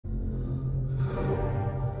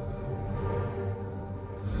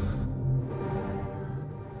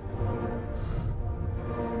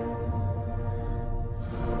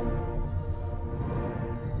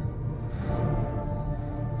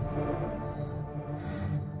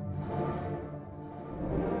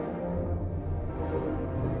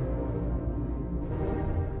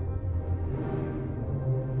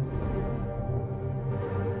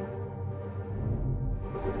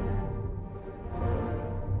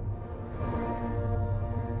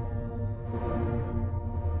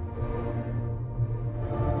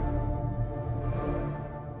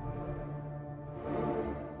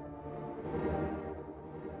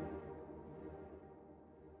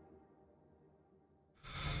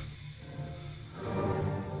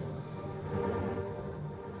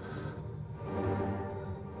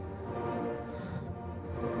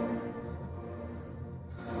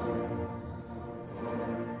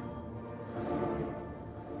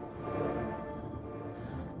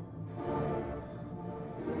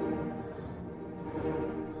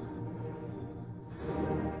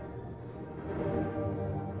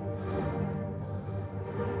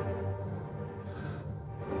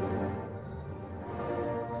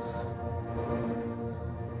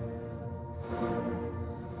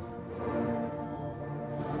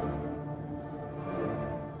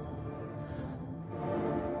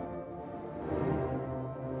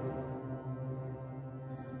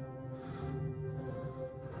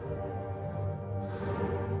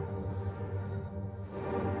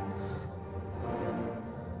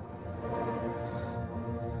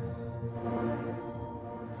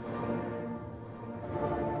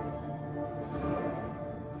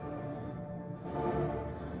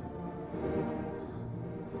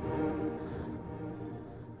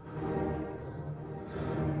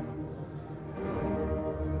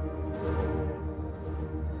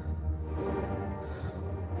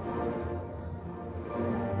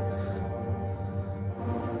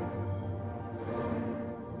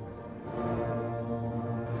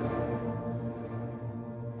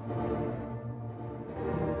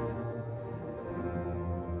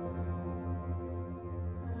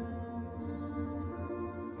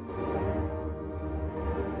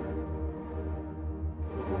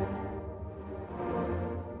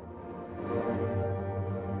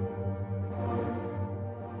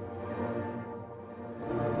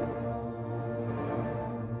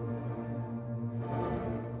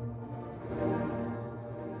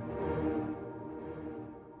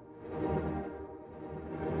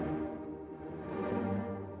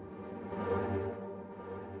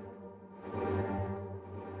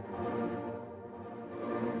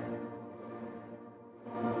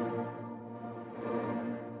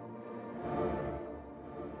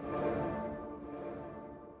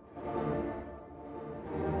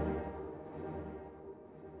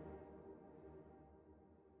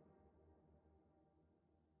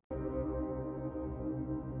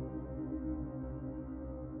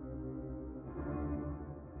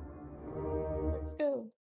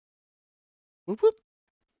go. Whoop whoop.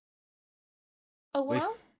 We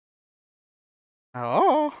Hello?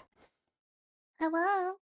 oh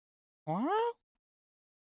Hello? what?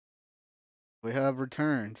 We have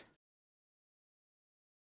returned.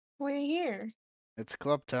 We're here. It's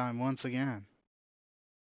club time once again.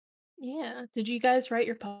 Yeah. Did you guys write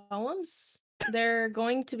your poems? They're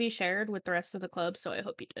going to be shared with the rest of the club, so I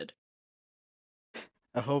hope you did.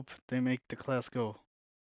 I hope they make the class go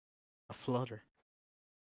a flutter.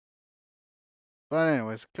 But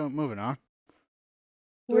anyways, moving on.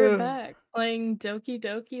 We're back playing Doki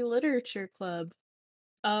Doki Literature Club.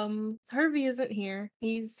 Harvey isn't here.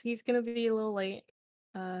 He's gonna be a little late.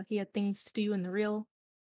 He had things to do in the real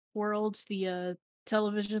world. The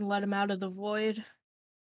television let him out of the void because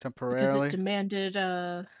it Temporarily. demanded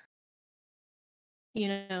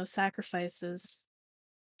sacrifices.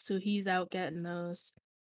 So he's out getting those.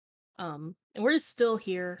 And we're still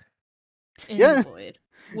here in the Yeah, void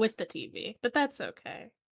with the TV, but that's okay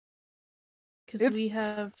because it's we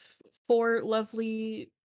have four lovely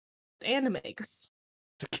anime girls.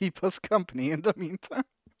 to keep us company in the meantime.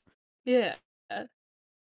 Yeah.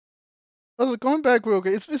 Also, going back real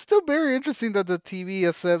quick, it's still very interesting that the TV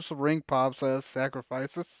accepts ring pops as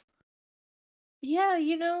sacrifices. Yeah,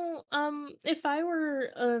 if I were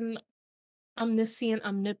an omniscient,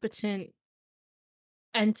 omnipotent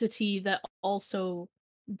entity that also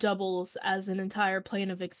doubles as an entire plane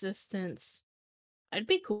of existence, I'd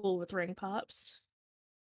be cool with ring pops.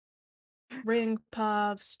 Ring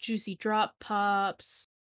pops, juicy drop pops,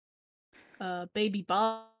 baby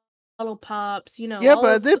bottle pops, Yeah, all but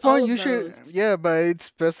at of that all point of you those. should. Yeah, but it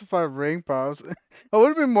specified ring pops. I would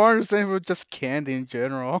have been more understanding with just candy in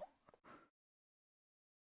general.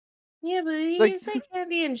 Yeah, but Like you say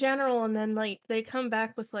candy in general, and then they come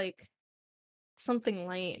back with something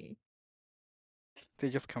lame. they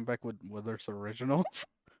just come back with Withers originals.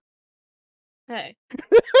 Hey,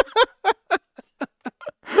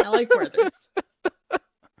 I like Werther's.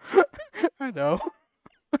 I know.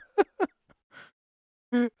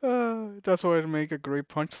 That's why it make a great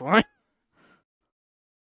punchline.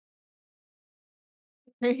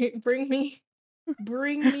 bring me,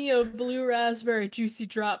 bring me a blue raspberry juicy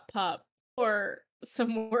drop pop or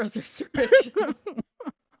some Werther's original.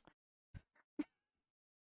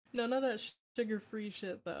 None of that sugar-free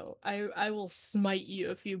shit, though. I will smite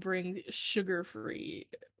you if you bring sugar-free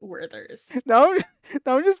Werther's. now,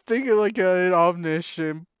 now I'm just thinking like an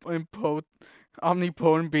omniscient,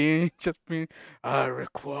 omnipotent being, just being, I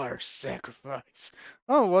require sacrifice.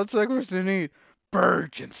 Oh, what sacrifice do you need?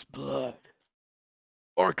 Virgin's blood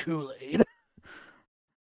or Kool-Aid.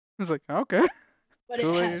 It's like, okay, But it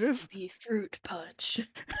Kool-Aid it has to is. be fruit punch.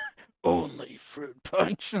 Only fruit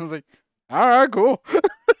punch. I was like, all right, cool.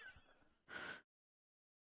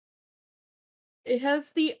 It has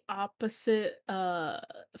the opposite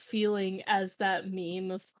feeling as that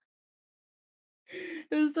meme of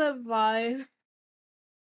it was that vibe.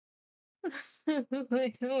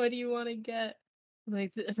 Like, what do you want to get?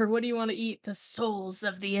 Like, or what do you want to eat? The souls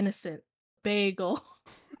of the innocent. Bagel.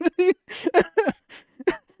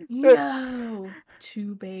 No,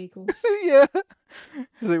 two bagels. Yeah.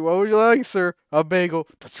 He's like, what would you like, sir? A bagel.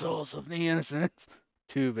 The souls of the innocent.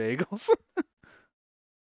 Two bagels.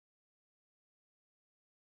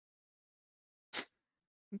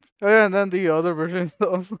 Oh, yeah, and then the other version is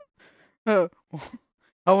also, uh,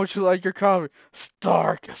 how would you like your coffee?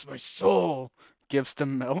 Stark as my soul. Gives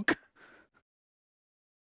them milk.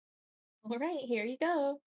 All right, here you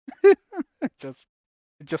go. just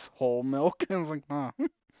just whole milk. I was like, huh.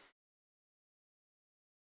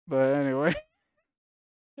 But anyway,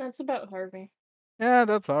 That's about Harvey. yeah,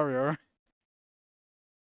 that's Harvey.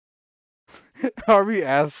 Harvey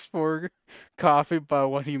asks for coffee, but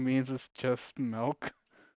what he means is just milk.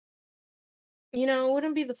 It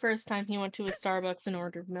wouldn't be the first time he went to a Starbucks and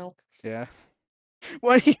ordered milk. Yeah.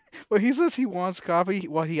 When he says he wants coffee,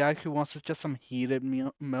 what he actually wants is just some heated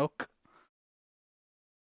milk.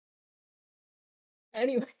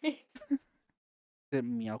 Anyways, The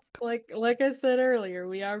milk. like I said earlier,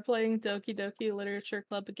 we are playing Doki Doki Literature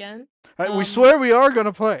Club again. We Um, swear we are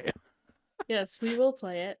gonna play. yes, we will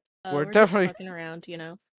play it. We're We're just definitely. fucking around.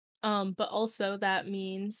 But also that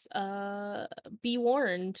means be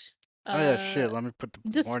warned. Oh yeah, Uh, shit. Let me put the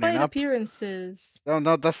warning despite up. appearances, Oh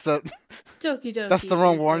no, that's the Doki that's the Doki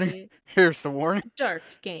wrong is warning. a Here's the warning. dark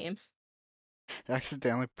game. I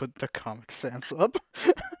accidentally put the Comic Sans up.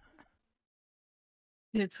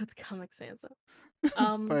 Did put the Comic Sans up. But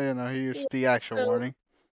Um, here's yeah, the actual so warning.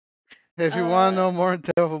 If you want to uh, know more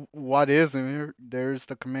detail what is in here, there's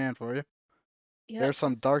the command for you. yep. There's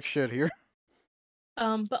some dark shit here.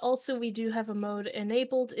 But also we do have a mode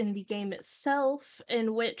enabled in the game itself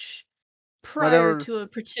in which prior Whatever. to a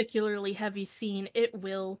particularly heavy scene, it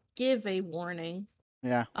will give a warning.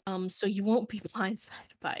 Yeah. So you won't be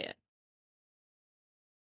blindsided by it.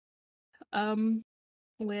 Um,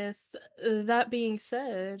 with that being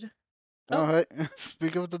said, All oh, right.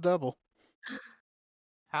 Speak of the devil.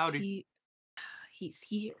 Howdy. he he's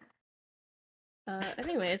here.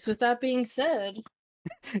 Anyways, with that being said,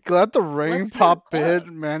 Glad the rain let's have a pop club.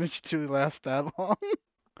 bit managed to last that long.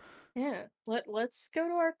 Yeah, let's go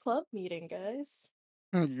to our club meeting, guys.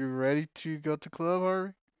 You ready to go to club,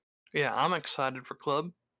 Harvey? Yeah, I'm excited for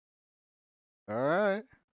club. All right.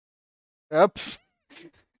 Up.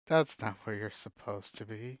 That's not where you're supposed to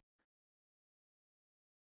be.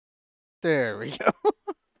 There we go.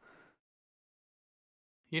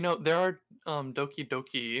 You know, there are Doki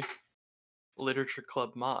Doki literature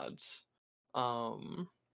club mods. Um,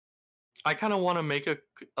 I kind of want to make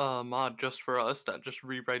a mod just for us that just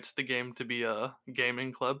rewrites the game to be a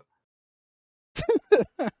gaming club.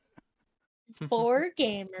 For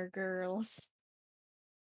gamer girls.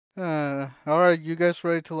 All right. You guys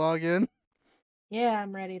ready to log in? Yeah,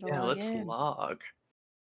 I'm ready to Yeah, log let's in. log.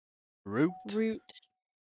 Root. Root.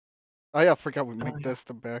 Oh yeah, I forgot we Oh, made yeah. this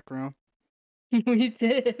the background. We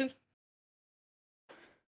did.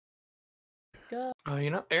 Go. You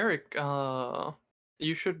know, Eric,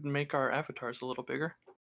 you should make our avatars a little bigger.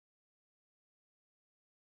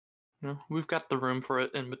 You know, we've got the room for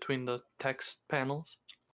it in between the text panels.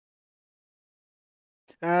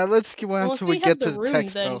 Let's go Well, if until we we have get the to the room,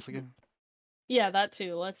 text then panels again. yeah, that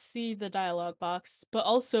too. Let's see the dialogue box. But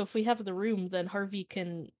also, if we have the room, then Harvey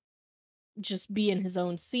can just be in his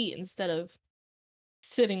own seat instead of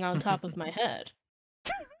sitting on top of my head.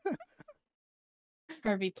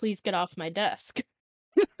 Harvey, please get off my desk.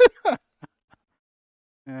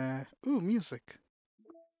 Ooh, music.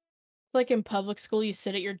 It's like in public school, you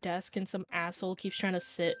sit at your desk and some asshole keeps trying to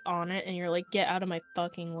sit on it, and you're like, get out of my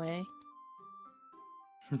fucking way.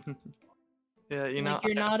 Yeah, you know, Like I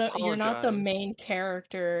you're not the apologize. main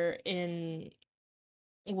character in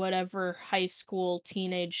whatever high school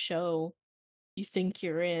teenage show you think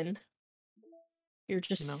you're in. You're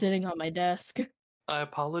just You know, sitting on my desk. I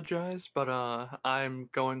apologize, but I'm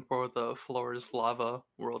going for the Floors Lava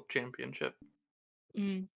World Championship.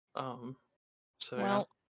 Mm, Um, so yeah.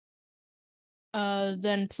 well,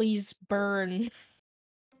 then please burn.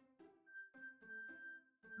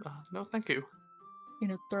 No, thank you. You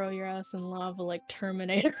know, throw your ass in lava like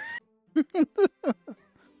Terminator.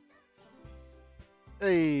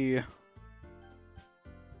 Hey.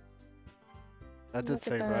 I did Look at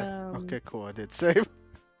save, right? them. Okay, cool. I did save.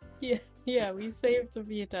 Yeah, we saved a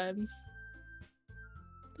few times.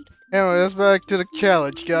 Anyway, let's back to the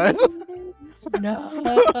challenge, guys.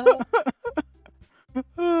 No.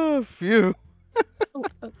 Oh, phew. Oh.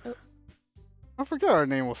 I forgot our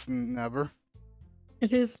name was Never.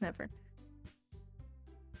 It is never.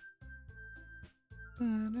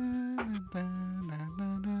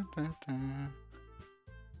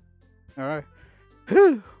 Alright.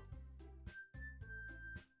 Whew.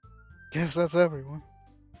 Guess that's everyone.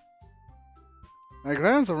 I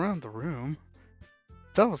glanced around the room.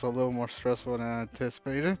 That was a little more stressful than I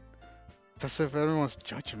anticipated. It's as if everyone's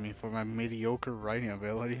judging me for my mediocre writing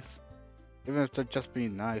abilities. Even if they're just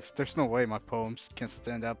being nice, there's no way my poems can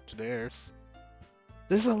stand up to theirs.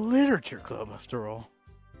 This is a literature club after all.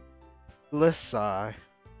 Let's sigh.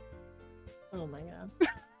 Oh my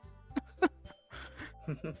god.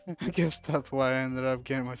 I guess that's why I ended up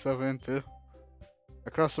getting myself into.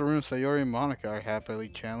 Across the room, Sayori and Monica are happily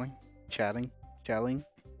chatting. Darling.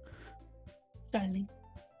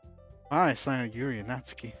 I, Sign Yuri and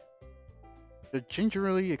Natsuki. They're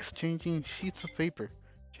gingerly exchanging sheets of paper,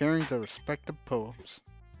 sharing their respective poems.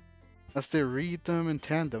 As they read them in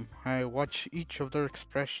tandem, I watch each of their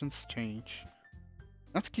expressions change.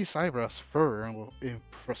 Natsuki's eyebrows furrow in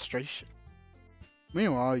frustration.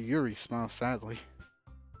 Meanwhile, Yuri smiles sadly.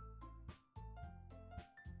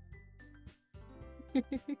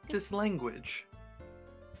 This language.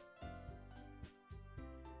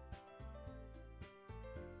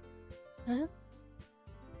 Huh?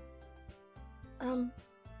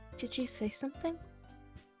 Did you say something?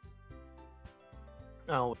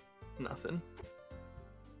 Oh, nothing.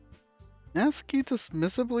 Natsuki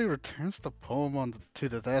dismissively returns the poem to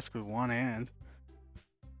the desk with one hand.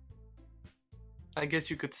 I guess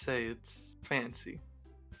you could say it's fancy.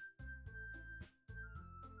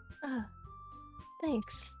 Ah,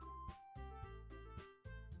 thanks.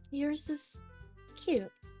 Yours is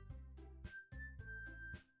cute.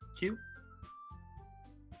 Cute?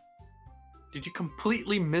 Did you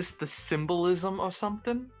completely miss the symbolism or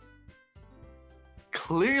something?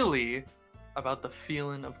 Clearly about the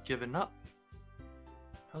feeling of giving up.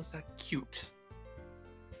 How's that cute?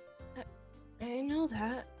 I know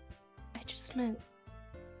that. I just meant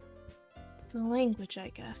the language, I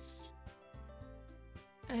guess.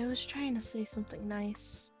 I was trying to say something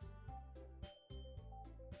nice.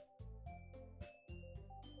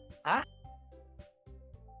 Huh?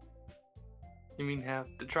 You mean have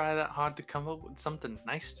to try that hard to come up with something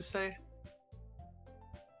nice to say?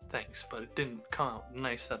 Thanks, but it didn't come out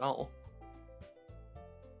nice at all.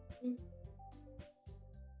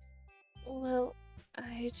 Well,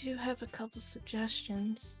 I do have a couple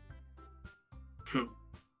suggestions.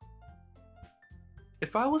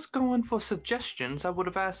 If I was going for suggestions, I would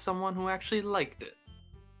have asked someone who actually liked it.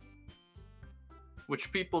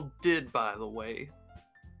 Which people did, by the way.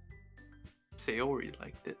 Sayori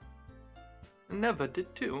liked it. Neva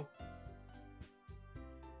did too.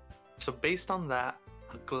 So based on that,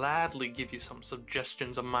 I'll gladly give you some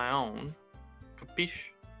suggestions of my own.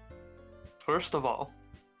 Capiche? First of all,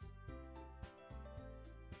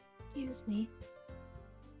 Excuse me.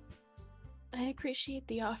 I appreciate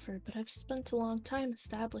the offer, but I've spent a long time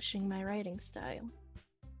establishing my writing style.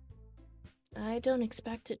 I don't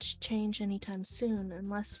expect it to change anytime soon,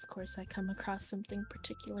 unless, of course, I come across something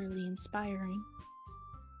particularly inspiring.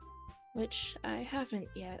 Which I haven't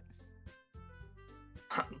yet.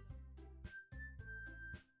 I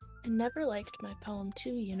never liked my poem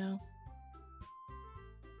too, you know.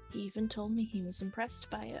 He even told me he was impressed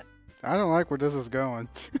by it. I don't like where this is going.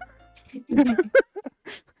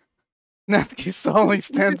 Natsuki slowly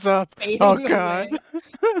stands up. Oh Fading god. away.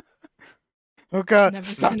 Oh god.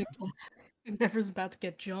 Never's Stop. Never's about to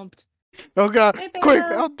get jumped. Oh god. Hey, Quick,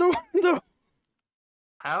 Panda. out the window.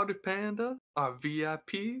 Howdy Panda, our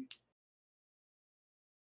VIP.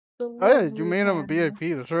 The Oh yeah, you lovely made him a Panda.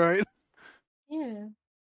 VIP, that's right. Yeah.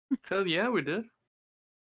 Hell yeah, we did.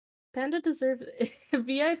 Panda deserves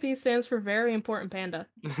VIP stands for very important panda.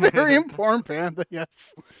 Very important, Panda,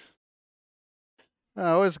 yes.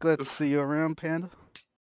 Always glad to see you around, Panda.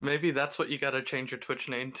 Maybe that's what you gotta change your Twitch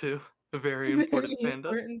name to. A very important Very panda.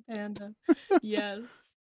 important panda.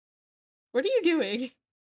 Yes. What are you doing?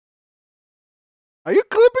 Are you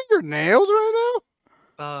clipping your nails right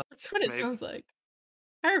That's what it Maybe. sounds like.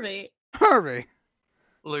 Harvey. now? Harvey.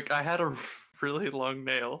 Look, I had a really long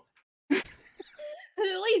nail. At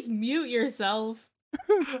least mute yourself.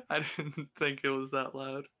 I didn't think it was that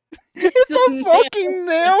loud. It's a nail fucking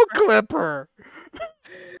nail clipper.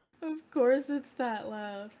 Of course it's that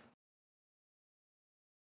loud.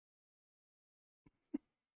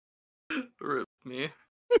 Rip me.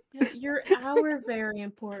 You're our very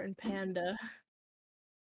important panda.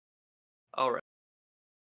 Alright.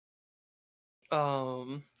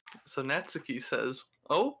 So Natsuki says,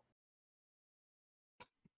 "Oh?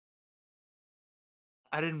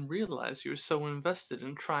 I didn't realize you were so invested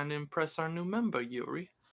in trying to impress our new member, Yuri."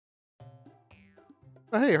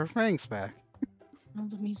 Oh, hey, her fang's back. Oh,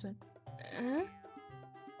 the music. Uh?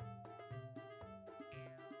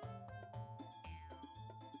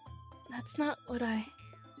 That's not what I...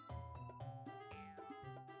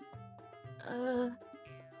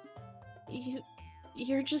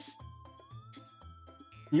 You're just...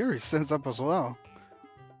 Yuri stands up as well.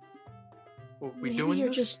 Are we Maybe doing you're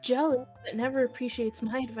this? just jealous that never appreciates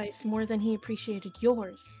my advice more than he appreciated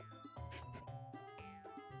yours.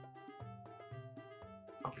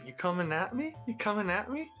 Oh, you coming at me? You coming at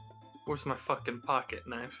me? Where's my fucking pocket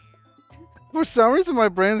knife? For some reason, my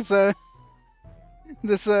brain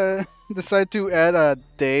decided to add a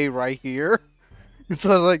day right here. And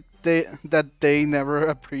so I was like, they never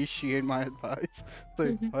appreciate my advice. It's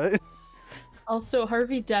like, what? Also,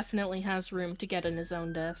 Harvey definitely has room to get in his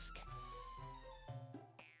own desk.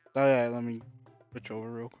 Oh yeah, let me switch over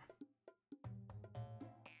real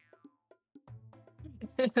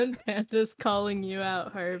quick. And Panda's calling you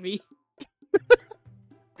out, Harvey.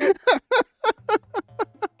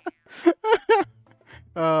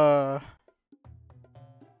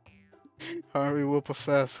 Harvey will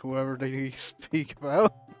possess whoever they speak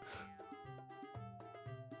about.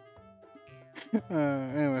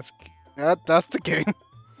 Anyways, that's the game.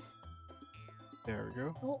 There we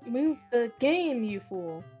go. Don't move the game, you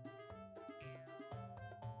fool.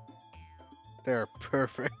 They're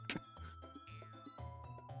perfect.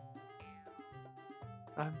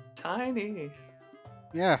 I'm tiny.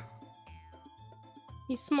 Yeah.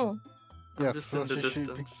 He's small. Yeah, I'm just in the that's what it should be.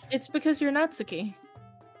 distance. It's because you're Natsuki.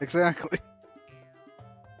 Exactly.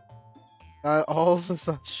 All the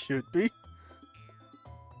such should be.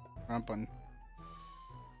 Wrong button.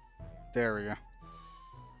 There we go.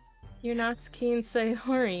 You're Natsuki and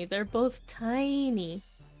Sayori. They're both tiny.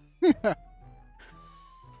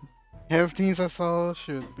 Everything's as all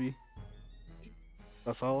should be.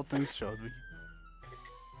 That's all things should be.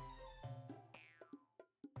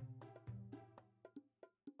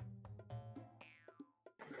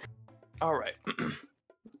 All right.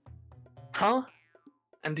 Huh?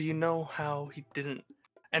 And do you know how he didn't?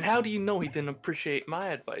 And how do you know he didn't appreciate my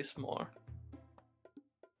advice more?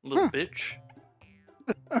 Little Huh. bitch.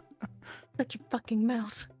 Shut your fucking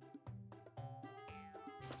mouth.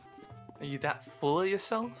 Are you that full of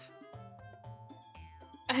yourself?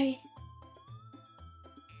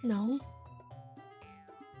 No.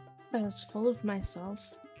 If I was full of myself,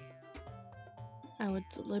 I would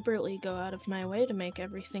deliberately go out of my way to make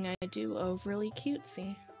everything I do overly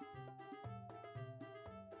cutesy.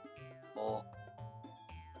 Oh.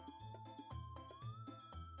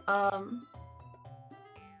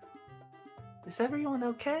 Is everyone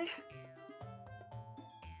okay?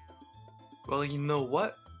 Well, you know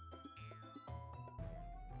what?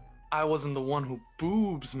 I wasn't the one who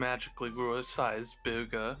boobs magically grew a size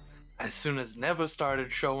bigger as soon as Never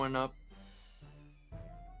started showing up.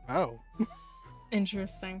 Oh.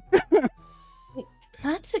 Interesting.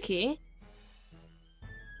 Natsuki?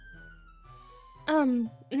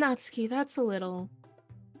 Natsuki, that's a little...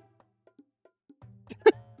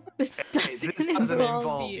 This doesn't, Hey, this doesn't involve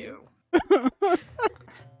involve you.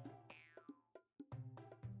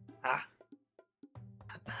 Ah.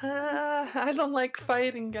 I don't like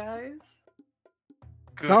fighting, guys.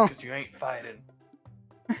 Good, So- because you ain't fighting.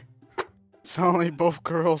 Suddenly both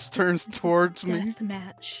girls turns This towards is a me death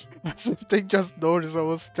match. as if they just noticed I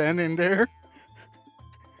was standing there.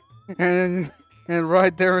 And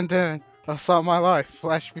right there and then, I saw my life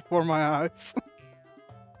flash before my eyes.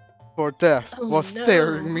 For death Oh, was no.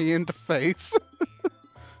 staring me in the face.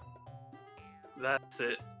 That's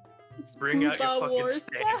it. It's Bring out your Booba fucking Wars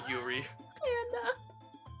stand, now. Yuri.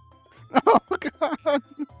 Oh god.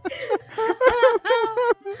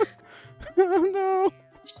 Oh no.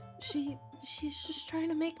 She's just trying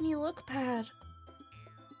to make me look bad.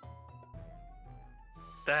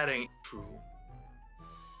 That ain't true.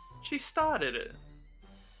 She started it.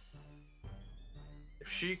 If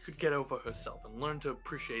she could get over herself and learn to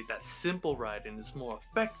appreciate that simple riding is more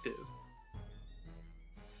effective,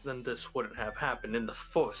 then this wouldn't have happened in the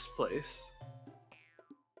first place.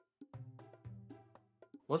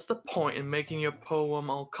 What's the point in making your poem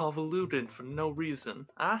all convoluted for no reason,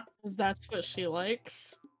 huh? Because that's what she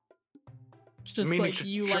likes. It's just Meaning like to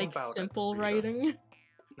you jump like out at simple the reader. writing.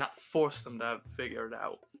 Not force them to figure it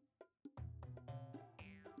out.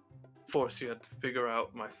 Force you to figure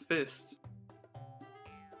out my fist.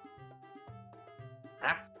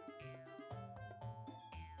 Ah,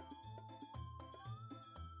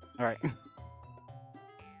 Alright.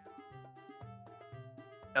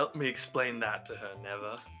 help me explain that to her,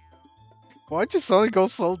 Never. Why'd you suddenly go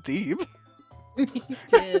so deep? He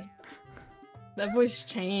did. That voice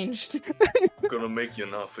changed. I'm gonna make you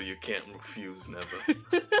an offer you can't refuse, Never.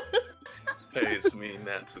 Hey, it's me,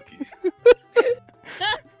 Natsuki.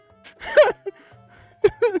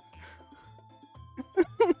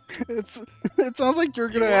 It sounds like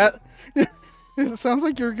you're You gonna it sounds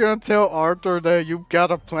like you're gonna tell Arthur that you've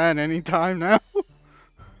got a plan anytime now.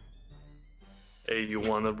 Hey, you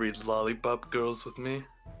wanna read Lollipop Girls with me?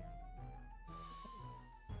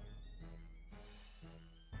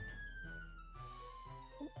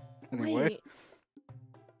 Anyway. Wait.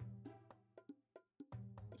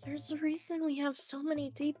 There's a reason we have so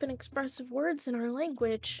many deep and expressive words in our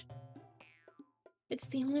language. It's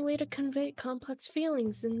the only way to convey complex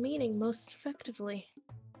feelings and meaning most effectively.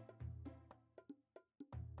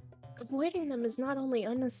 Avoiding them is not only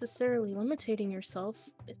unnecessarily limiting yourself,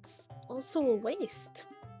 it's also a waste.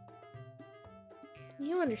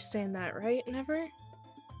 You understand that, right, Never?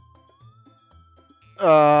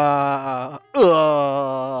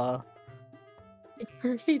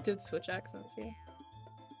 He did switch accents, yeah.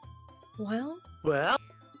 Well, Well,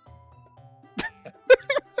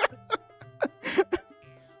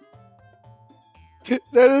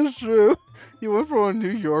 That is true. You went from a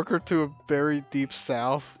New Yorker to a very deep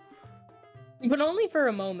south. but only for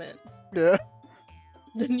a moment. Yeah.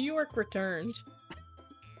 The New York returned.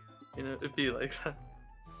 you know, it'd be like that.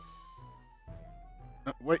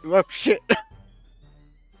 Wait, oh shit.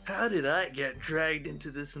 How did I get dragged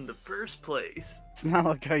into this in the first place? It's not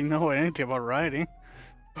like I know anything about writing.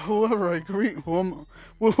 Whoever I agree,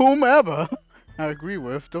 whomever I agree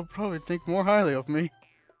with, they'll probably think more highly of me.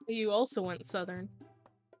 You also went southern.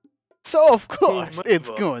 So of course, it's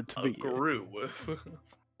Whomever going to be you. agree with.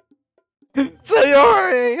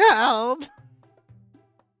 Sayori, help!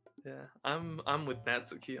 Yeah, I'm with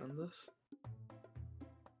Natsuki on this.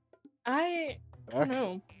 I don't Back.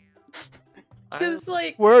 know. I Cause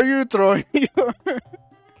like Where are you throwing your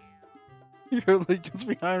allegiance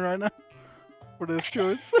behind right now for this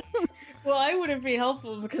choice? well, I wouldn't be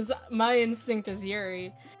helpful because my instinct is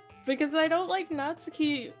Yuri. Because I don't like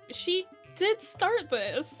Natsuki. She did start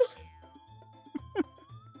this.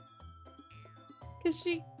 Cause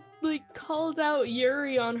she like called out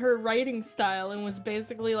Yuri on her writing style and was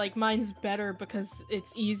basically like, mine's better because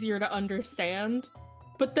it's easier to understand.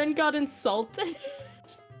 But then got insulted.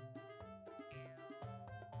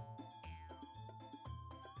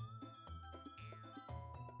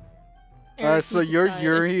 Alright, Eric, so you you're decide.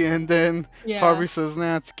 Yuri, and then Yeah. Harvey says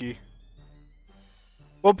Natsuki.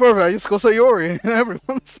 Well, perfect. I just go say Yuri, and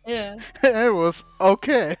Yeah. everyone's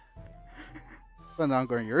okay. But now I'm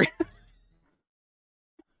going Yuri.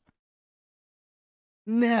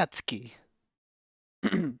 Natsuki.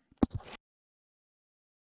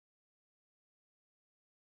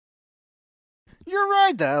 You're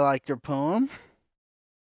right that I like your poem.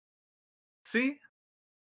 see.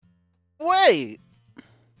 Wait!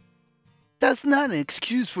 That's not an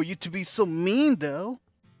excuse for you to be so mean, though.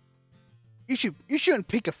 You shouldn't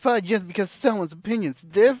pick a fight just because someone's opinion's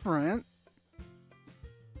different.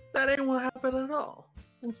 That ain't what happened at all.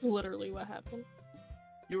 That's literally what happened.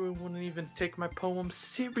 You wouldn't even take my poem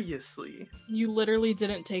seriously. You literally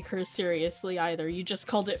didn't take her seriously either. You just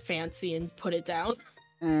called it fancy and put it down.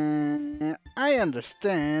 I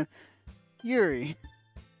understand. Yuri,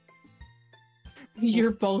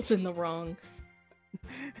 You're both in the wrong.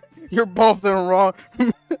 you're both in the wrong.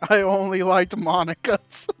 I only liked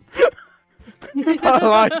Monica's. I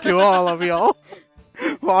lied to all of y'all.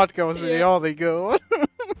 Vodka was the Yeah. only good one.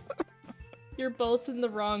 You're both in the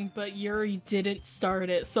wrong, but Yuri didn't start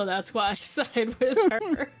it, so that's why I side with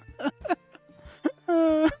her.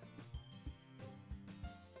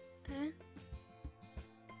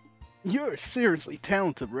 You're a seriously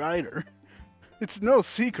talented writer. It's no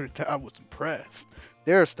secret that I was impressed.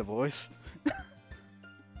 There's the voice.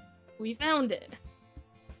 We found it.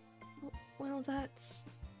 Well, that's...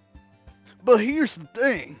 But here's the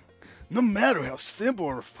thing. No matter how simple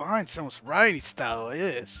or refined someone's writing style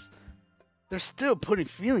is, they're still putting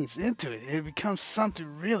feelings into it, and it becomes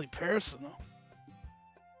something really personal.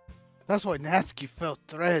 That's why Natsuki felt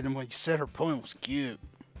threatened when you said her poem was cute.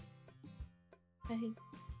 I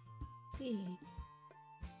see.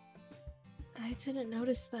 I didn't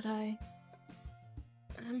notice that I'm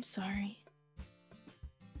sorry.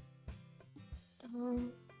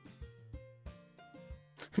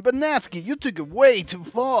 But Natsuki, you took it way too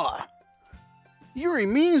far. Yuri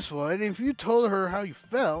means what, and if you told her how you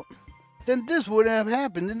felt, then this wouldn't have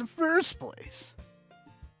happened in the first place.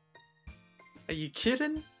 Are you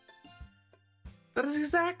kidding? That is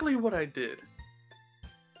exactly what I did.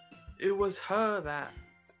 It was her that.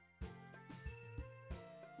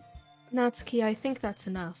 Natsuki, I think that's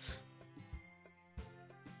enough.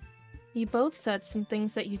 You both said some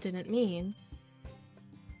things that you didn't mean.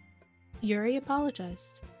 Yuri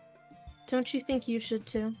apologized. Don't you think you should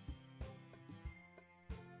too?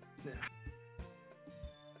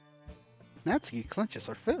 Natsuki clenches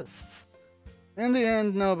her fists. In the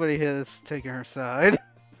end, nobody has taken her side.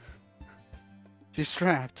 She's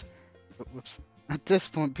trapped. Whoops. At this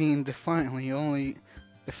point, being defiant only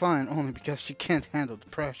because she can't handle the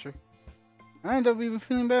pressure. I end up even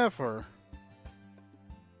feeling bad for her.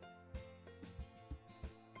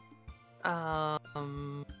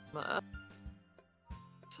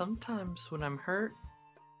 Sometimes when I'm hurt,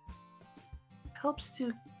 it helps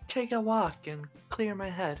to take a walk and clear my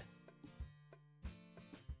head.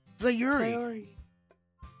 Sayuri! Sayori.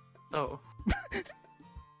 Oh.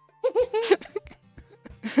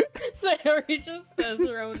 Sayori just says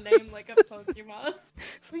her own name like a Pokemon.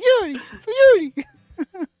 Sayuri! Sayuri!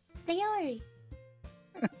 Sayori.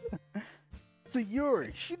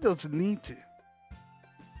 Sayuri, she doesn't need to.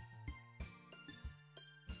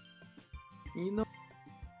 You know,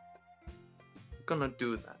 I'm gonna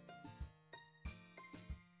do that.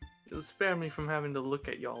 It'll spare me from having to look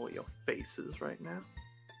at y'all with your faces right now.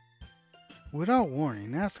 Without warning,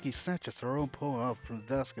 Natsuki snatches her own poem up from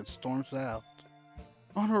the desk and storms out.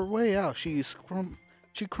 On her way out, she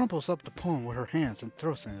crumples up the poem with her hands and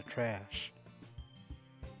throws it in the trash.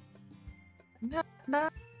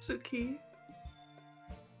 Natsuki.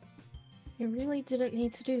 You really didn't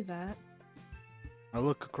need to do that. I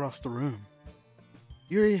look across the room.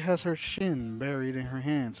 Yuri has her shin buried in her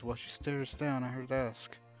hands while she stares down at her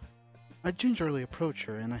desk. I gingerly approach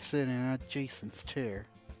her and I sit in an adjacent chair.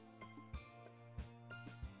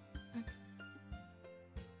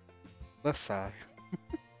 Let's sigh.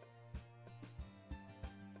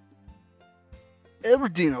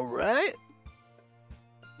 Everything alright?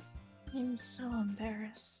 I'm so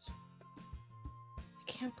embarrassed.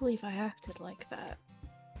 I can't believe I acted like that.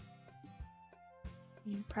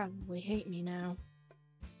 You probably hate me now.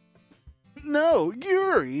 No,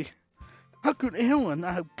 Yuri! How could anyone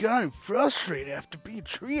not have gotten frustrated after being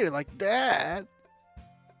treated like that?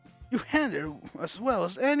 You handled it as well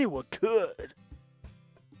as anyone could.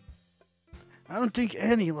 I don't think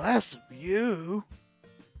any less of you.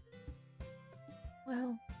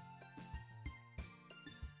 Well...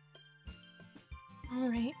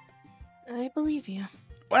 Alright. I believe you.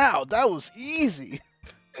 Wow, that was easy.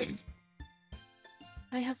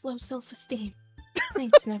 I have low self-esteem.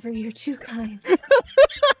 Thanks, Never. You're too kind.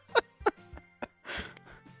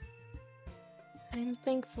 I'm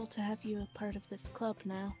thankful to have you a part of this club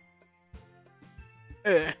now.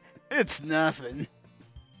 It's nothing.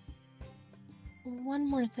 One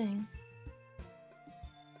more thing.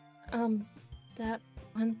 That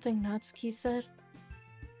one thing Natsuki said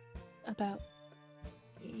about,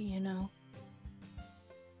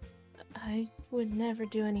 I would never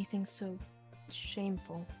do anything so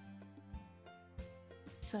shameful.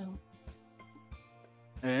 So...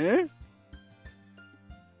 Eh?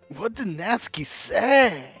 What did Natsuki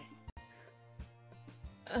say?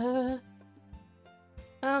 Well,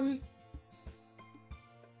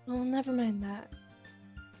 never mind that.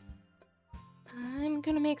 I'm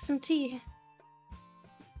gonna make some tea.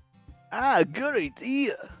 Ah, good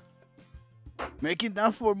idea. Make it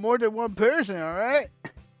enough for more than one person, alright?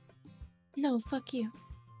 No, fuck you.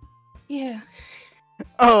 Yeah.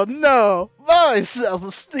 Oh no! My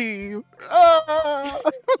self-esteem! Ah!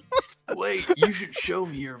 Wait, you should show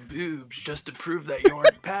me your boobs just to prove that you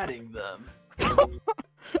aren't patting them.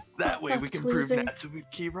 That way we can prove loser.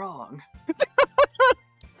 Natsuki wrong.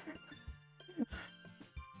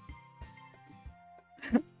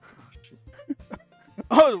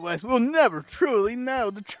 Otherwise, we'll never truly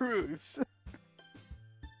know the truth.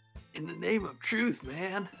 In the name of truth,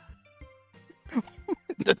 man. In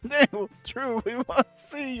the name of truth, we want to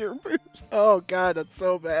see your boobs. Oh god, that's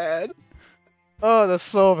so bad. Oh, that's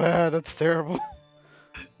so bad. That's terrible.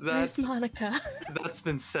 Where's Monica? That's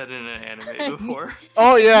been said in an anime before.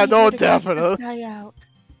 Oh yeah, I need no, her to cut definitely. this guy out.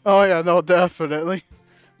 Oh yeah, no, definitely.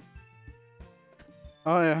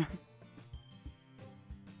 Oh yeah.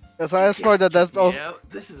 That's the highest part that's also. Yeah,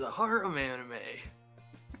 this is a harem anime.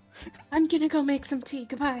 I'm gonna go make some tea.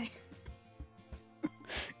 Goodbye.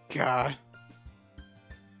 God.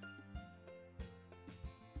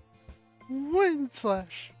 Wind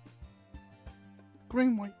slash.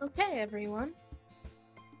 Green white. Okay, everyone.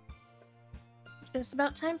 Just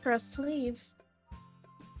about time for us to leave.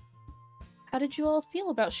 How did you all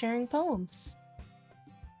feel about sharing poems?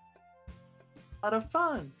 A lot of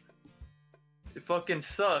fun. It fucking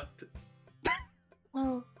sucked.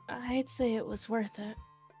 Well, I'd say it was worth it.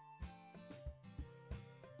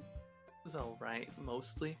 It was alright,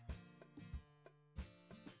 mostly.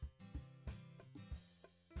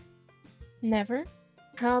 Never?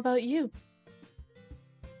 How about you?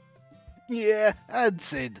 Yeah, I'd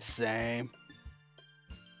say the same.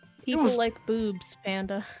 People was- like boobs,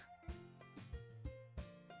 Panda.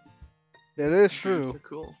 It is true. They're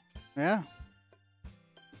cool. Yeah.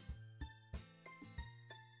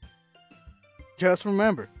 Just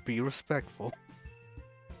remember, be respectful.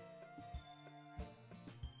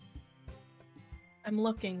 I'm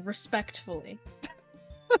looking respectfully.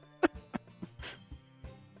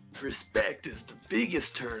 Respect is the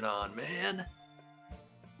biggest turn on, man.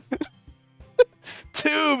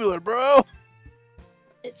 Tubular, bro!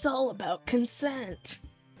 It's all about consent.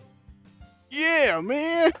 Yeah,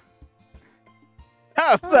 man!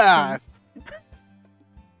 High five!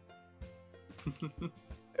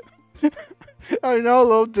 I now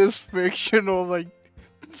love this fictional, like,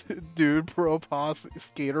 dude pro posse,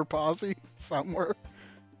 skater posse somewhere.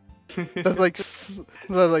 That's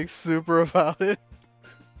like super about it.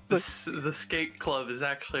 The skate club is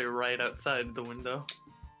actually right outside the window.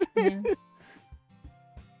 Yeah.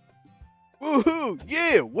 Woohoo!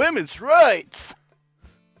 Yeah, women's rights!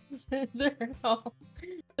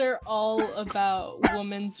 they're all about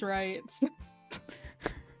women's rights.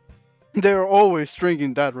 They're always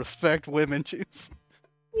drinking that respect women juice.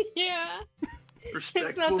 Yeah. Respect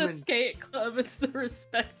It's not women. the skate club, it's the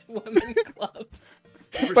respect women club.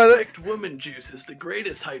 Respect woman juice is the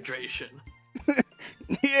greatest hydration.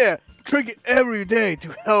 Yeah, drink it every day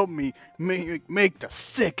to help me make the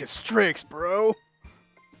sickest tricks, bro.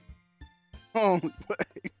 Oh,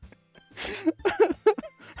 wait.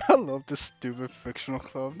 I love this stupid fictional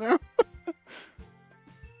club now.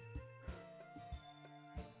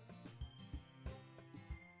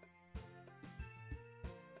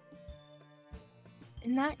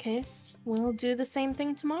 In that case, we'll do the same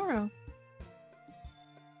thing tomorrow.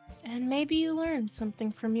 And maybe you learn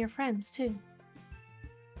something from your friends, too.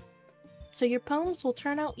 So your poems will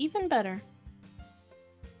turn out even better.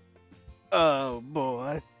 Oh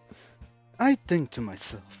boy. I think to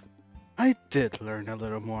myself, I did learn a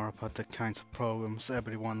little more about the kinds of programs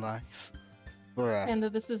everyone likes. Blah. And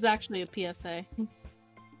this is actually a PSA.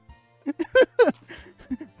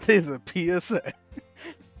 This is a PSA.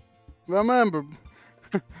 Remember,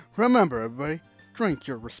 remember everybody, drink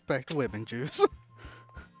your respect women juice.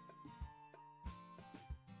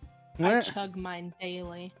 I chug mine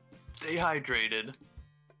daily. Stay hydrated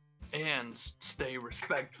and stay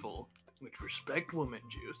respectful with Respect Woman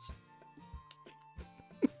Juice.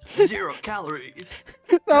 0 calories.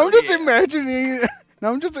 Now I'm Hell just yeah. imagining.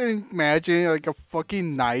 Now I'm just imagining like a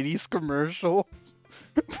fucking '90s commercial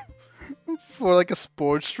for like a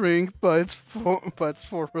sports drink, but it's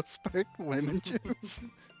for Respect Women Juice.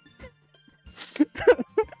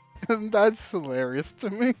 And that's hilarious to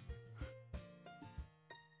me.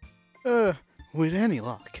 With any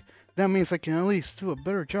luck, that means I can at least do a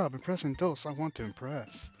better job impressing those I want to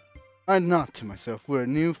impress. I nod to myself with a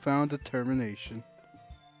newfound determination.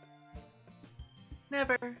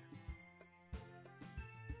 Never.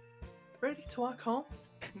 Ready to walk home?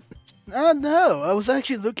 Oh no, I was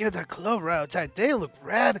actually looking at that club right outside. They look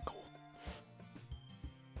radical.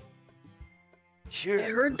 Sure. I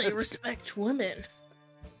heard they let's go. respect women.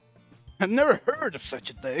 I've never heard of such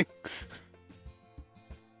a thing.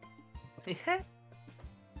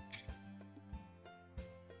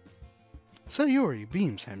 Sayuri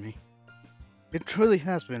beams at me. It truly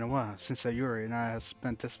has been a while since Sayuri and I have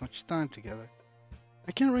spent this much time together.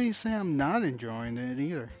 I can't really say I'm not enjoying it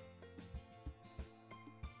either.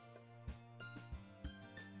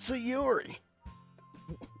 Sayuri,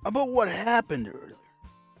 about what happened earlier.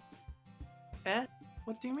 Eh?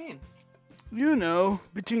 What do you mean? You know,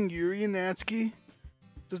 between Yuri and Natsuki.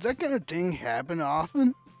 Does that kind of thing happen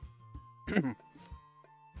often?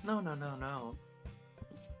 No.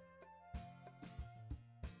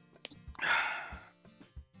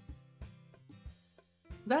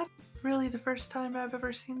 That's really the first time I've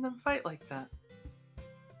ever seen them fight like that.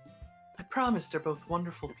 I promise they're both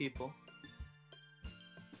wonderful people.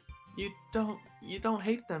 You don't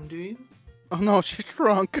hate them, do you? Oh no, she's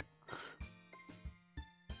drunk.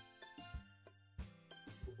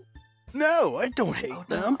 No, I don't hate Oh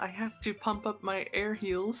them. no, I have to pump up my air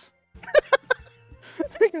heels.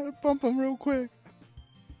 I gotta pump them real quick.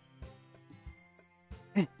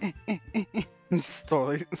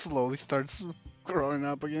 slowly starts growing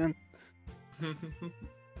up again.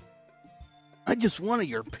 I just wanted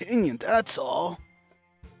your opinion, that's all.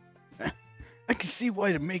 I can see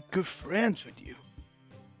why to make good friends with you.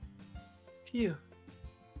 Phew.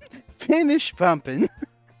 Finish pumping.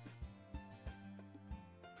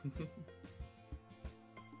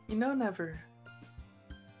 You know, Never.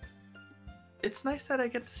 It's nice that I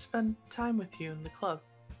get to spend time with you in the club,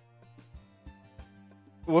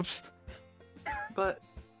 Whoops. but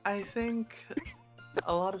I think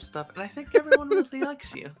a lot of stuff, and I think everyone really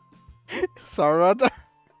likes you. Sorry about that.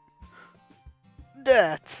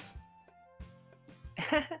 That's...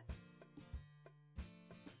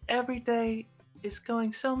 Every day is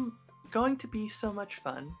going to be so much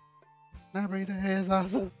fun. Every day is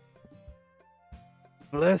awesome.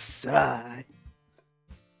 Let's sigh.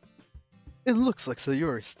 It looks like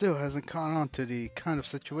Sayuri still hasn't caught on to the kind of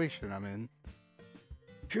situation I'm in.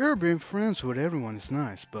 Sure, being friends with everyone is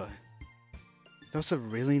nice, but does it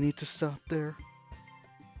really need to stop there?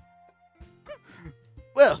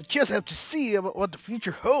 Well, just have to see about what the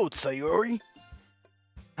future holds, Sayuri.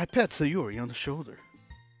 I pat Sayuri on the shoulder.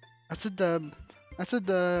 I said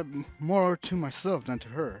more to myself than to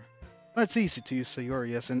her. But it's easy to use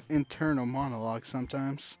Sayuri as an internal monologue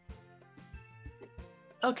sometimes.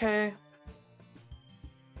 Okay.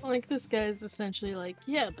 Like, this guy's essentially like,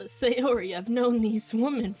 yeah, but Sayori, I've known these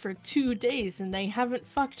women for 2 days and they haven't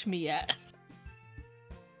fucked me yet.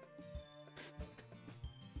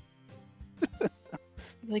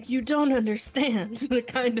 It's like, you don't understand the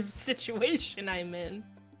kind of situation I'm in.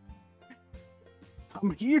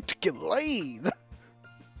 I'm here to get laid.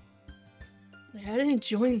 Like, I didn't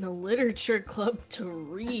join the literature club to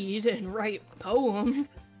read and write poems.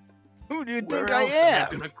 Who do you Where think I else am I am?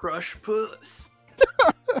 gonna crush puss?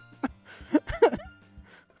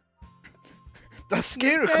 The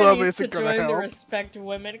skater This guy club needs isn't to gonna join the help. Respect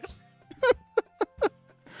Women.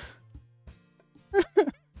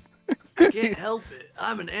 I can't help it.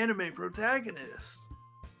 I'm an anime protagonist.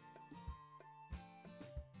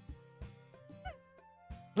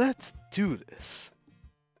 Let's do this.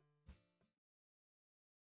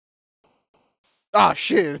 Ah,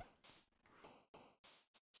 shit.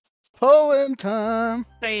 Poem time.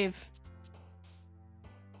 Save.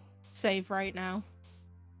 Save right now.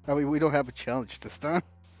 I mean, we don't have a challenge this time.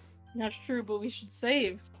 That's true, but we should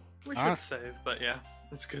save. We Ah. should save, but yeah,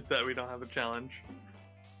 it's good that we don't have a challenge.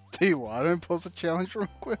 Tell you what, I'm post a challenge real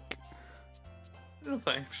quick. No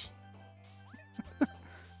thanks.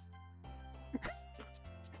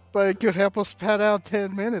 But it could help us pad out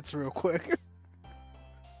 10 minutes real quick.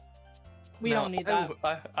 We don't need that.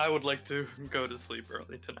 I would like to go to sleep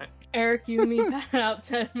early tonight. Eric, you and me pat out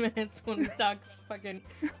 10 minutes when we talk about fucking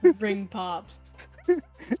ring pops.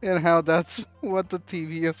 And how that's what the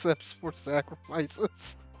TV accepts for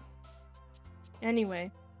sacrifices.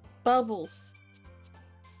 Anyway, bubbles.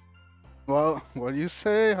 Well, what do you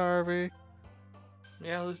say, Harvey?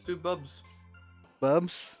 Yeah, let's do bubs.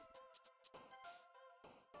 Bubs?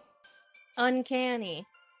 Uncanny.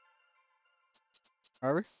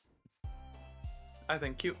 Harvey? I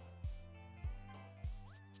think cute.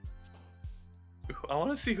 Ooh, I want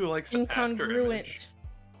to see who likes the after Incongruent. image.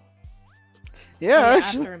 Yeah, Oh,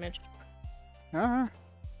 actually. after image. Uh-huh.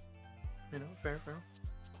 You know, fair.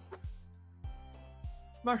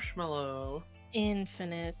 Marshmallow.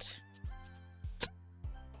 Infinite.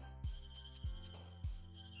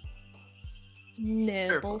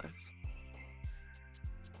 Nibble.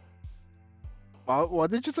 Fireflies.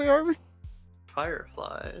 What did you say, Harvey?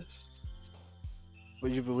 Fireflies.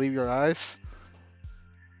 Would you believe your eyes?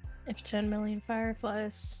 If 10 million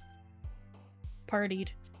fireflies partied.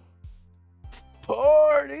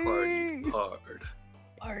 Party! Party hard.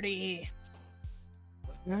 Party.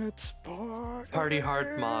 Let's party. Party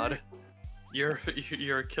hard mod. You're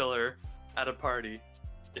a killer at a party.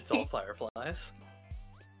 It's all fireflies.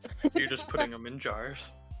 You're just putting them in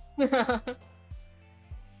jars.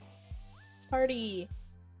 Party.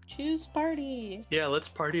 Choose party. Yeah, let's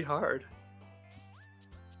party hard.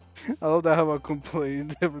 I love that how I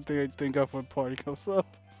complain everything I think of when party comes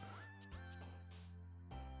up.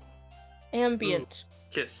 Ambient.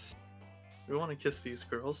 Kiss. We want to kiss these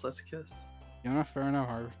girls. Let's kiss. Yeah, fair enough,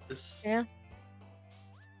 Harvey. This. Yeah.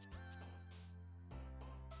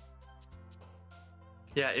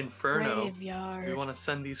 Yeah, Inferno. Graveyard. We want to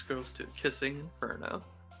send these girls to Kissing Inferno.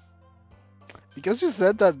 Because you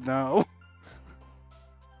said that, no.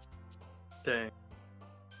 Dang.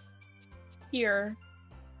 Here.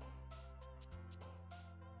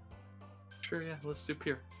 Sure, yeah, let's do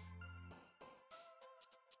Pure.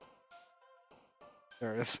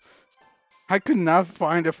 There it is. I could not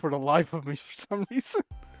find it for the life of me for some reason.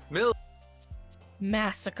 Milk.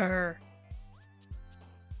 Massacre.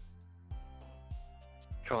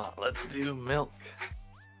 Come on, let's do Milk.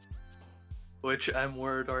 Which M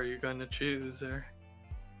word are you gonna choose there?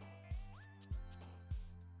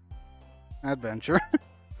 Adventure.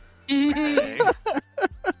 Dang.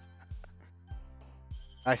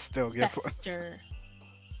 I still get points. Fester.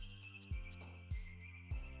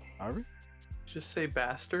 Harvey? Just say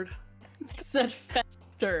bastard. I said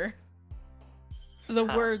fester. The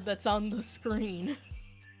How? word that's on the screen.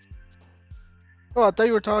 Oh, I thought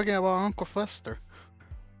you were talking about Uncle Fester.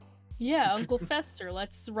 Yeah, Uncle Fester.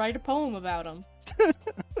 Let's write a poem about him.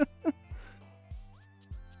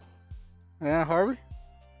 Yeah, Harvey?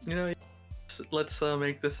 You know, let's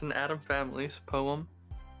make this an Adam Family's poem.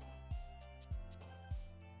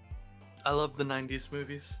 I love the 90s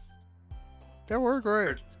movies. They were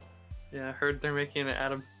great. Yeah, I heard they're making an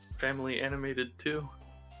Adam Family animated too.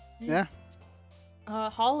 Yeah.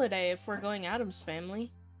 Holiday if we're going Adam's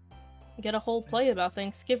Family. Get a whole play about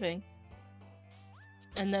Thanksgiving.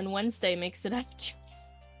 And then Wednesday makes it after.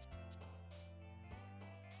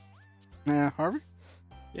 Yeah, Harvey?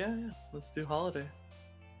 Yeah, let's do Holiday.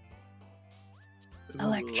 Ooh,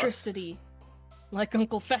 Electricity. Like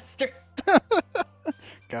Uncle Fester.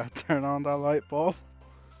 Gotta turn on that light bulb.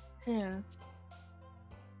 Yeah.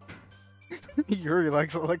 Yuri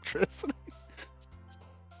likes electricity.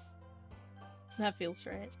 That feels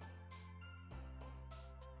right.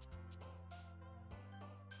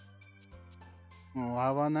 Well,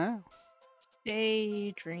 how about now?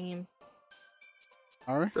 Daydream.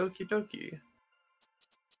 Harvey? Doki Doki.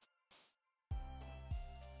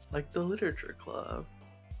 Like the literature club.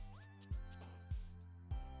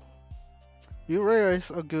 You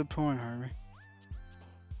raise a good point, Harvey.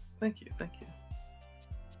 Thank you, thank you.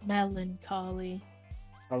 Melancholy.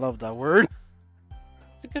 I love that word.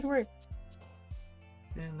 It's a good word.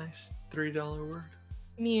 Yeah, nice $3 word.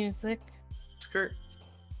 Music. Skirt.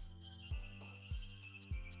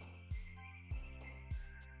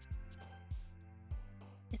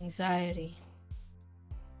 Anxiety.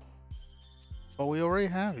 But we already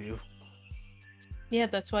have you. Yeah,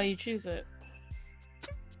 that's why you choose it.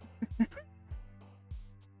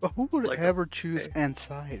 But who would Like a ever choose hey.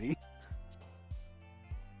 anxiety?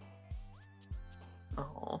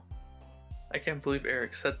 Oh, I can't believe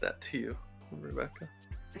Eric said that to you, Rebecca.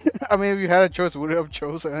 I mean, if you had a choice, would you have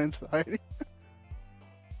chosen anxiety?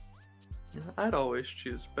 Yeah, I'd always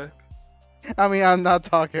choose Beck. I mean, I'm not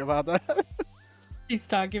talking about that. He's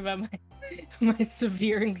talking about my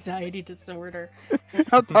severe anxiety disorder.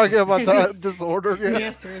 I'm talking about that disorder. The Yeah.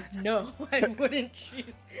 answer is no. I wouldn't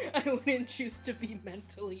choose to be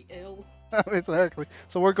mentally ill. Exactly.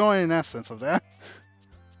 So we're going in essence of that.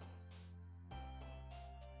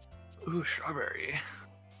 Ooh, strawberry.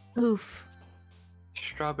 Oof.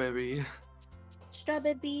 Strawberry.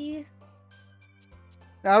 Strawberry.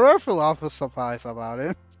 Yeah, I don't feel awful surprised about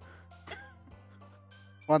it.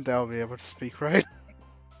 One day I'll be able to speak right.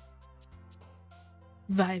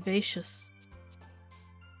 Vivacious.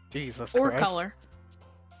 Jesus Or Christ. color.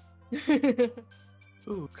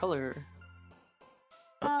 Ooh, color.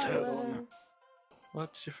 Color.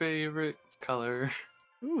 What's your favorite color?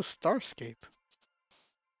 Ooh, Starscape.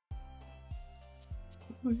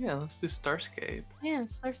 Ooh, yeah, let's do Starscape. Yeah,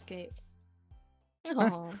 Starscape. Huh.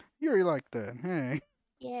 Oh, You really like that. Hey.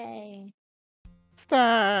 yay.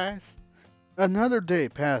 Stars. Another day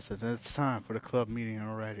passes and it's time for the club meeting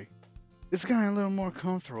already. It's gotten a little more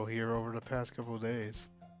comfortable here over the past couple of days.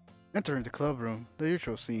 Entering the club room, the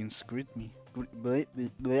usual scenes greet me.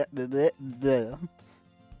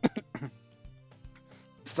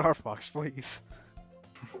 Star Fox, please.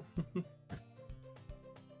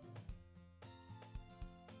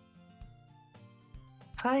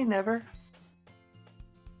 Hi, Never.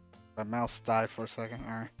 My mouse died for a second.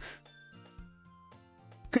 Alright.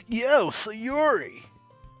 Yo, Sayuri!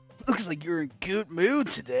 Looks like you're in good mood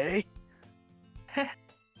today.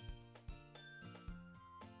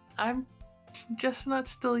 I'm just not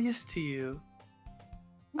still used to you.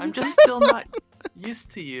 I'm just still not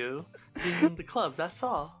used to you being in the club, that's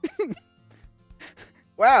all.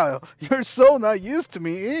 Wow, you're so not used to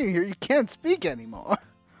me in here, you can't speak anymore.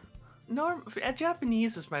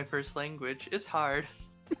 Japanese is my first language. It's hard.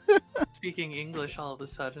 Speaking English all of a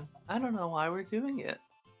sudden. I don't know why we're doing it.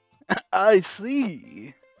 I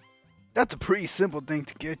see. That's a pretty simple thing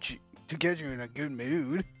to get you in a good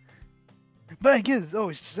mood. But I guess it's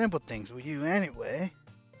always simple things with you anyway.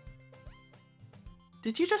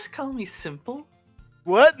 Did you just call me simple?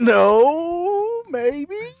 What? No,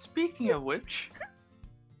 maybe? Speaking of which,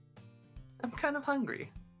 I'm kind of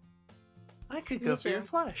hungry. I could go Me for your too.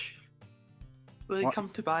 flesh. Will you What? come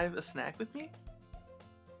to buy a snack with me?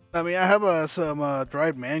 I mean, I have some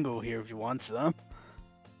dried mango here if you want some.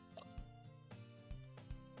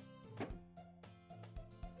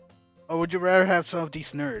 Or would you rather have some of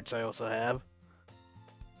these nerds I also have?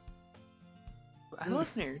 I love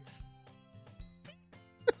nerds.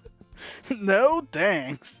 No,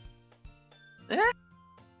 thanks.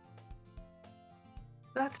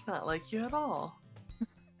 That's not like you at all.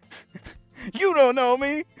 You don't know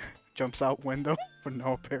me! Jumps out window for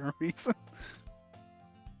no apparent reason.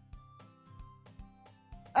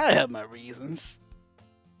 I have my reasons.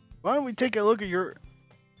 Why don't we take a look at your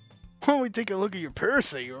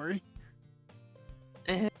purse, Sayori?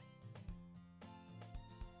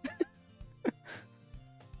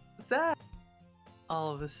 That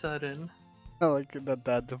all of a sudden. I like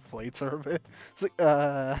that deflates her a bit. It's like,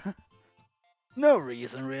 no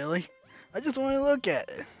reason really. I just want to look at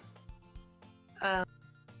it.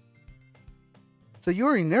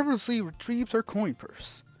 Sayori nervously retrieves her coin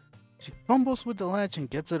purse. She fumbles with the latch and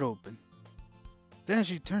gets it open. Then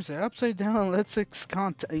she turns it upside down and lets its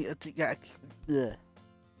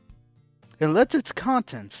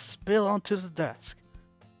contents spill onto the desk.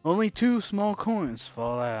 Only 2 small coins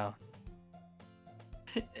fall out.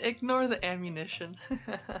 Ignore the ammunition.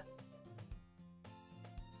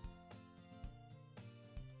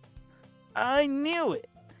 I knew it!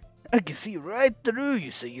 I can see right through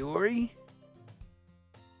you, Sayori.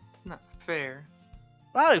 It's not fair.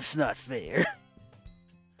 Life's not fair.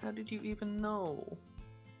 How did you even know?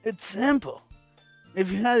 It's simple.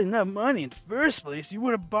 If you had enough money in the first place, you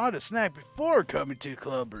would have bought a snack before coming to the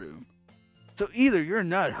club room. So either you're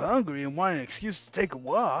not hungry and want an excuse to take a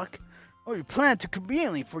walk, or you plan to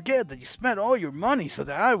conveniently forget that you spent all your money so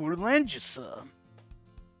that I would lend you some.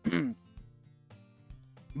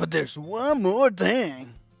 But there's one more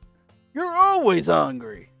thing. You're always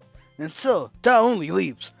hungry. And so, that only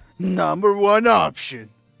leaves number 1 option.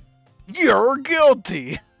 You're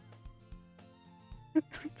guilty!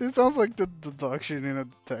 This sounds like the deduction in a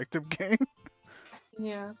detective game.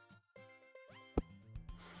 Yeah.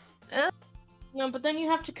 No, but then you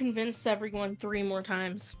have to convince everyone 3 more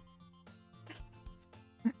times.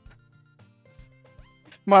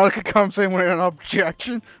 Monica comes in with an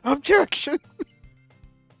objection. Objection!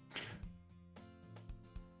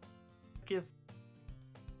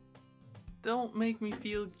 Don't make me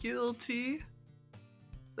feel guilty.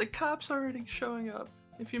 The cops are already showing up.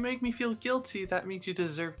 If you make me feel guilty, that means you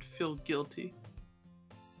deserve to feel guilty.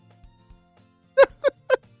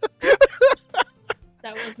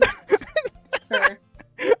 That wasn't her.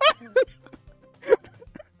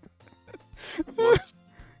 Whoops.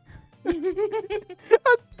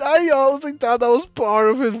 I honestly thought that was part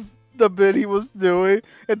of the bit he was doing,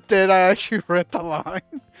 and then I actually read the line.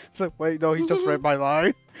 It's like, wait, no, he just read my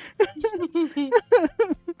line.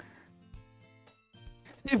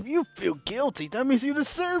 If you feel guilty, that means you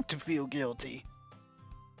deserve to feel guilty.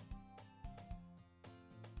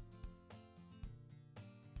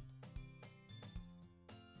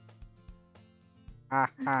 Ha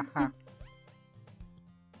ha ha.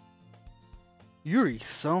 Yuri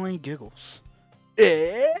suddenly giggles.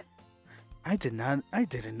 Eh? I didn't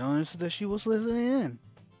notice that she was listening in.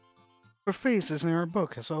 Her face is in her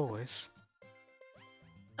book, as always.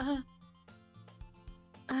 I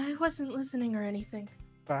wasn't listening or anything.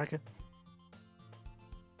 Baka.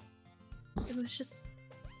 It was just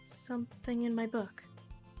something in my book.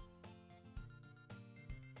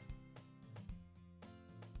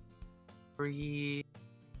 Breathe.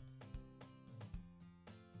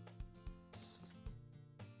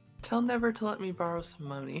 Tell Never to let me borrow some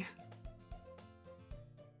money.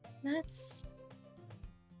 That's...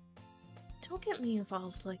 Don't get me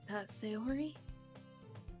involved like that, Sayori.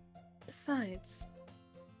 Besides,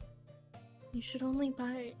 you should only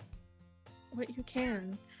buy what you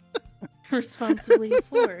can responsibly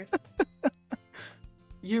afford.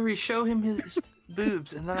 Yuri, show him his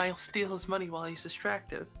boobs, and then I'll steal his money while he's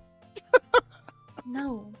distracted.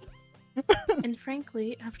 No. And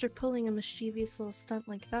frankly, after pulling a mischievous little stunt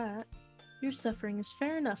like that, your suffering is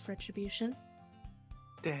fair enough retribution.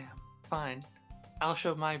 Damn. Fine. I'll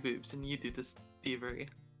show my boobs, and you do this thievery.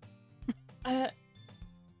 But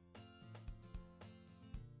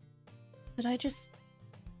I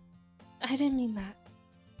didn't mean that.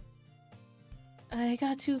 I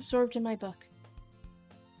got too absorbed in my book.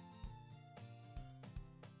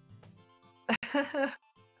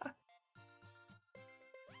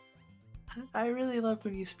 I really love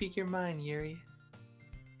when you speak your mind, Yuri.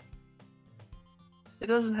 It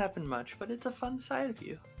doesn't happen much, but it's a fun side of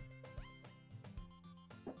you.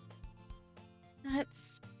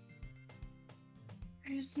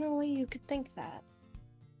 There's no way you could think that.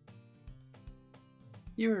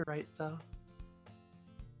 You were right, though.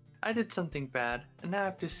 I did something bad, and now I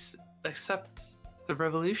have to accept the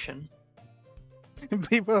revolution.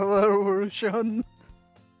 People were shown.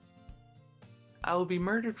 I will be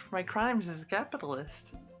murdered for my crimes as a capitalist.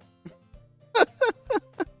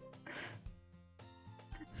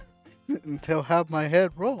 Until have my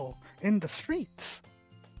head roll in the streets.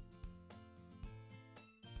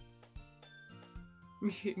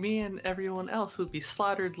 Me and everyone else would be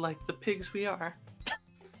slaughtered like the pigs we are.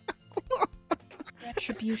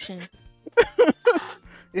 Retribution.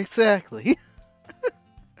 Exactly.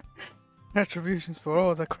 Retributions for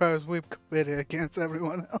all the crimes we've committed against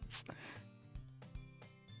everyone else.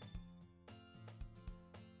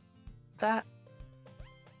 That...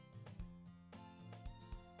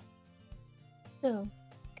 Still,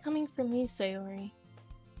 coming from you, Sayori.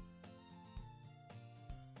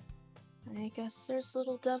 I guess there's a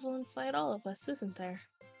little devil inside all of us, isn't there?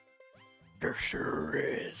 There sure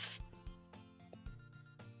is.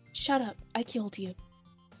 Shut up, I killed you.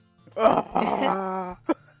 Ah.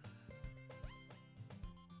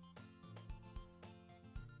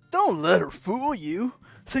 Don't let her fool you.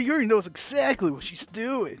 Sayuri knows exactly what she's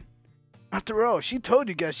doing. After all, she told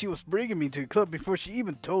you guys she was bringing me to the club before she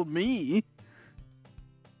even told me.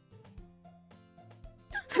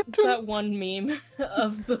 It's that one meme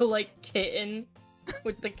of the, like, kitten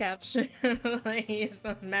with the caption, like, he's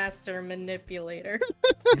a master manipulator.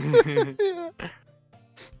 Yeah.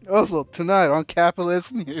 Also, tonight on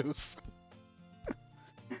Capitalist News.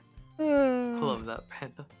 I love that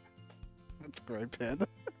panda. That's a great panda.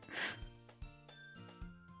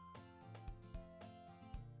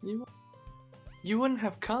 You wouldn't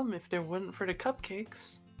have come if there weren't for the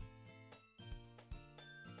cupcakes.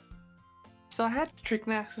 So I had to trick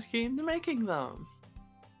Natsuki into making them.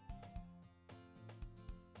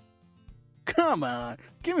 Come on,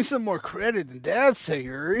 give me some more credit than that,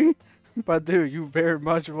 Sayuri. But dude, you very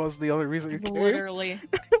much was the only reason you came.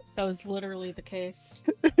 That was literally the case.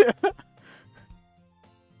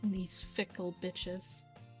 These fickle bitches.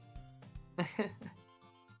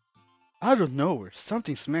 Out of nowhere,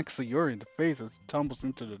 something smacks Sayuri in the face as it tumbles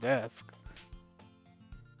into the desk.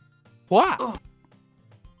 What? Oh,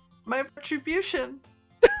 my retribution.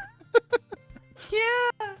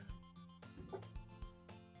 Yeah.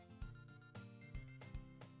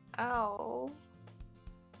 Ow.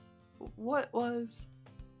 What was?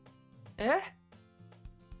 Eh?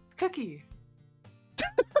 Cookie.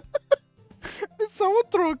 Did someone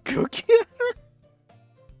throw a cookie at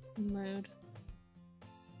her? Mood.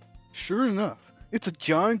 Sure enough, it's a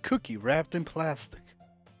giant cookie wrapped in plastic.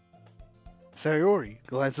 Sayori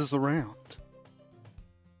glances around.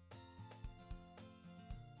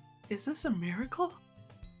 Is this a miracle?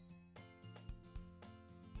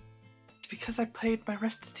 It's because I paid my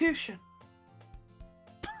restitution.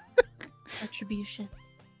 Retribution.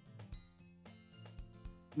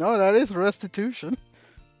 No, that is restitution.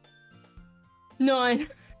 No,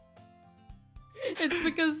 it's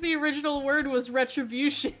because the original word was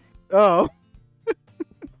retribution. Oh.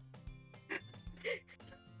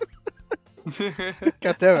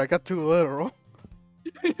 God damn it, I got too literal.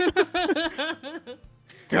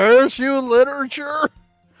 Curse you, literature!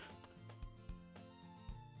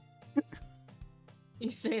 You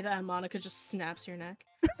say that, Monica just snaps your neck.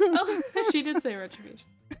 Oh, she did say retribution.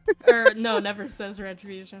 Or, no, never says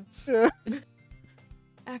retribution. Yeah.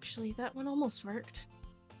 Actually, that one almost worked.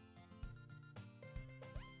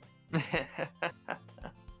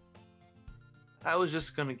 I was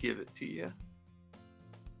just gonna give it to you.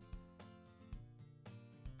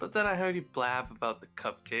 But then I heard you blab about the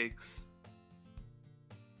cupcakes.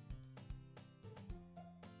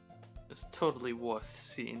 It's totally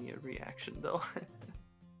worth seeing your reaction, though.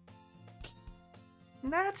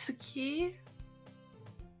 Natsuki!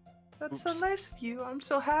 That's so Oops. nice of you. I'm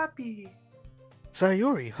so happy.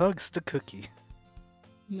 Sayori hugs the cookie.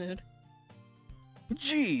 Mood.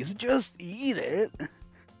 Jeez, just eat it.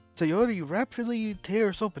 Sayori rapidly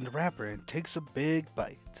tears open the wrapper and takes a big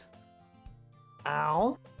bite.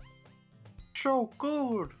 Ow. So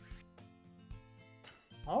good.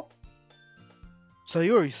 Oh.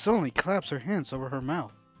 Sayori suddenly claps her hands over her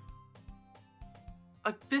mouth.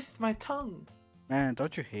 I biffed my tongue. Man,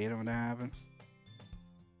 don't you hate it when that happens?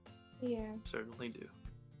 Yeah. Certainly do.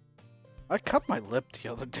 I cut my lip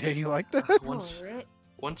the other day, you like that? Alright.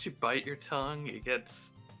 Once you bite your tongue, it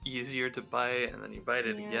gets easier to bite, and then you bite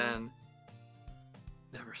it Yeah. again.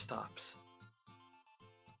 Never stops.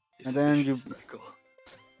 It's And a then vicious cycle.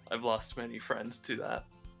 I've lost many friends to that.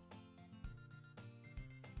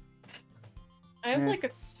 I have Yeah. like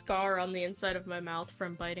a scar on the inside of my mouth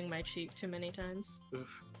from biting my cheek too many times.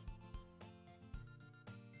 Oof.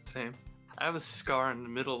 Same. I have a scar in the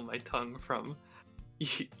middle of my tongue from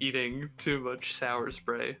eating too much sour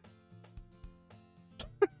spray.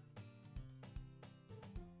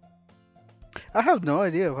 I have no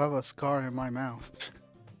idea if I have a scar in my mouth.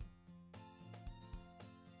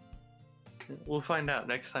 We'll find out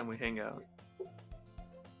next time we hang out.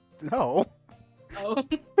 No, Oh.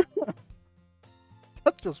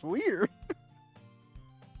 that's just weird.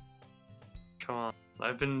 Come on.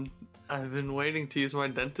 I've been waiting to use my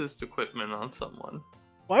dentist equipment on someone.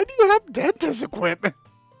 Why do you have dentist equipment?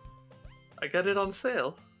 I got it on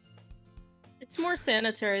sale. It's more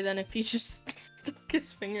sanitary than if you just stuck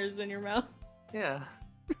his fingers in your mouth. Yeah.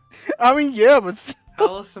 I mean, yeah, but How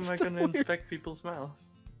else am I Still gonna weird. inspect people's mouth?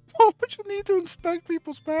 why would you need to inspect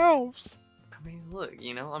people's mouths? I mean, look,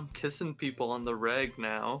 I'm kissing people on the reg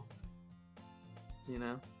now.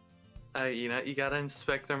 You gotta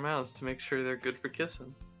inspect their mouths to make sure they're good for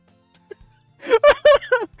kissing.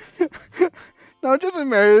 Now just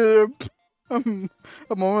imagine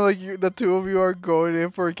a moment like the two of you are going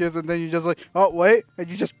in for a kiss, and then you just like, oh wait, and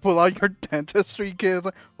you just pull out your dentistry kit. It's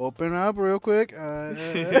like, open up real quick.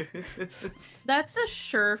 That's a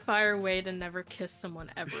surefire way to never kiss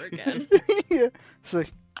someone ever again. Yeah. It's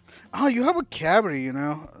like, oh, you have a cavity,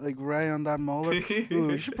 like right on that molar.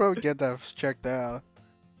 Ooh, you should probably get that checked out.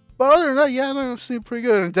 But other than that, yeah, no, it seems pretty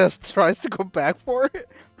good. And just tries to go back for it,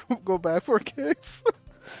 go back for kicks.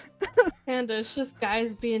 And it's just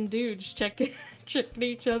guys being dudes checking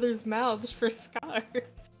each other's mouths for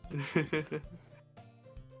scars.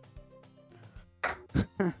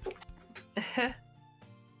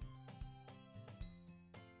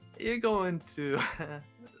 You're going through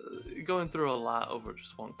a lot over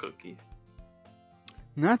just one cookie.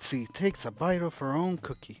 Nazi takes a bite of her own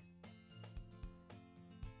cookie.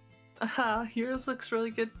 Aha, yours looks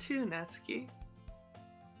really good too, Natsuki.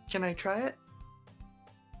 Can I try it?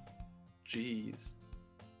 Jeez.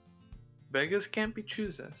 Beggars can't be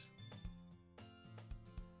choosers.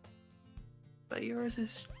 But yours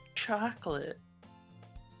is chocolate.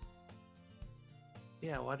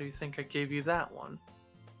 Yeah, why do you think I gave you that one?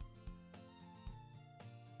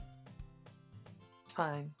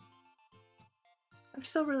 Fine. I'm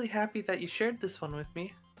still really happy that you shared this one with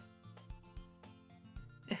me.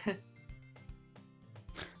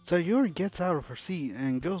 Sayori gets out of her seat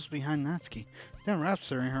and goes behind Natsuki, then wraps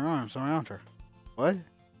her in her arms around her. What?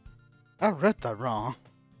 I read that wrong.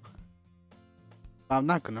 I'm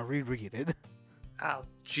not gonna reread it. Oh,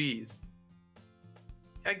 jeez.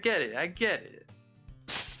 I get it.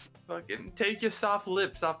 Fucking take your soft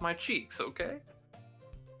lips off my cheeks, okay?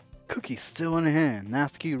 Cookie still in her hand.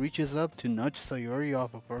 Natsuki reaches up to nudge Sayori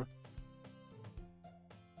off of her.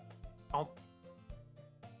 Oh.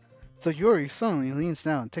 Sayori suddenly leans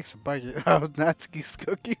down and takes a bite out of Natsuki's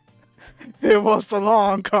cookie. It was the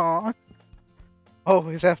long con.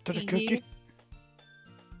 Always after the cookie.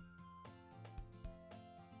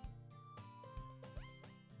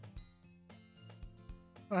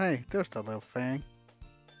 Hey, there's the little thing.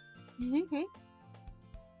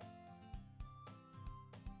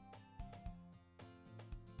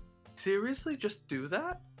 Seriously, just do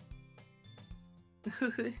that?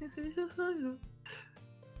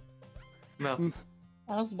 No.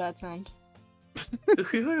 That was a bad sound.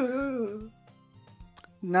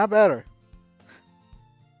 Not better.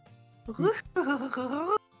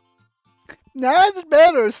 Not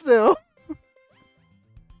better still.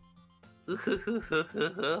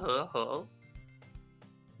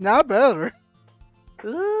 Not better.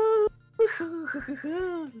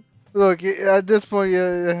 Look, at this point,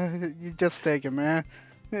 you just take it, man.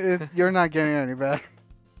 You're not getting any better.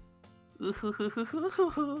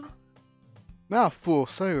 Mouthful,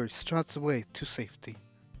 Sayori struts away to safety.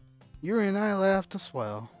 Yuri and I laughed as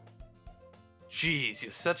well. Jeez,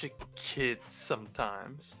 you're such a kid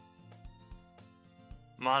sometimes.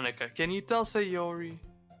 Monica, can you tell Sayori?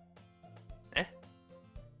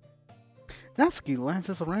 Natsuki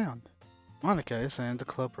glances around. Monica is in the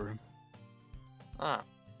club room. Ah.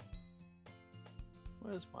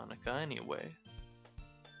 Where's Monica anyway?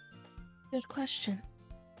 Good question.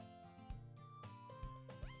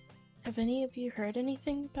 Have any of you heard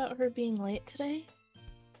anything about her being late today?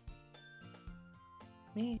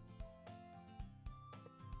 Me?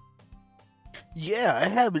 Yeah, I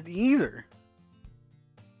haven't either.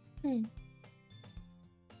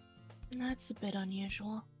 That's a bit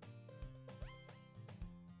unusual.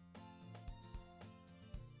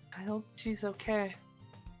 I hope she's okay.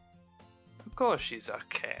 Of course she's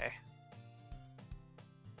okay.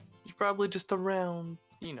 She's probably just around,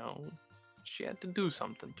 you know, she had to do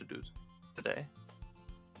something to do today.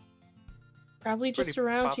 Probably just Pretty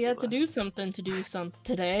around she had to popular. do something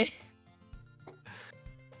today.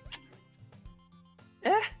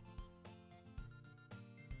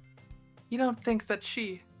 You don't think that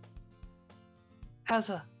she has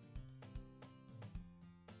a...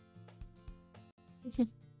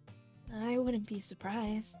 I wouldn't be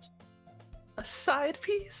surprised. a side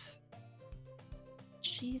piece?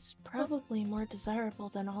 She's probably more desirable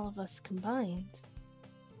than all of us combined.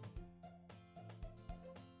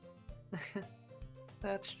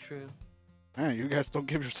 That's true. Man, you guys don't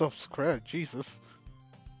give yourselves credit, Jesus.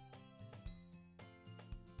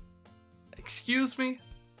 Excuse me?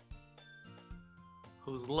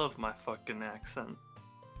 Who's love my fucking accent?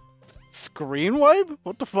 Screen wipe?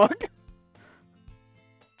 What the fuck?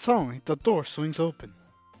 Suddenly, the door swings open.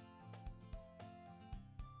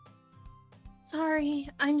 Sorry,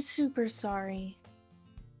 I'm super sorry.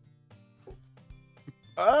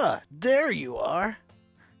 Ah, there you are.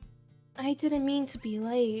 I didn't mean to be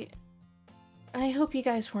late. I hope you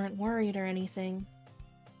guys weren't worried or anything.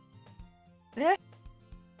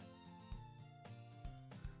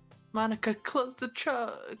 Monica closed the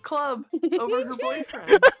club over her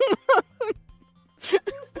boyfriend.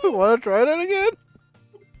 Wanna try that again?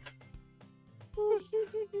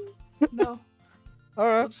 No. We'll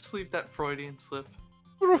Alright. just leave that Freudian slip.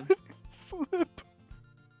 Slip.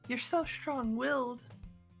 You're so strong-willed.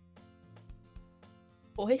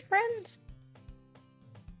 Boyfriend?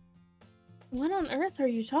 What on earth are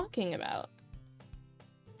you talking about?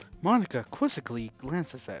 Monica quizzically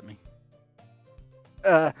glances at me.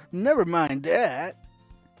 Never mind that.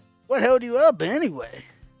 What held you up anyway?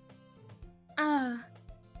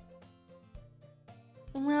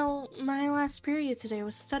 Well, my last period today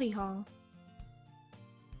was study hall.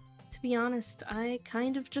 To be honest, I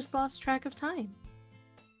kind of just lost track of time.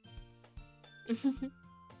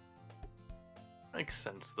 Makes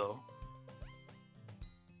sense, though.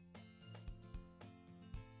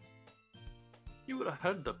 You would have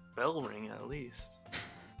heard the bell ring at least.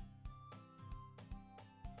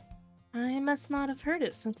 I must not have heard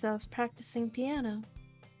it since I was practicing piano.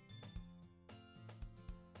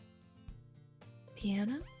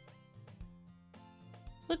 Piano?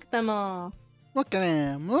 Look at them all. Look at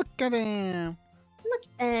him, look at him.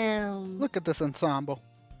 Look at this ensemble.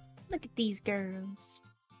 Look at these girls.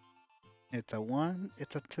 It's a 1,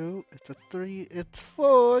 it's a 2, it's a 3, it's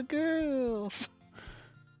 4 girls.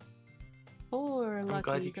 4 lucky I'm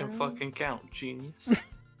glad you girls. can fucking count, genius.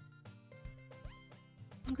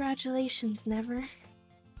 Congratulations, Never.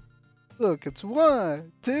 Look, it's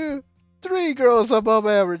 1, 2, 3 girls above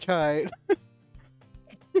average height.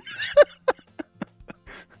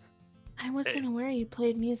 I wasn't aware you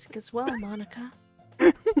played music as well, Monica.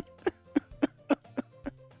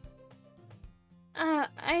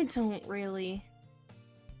 I don't really.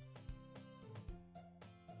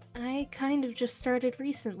 I kind of just started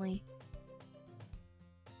recently.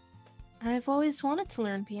 I've always wanted to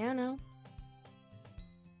learn piano.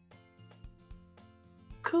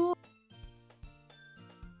 Cool.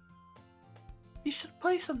 You should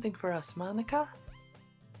play something for us, Monica.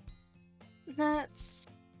 That's...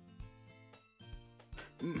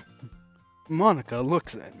 Monica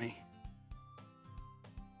looks at me.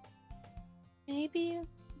 Maybe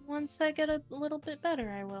once I get a little bit better,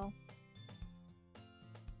 I will.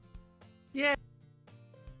 Yeah.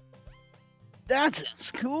 That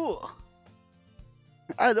sounds cool.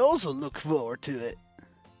 I'd also look forward to it.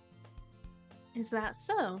 Is that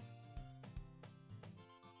so?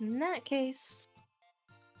 In that case,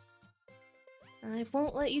 I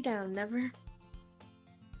won't let you down, Never.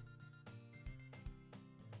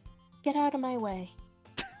 Get out of my way.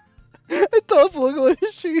 It does look like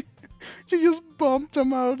she just bumped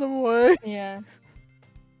him out of the way. Yeah.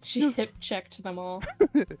 She hip checked them all.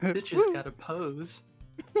 Bitches gotta pose.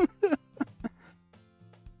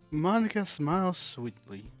 Monica smiles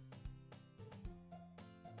sweetly.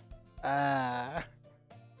 I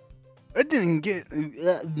didn't get.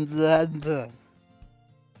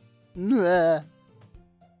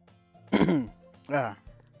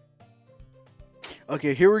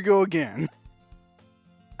 Okay, here we go again.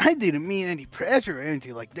 I didn't mean any pressure or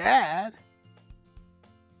anything like that.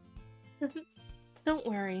 Don't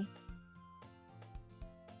worry.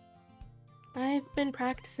 I've been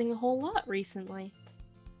practicing a whole lot recently.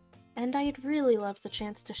 And I'd really love the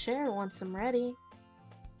chance to share once I'm ready.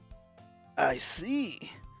 I see.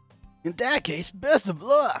 In that case, best of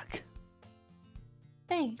luck.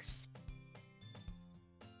 Thanks.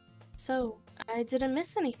 So, I didn't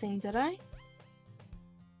miss anything, did I?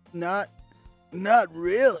 Not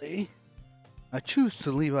really. I choose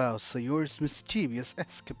to leave out Sayor's mischievous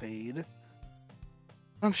escapade.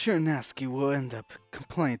 I'm sure Natsuki will end up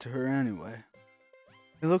complaining to her anyway.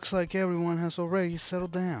 It looks like everyone has already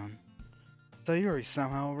settled down. Sayori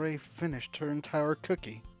somehow already finished her entire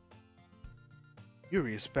cookie.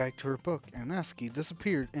 Yuri is back to her book and Natsuki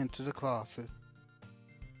disappeared into the closet.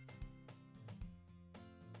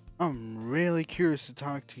 I'm really curious to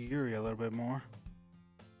talk to Yuri a little bit more.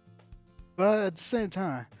 But at the same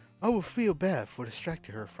time, I will feel bad for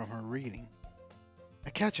distracting her from her reading. I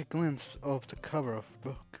catch a glimpse of the cover of the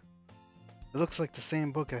book. It looks like the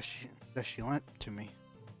same book as that she lent to me.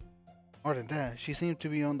 More than that, she seemed to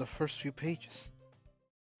be on the first few pages.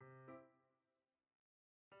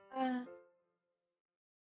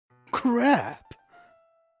 Crap!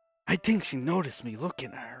 I think she noticed me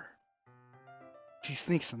looking at her. She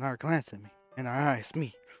sneaks another glance at me, and our eyes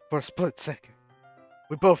meet for a split second.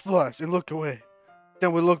 We both blush and look away.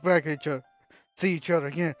 Then we look back at each other, see each other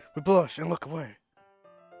again, we blush and look away.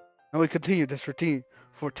 And we continue this routine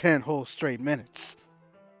for 10 whole straight minutes.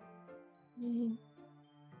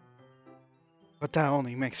 But that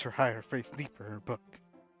only makes her hide her face deeper in her book.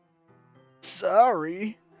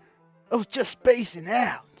 Sorry, I was just spacing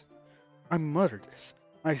out. I muttered this,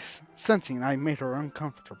 sensing I made her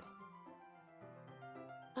uncomfortable.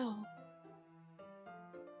 Oh.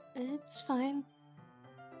 It's fine.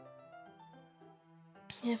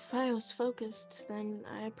 If I was focused, then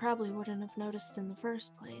I probably wouldn't have noticed in the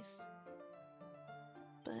first place.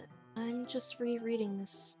 But I'm just rereading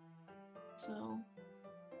this, so...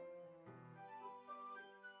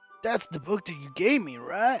 That's the book that you gave me,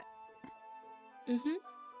 right? Mm-hmm.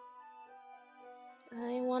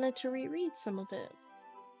 I wanted to reread some of it.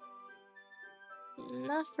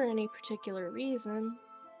 Not for any particular reason.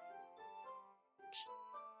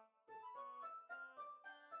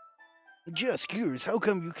 Just curious, how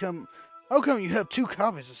come you have 2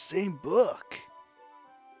 copies of the same book?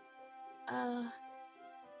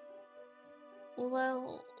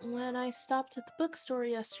 Well, when I stopped at the bookstore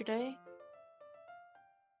yesterday...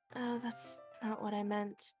 that's not what I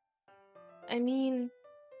meant. I mean,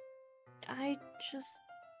 I just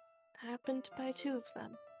happened to buy 2 of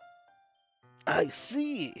them. I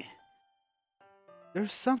see.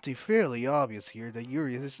 There's something fairly obvious here that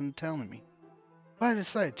Yuri isn't telling me, but I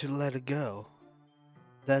decided to let it go.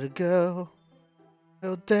 Let it go.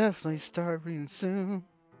 He'll definitely start reading soon.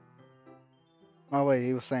 Oh wait,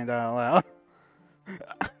 he was saying that out loud.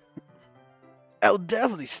 I'll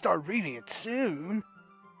definitely start reading it soon.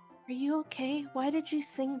 Are you okay? Why did you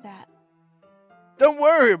sing that? Don't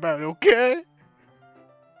worry about it, okay?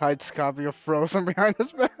 Hides copy of Frozen behind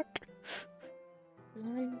his back.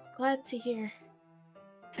 I'm glad to hear.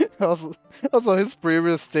 also, also, his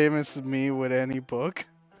previous statements to me with any book.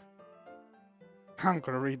 I'm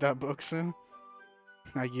gonna read that book soon.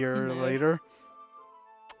 A year Mood. later.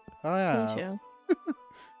 Oh Me yeah. too.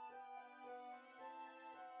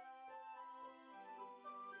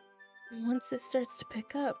 Once it starts to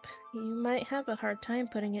pick up, you might have a hard time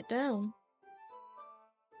putting it down.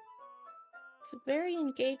 It's a very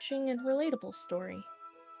engaging and relatable story.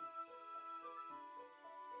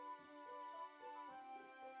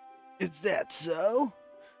 Is that so?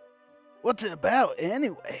 What's it about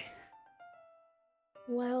anyway?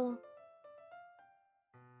 Well,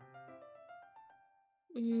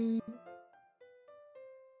 mm,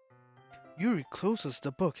 Yuri closes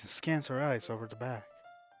the book and scans her eyes over the back.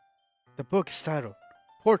 The book is titled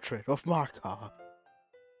Portrait of Markov.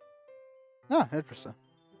 Ah, interesting.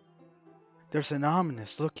 There's an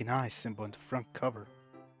ominous looking eye symbol on the front cover.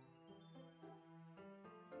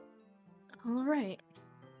 alright.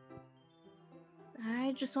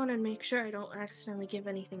 I just wanted to make sure I don't accidentally give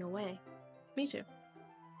anything away. Me too.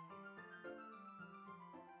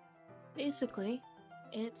 Basically,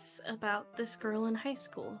 it's about this girl in high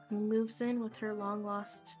school who moves in with her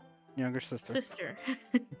long-lost Younger sister. sister.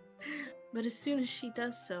 But as soon as she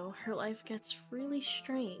does so, her life gets really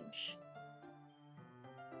strange.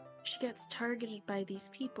 She gets targeted by these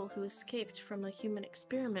people who escaped from a human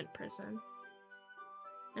experiment prison.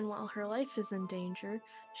 And while her life is in danger,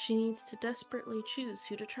 she needs to desperately choose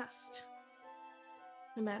who to trust.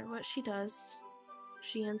 No matter what she does,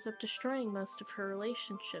 she ends up destroying most of her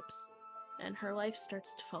relationships, and her life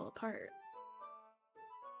starts to fall apart.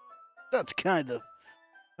 That's kind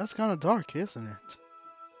of dark, isn't it?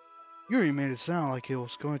 Yuri made it sound like it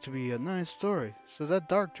was going to be a nice story, so that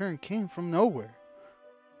dark turn came from nowhere.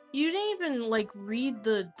 You didn't even, read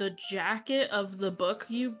the jacket of the book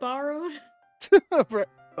you borrowed?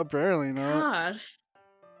 Apparently not. God.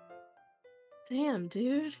 Damn,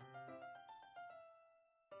 dude.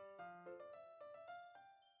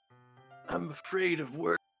 I'm afraid of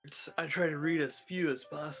words. I try to read as few as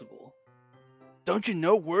possible. Don't you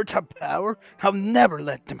know words have power? I'll never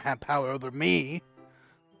let them have power over me.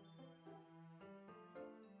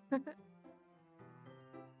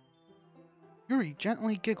 Yuri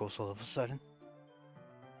gently giggles all of a sudden.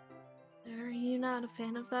 Are you not a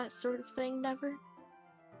fan of that sort of thing, Never?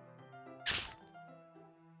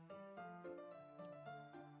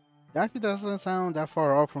 That actually doesn't sound that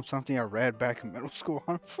far off from something I read back in middle school,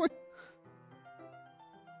 honestly.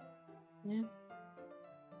 Yeah.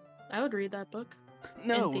 I would read that book. In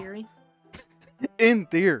No, theory. in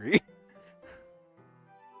theory.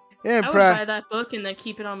 In I would pra- buy that book and then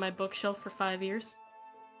keep it on my bookshelf for 5 years.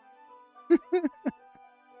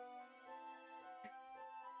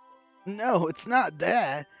 No, it's not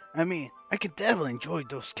that. I mean, I can definitely enjoy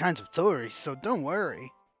those kinds of stories, so don't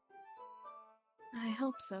worry. I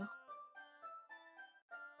hope so.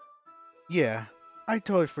 Yeah, I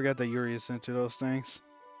totally forgot that Yuri is into those things.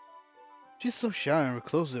 She's so shy and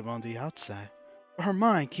reclusive on the outside, but her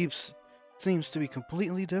mind seems to be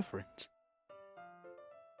completely different.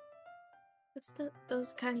 It's that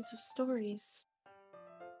those kinds of stories.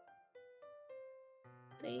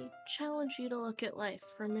 They challenge you to look at life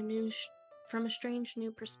from a strange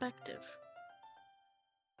new perspective.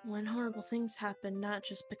 When horrible things happen not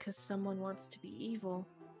just because someone wants to be evil,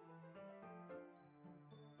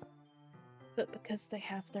 but because they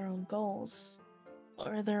have their own goals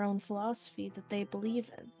or their own philosophy that they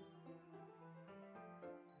believe in.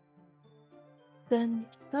 Then,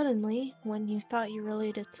 suddenly, when you thought you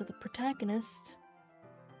related to the protagonist,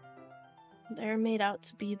 they're made out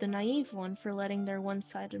to be the naive one for letting their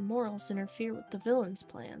one-sided morals interfere with the villain's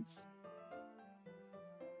plans.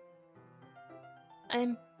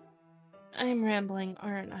 I'm rambling,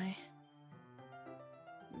 aren't I?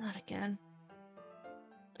 Not again.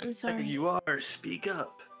 I'm sorry. You are. Speak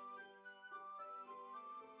up.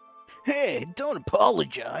 Hey, don't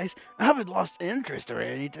apologize. I haven't lost interest or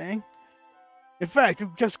anything. In fact,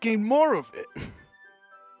 I've just gained more of it.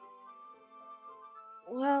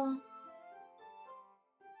 Well,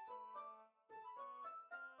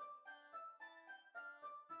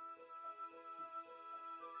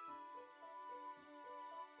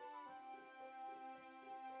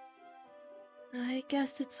 I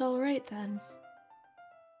guess it's alright then.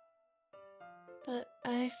 but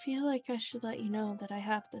I feel like I should let you know that I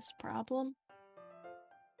have this problem.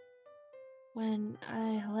 When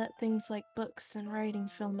I let things like books and writing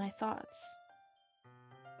fill my thoughts,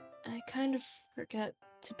 I kind of forget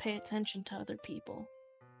to pay attention to other people.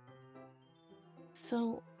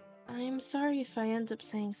 So, I'm sorry if I end up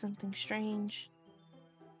saying something strange.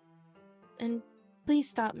 And please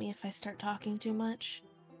stop me if I start talking too much.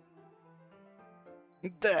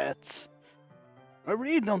 That's... I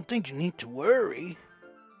really don't think you need to worry.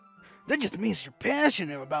 That just means you're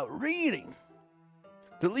passionate about reading.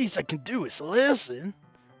 The least I can do is listen.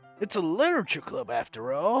 It's a literature club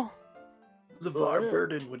after all. LeVar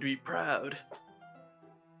Burton would be proud.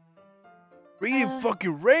 Reading Uh,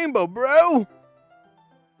 fucking Rainbow, bro!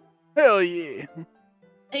 Hell yeah.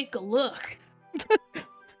 Take a look.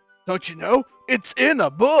 Don't you know? It's in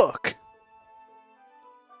a book!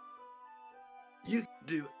 You can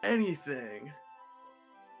do anything.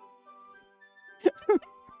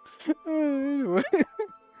 Anyway.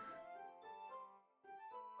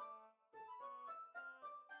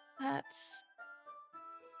 That's...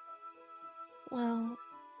 Well,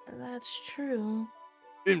 that's true.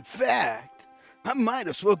 In fact, I might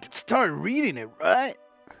as well get started reading it, right?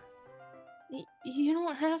 You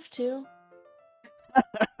don't have to.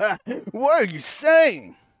 What are you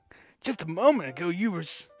saying? Just a moment ago you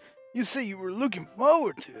said you were looking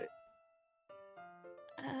forward to it.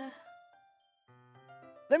 Uh,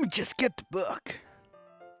 Let me just get the book.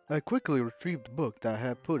 I quickly retrieved the book that I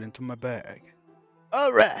had put into my bag.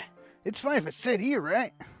 Alright, it's fine if I sit here,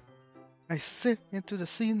 right? I sit into the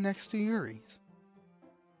seat next to Yuri's.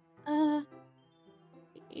 uh,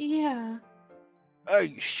 yeah. Are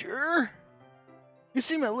you sure? You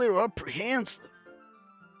seem a little apprehensive.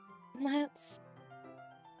 That's...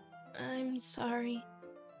 I'm sorry.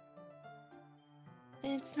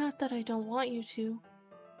 It's not that I don't want you to.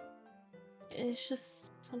 It's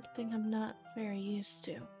just something I'm not very used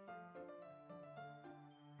to.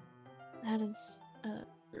 That is,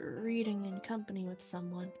 reading in company with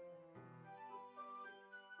someone.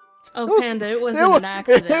 Oh, Panda, it wasn't an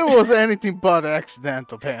accident. It was anything but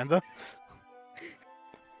accidental, Panda.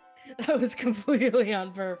 That was completely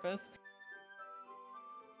on purpose.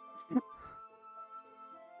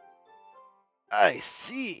 I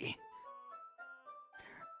see.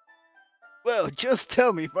 Well, just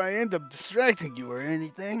tell me if I end up distracting you or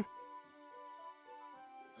anything.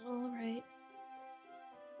 Alright.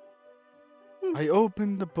 I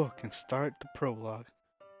open the book and start the prologue.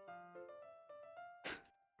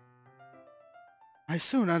 I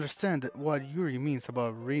soon understand what Yuri means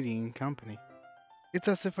about reading in company. It's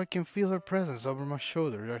as if I can feel her presence over my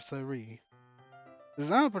shoulder as I read. It's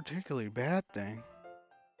not a particularly bad thing.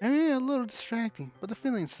 Maybe a little distracting, but the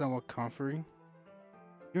feeling is somewhat comforting.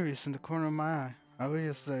 Yuri is in the corner of my eye. I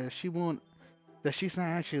realize that she's not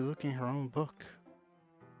actually looking at her own book.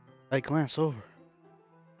 I glance over.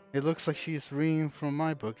 It looks like she is reading from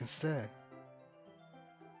my book instead.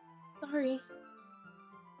 Sorry.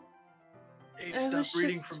 Hey, I stop was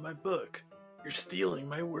reading just- from my book. You're stealing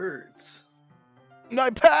my words. My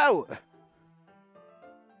power!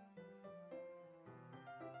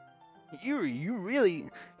 Yuri, you really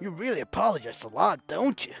apologize a lot,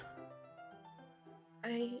 don't you?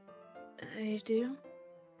 I do.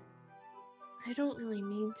 I don't really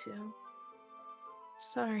mean to.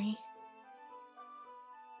 Sorry.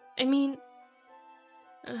 I mean...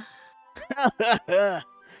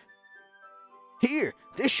 Here,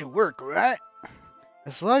 this should work, right? I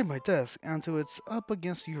slide my desk until it's up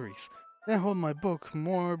against Yuri's, then hold my book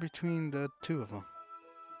more between the two of them.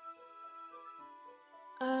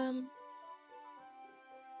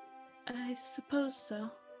 I suppose so.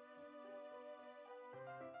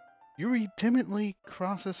 Yuri timidly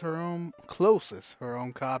closes her own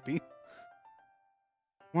copy.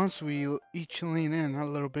 Once we each lean in a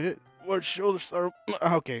little bit, our shoulders are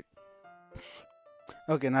okay.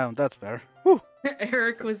 Okay, now that's better. Whew.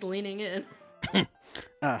 Eric was leaning in.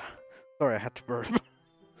 Sorry, I had to burp.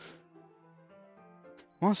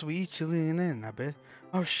 Once we each lean in a bit,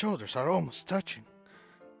 our shoulders are almost touching.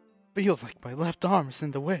 Feels like my left arm is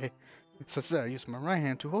in the way. It's as I use my right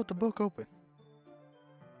hand to hold the book open.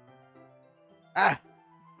 Ugh.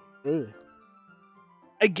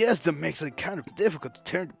 I guess that makes it kind of difficult to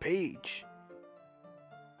turn the page.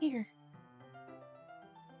 Here.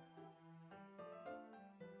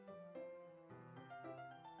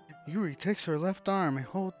 Yuri takes her left arm and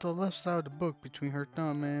holds the left side of the book between her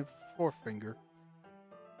thumb and forefinger.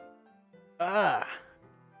 Ah!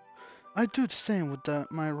 I do the same with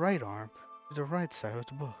my right arm to the right side of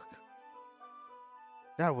the book.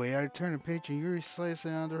 That way I turn the page and Yuri slides it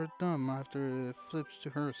under her thumb after it flips to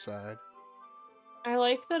her side. I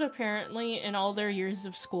like that apparently in all their years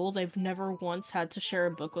of school, they've never once had to share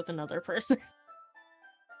a book with another person.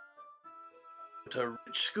 To a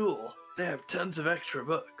rich school, they have tons of extra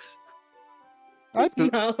books.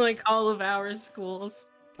 Not like all of our schools.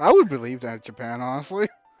 I would believe that in Japan, honestly.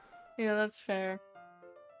 Yeah, that's fair.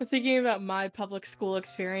 I'm thinking about my public school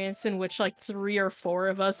experience in which like 3 or 4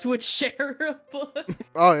 of us would share a book.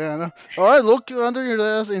 Oh yeah, no. All right, look under your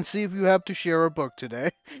desk and see if you have to share a book today.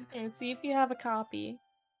 And see if you have a copy.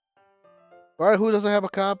 All right, who doesn't have a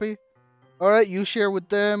copy? All right, you share with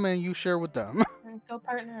them and you share with them. And go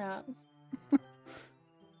partner up.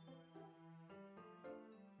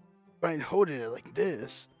 By holding it like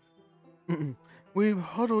this, we've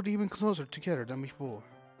huddled even closer together than before.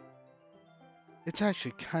 It's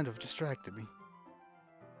actually kind of distracted me.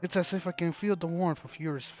 It's as if I can feel the warmth of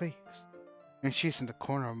Yuri's face, and she's in the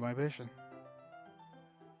corner of my vision.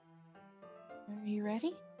 Are you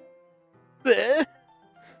ready? Eh?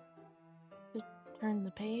 To turn the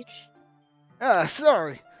page? Ah,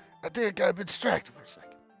 sorry. I think I got a bit distracted for a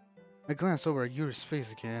second. I glanced over at Yuri's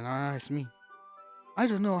face again, and her eyes meet. I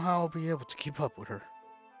don't know how I'll be able to keep up with her.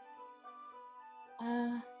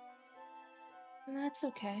 That's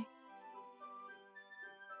okay.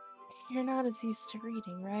 You're not as used to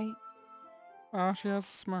reading, right? Oh, she has a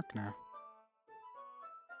smirk now.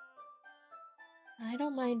 I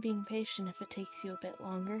don't mind being patient if it takes you a bit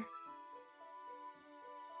longer.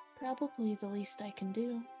 Probably the least I can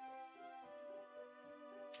do.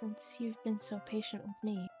 Since you've been so patient with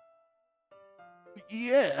me.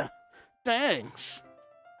 Yeah, thanks.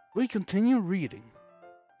 We continue reading.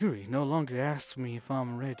 Yuri no longer asks me if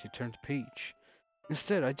I'm ready to turn the page.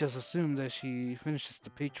 Instead, I just assume that she finishes the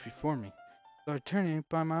page before me, so I turn it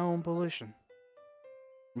by my own volition.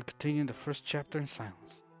 We continue the first chapter in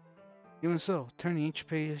silence. Even so, turning each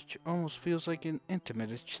page almost feels like an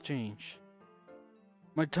intimate exchange.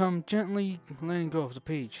 My thumb gently letting go of the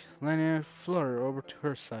page, letting it flutter over to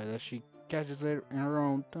her side as she catches it in her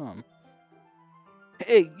own thumb.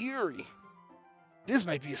 Hey, Yuri! This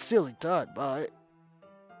might be a silly thought, but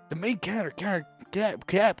the main character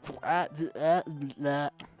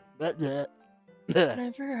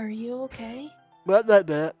Whatever, are you okay? I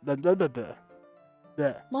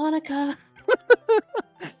Monica!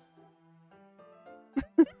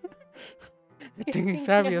 I think he's think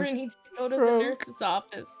having a Never needs to go to the stroke. nurse's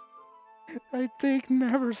office. I think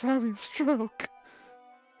Never's having a stroke.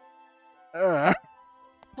 Uh,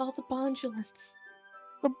 Call the bondulance.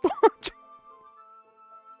 the bunch.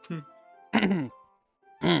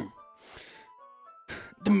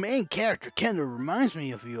 The main character kind of reminds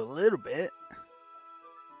me of you a little bit.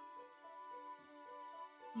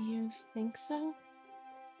 You think so?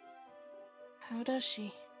 How does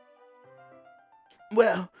she?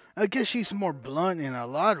 Well, I guess she's more blunt in a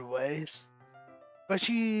lot of ways. But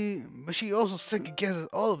she also second guesses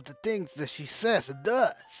all of the things that she says and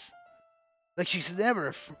does. Like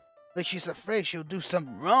like she's afraid she'll do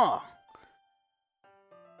something wrong.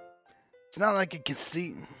 It's not like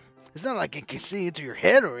it's not like it can see into your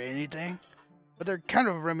head or anything, but they're kind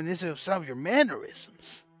of reminiscent of some of your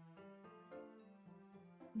mannerisms.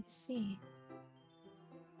 I see.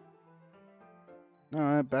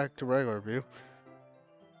 Alright, back to regular view.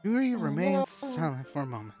 Yuri Oh, remains no. silent for a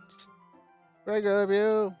moment. Regular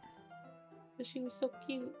view. But she was so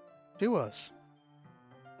cute. She was.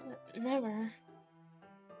 But Never.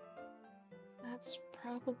 That's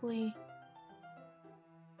probably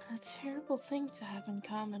a terrible thing to have in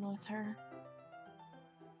common with her.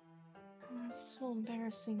 It's so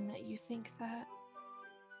embarrassing that you think that.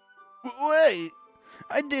 Wait,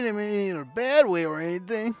 I didn't mean it in a bad way or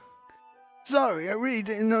anything. Sorry, I really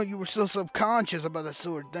didn't know you were so subconscious about that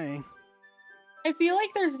sort of thing. I feel like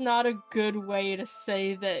there's not a good way to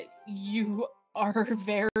say that you are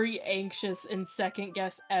very anxious and second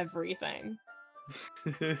guess everything.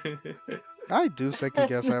 I do second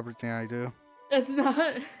guess everything I do. It's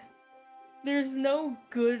not. There's no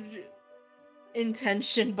good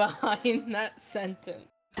intention behind that sentence.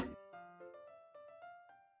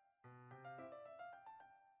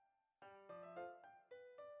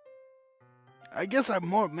 I guess I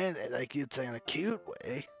more meant it like it's in a cute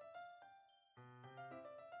way.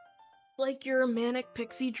 Like you're a manic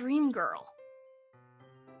pixie dream girl.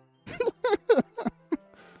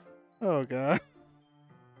 Oh god.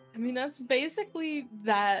 I mean, that's basically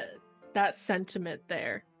that sentiment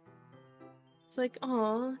there. It's like,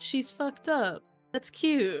 oh, she's fucked up. That's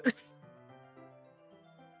cute.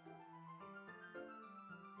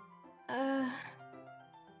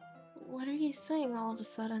 What are you saying all of a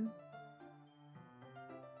sudden?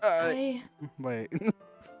 Wait.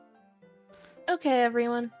 Okay,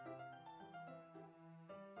 everyone.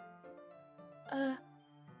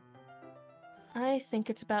 I think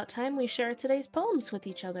it's about time we share today's poems with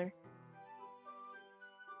each other.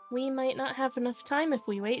 We might not have enough time if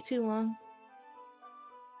we wait too long.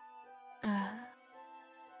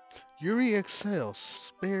 Yuri exhales,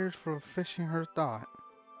 spared from finishing her thought.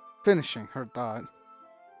 Finishing her thought.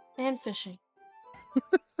 And fishing.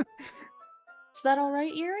 Is that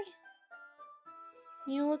alright, Yuri?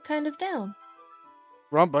 You look kind of down.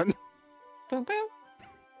 Wrong button. Boom boom.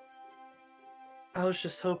 I was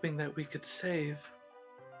just hoping that we could save.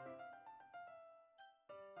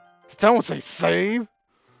 Did someone say save?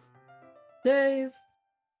 Save.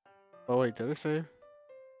 Oh wait, did I save?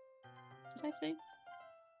 Did I say?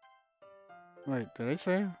 Wait, did I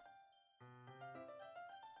save?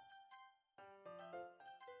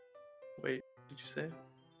 Wait, did you save?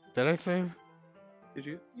 Did I save? Did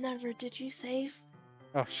you? Never did you save?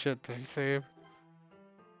 Oh shit, did I save?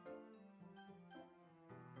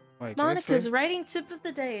 Wait, did I Monica's save? writing tip of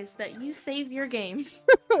the day is that you save your game.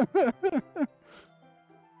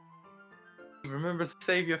 Remember to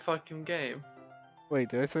save your fucking game. Wait,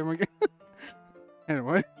 did I save my game?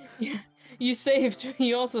 Anyway. Yeah, you saved.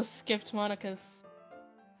 You also skipped Monica's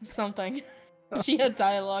something. She had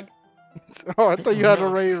dialogue. Oh, I thought you had No.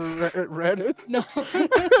 already read it. No,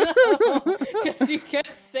 no, because you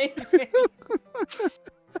kept saving.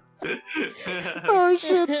 Oh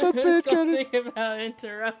shit, the bit got it. Something about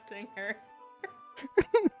interrupting her.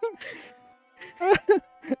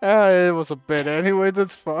 It was a bit anyway,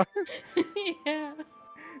 that's fine. Yeah.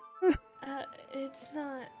 It's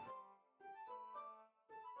not.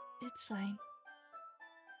 It's fine.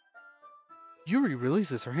 Yuri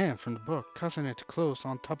releases her hand from the book, causing it to close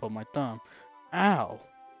on top of my thumb. Ow.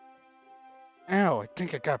 Ow, I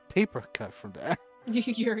think I got paper cut from that.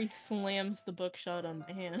 Yuri slams the book shut on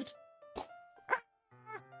my hand.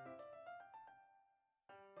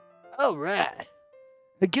 Alright.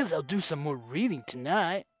 I guess I'll do some more reading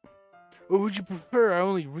tonight. Or would you prefer I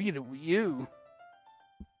only read it with you?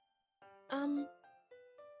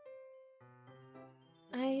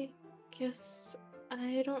 I guess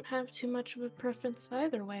I don't have too much of a preference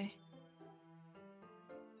either way.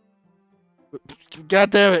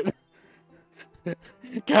 God damn it.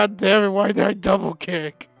 God damn it, why did I double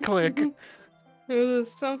click?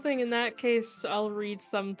 Something in that case, I'll read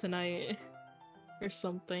some tonight. Or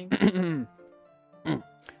something.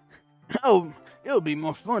 Oh, it'll be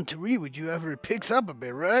more fun to read with you after it picks up a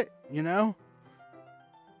bit, right? You know?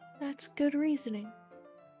 That's good reasoning.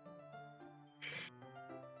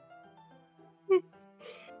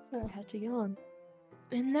 Sorry, I had to yawn.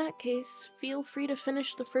 In that case, feel free to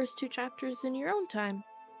finish the first 2 chapters in your own time.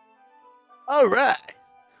 Alright.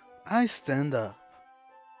 I stand up.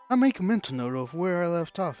 I make a mental note of where I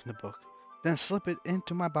left off in the book, then slip it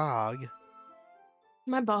into my bag.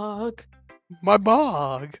 My bog. My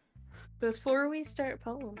bag! Before we start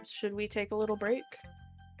poems, should we take a little break?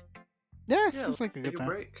 Yeah, Yeah, seems like a take good a time.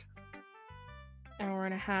 break. Hour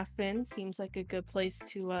and a half in seems like a good place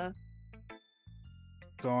to,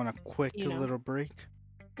 Go on a quick You know. little break.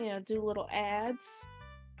 do little ads.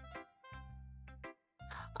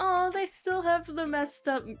 Oh, they still have the messed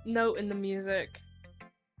up note in the music.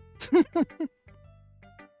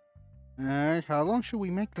 Alright, how long should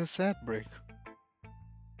we make this ad break?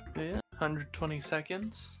 Yeah, 120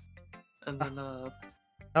 seconds. And then, How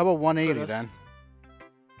about 180 us- then?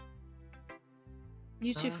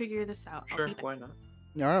 You two figure this out. I'll sure, be back. why not?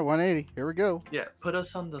 Alright, 180. Here we go. Yeah, put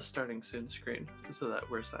us on the starting soon screen so that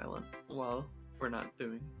we're silent while we're not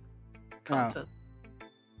doing content.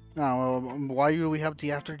 Oh, well, why do we have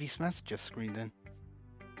the after these messages screen then?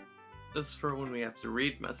 This is for when we have to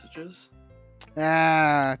read messages.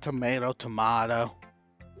 Ah, tomato, tomato.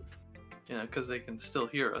 You know, because they can still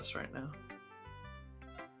hear us right now.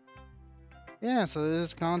 Yeah, so this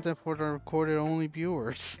is content for the recorded only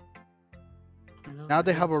viewers. You know, Now I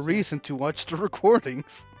they have a guess, yeah. reason to watch the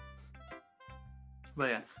recordings. But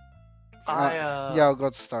yeah. Yeah, I'll go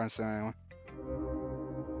to start soon anyway.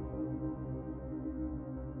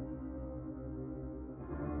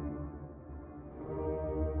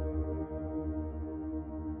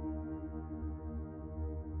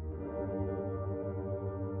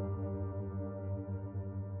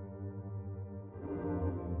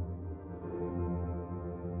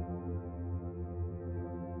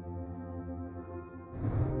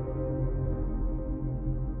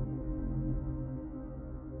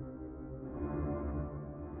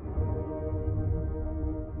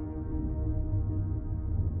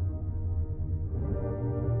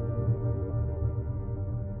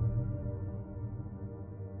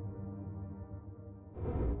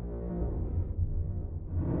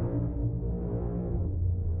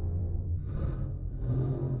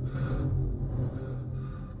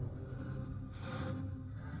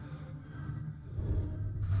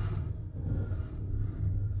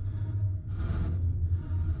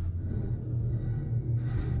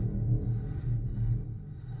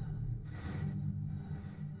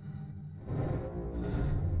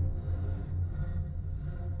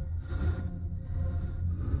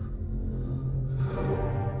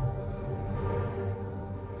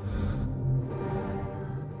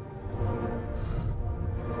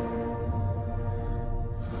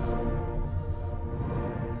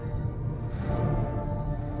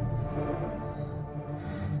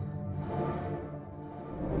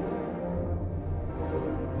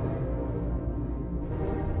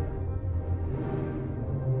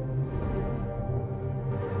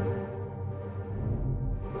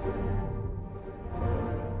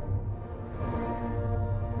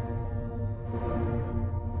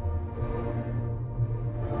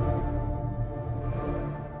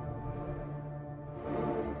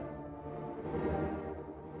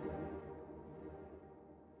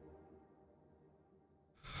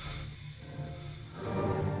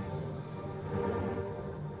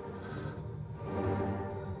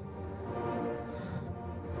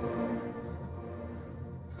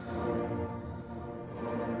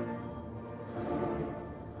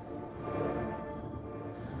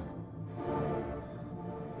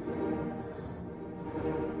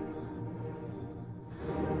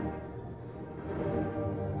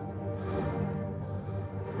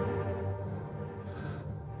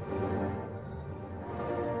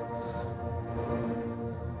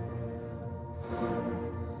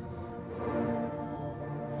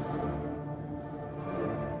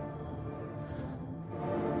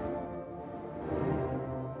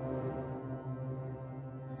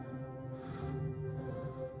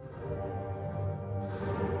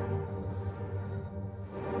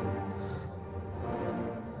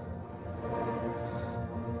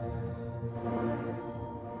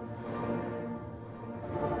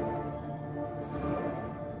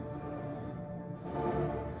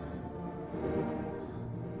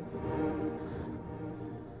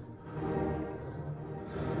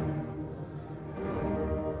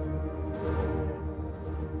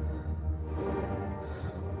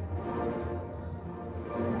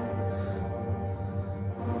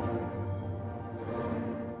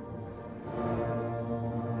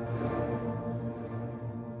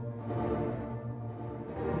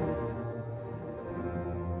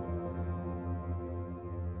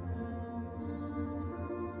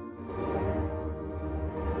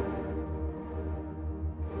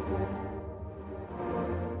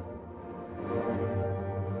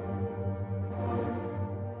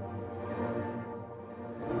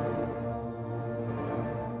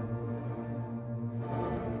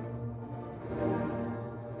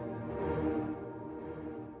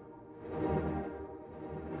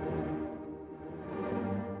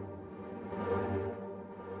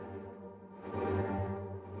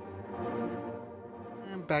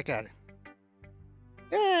 back at it.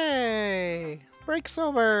 Yay! Break's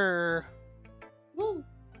over. Woo!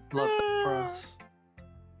 Love that for us.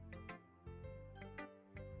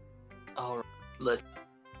 Alright, let's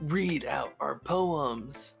read out our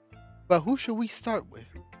poems. But who should we start with?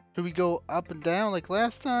 Should we go up and down like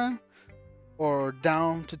last time? Or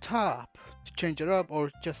down to top to change it up, or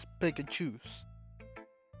just pick and choose?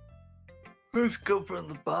 Let's go from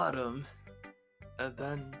the bottom. And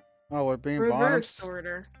then... Oh, we're being Reverse bottoms?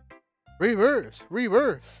 order. Reverse!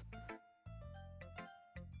 Reverse!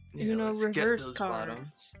 You know, let's get reverse those card.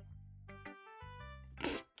 bottoms.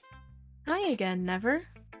 Hi again, Never.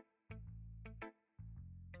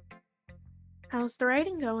 How's the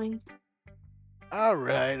writing going?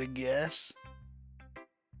 Alright, I guess.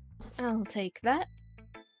 I'll take that.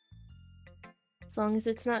 As long as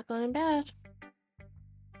it's not going bad.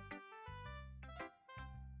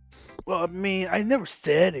 Well, I mean, I never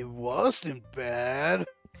said it wasn't bad.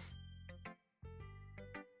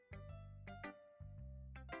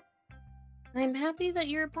 I'm happy that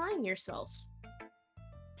you're applying yourself.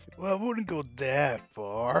 Well, I wouldn't go that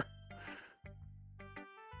far.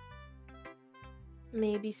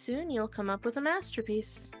 Maybe soon you'll come up with a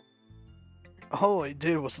masterpiece. All I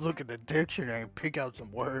did was look at the dictionary and pick out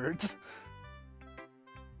some words.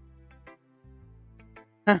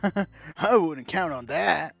 I wouldn't count on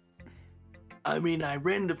that. I mean, I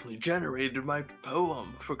randomly generated my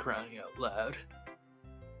poem, for crying out loud.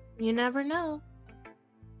 You never know.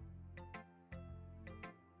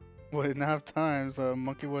 Well, enough times a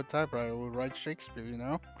monkey with a typewriter would write Shakespeare, you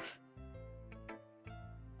know?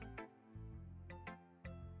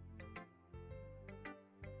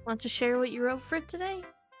 Want to share what you wrote for it today?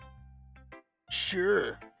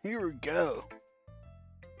 Sure, here we go.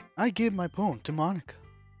 I gave my poem to Monica.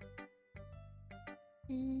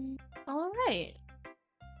 Alright.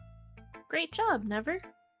 Great job, Never.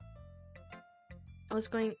 I was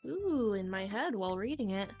going ooh in my head while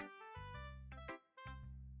reading it.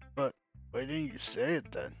 But why didn't you say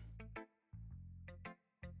it then?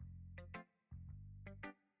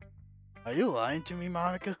 Are you lying to me,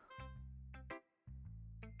 Monica?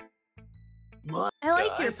 I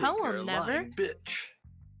like your think you're poem, a Never. lying bitch.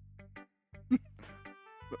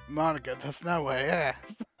 Monica, that's not what I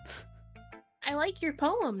asked. I like your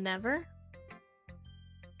poem, Never.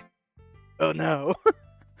 Oh no.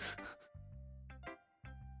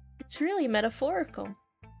 It's really metaphorical.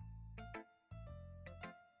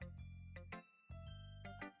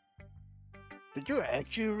 Did you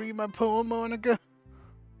actually read my poem, Monica?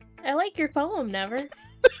 I like your poem, Never.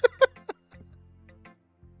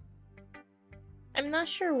 I'm not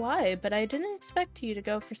sure why, but I didn't expect you to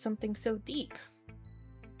go for something so deep.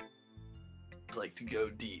 I'd like to go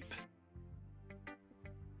deep.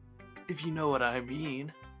 If you know what I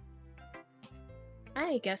mean.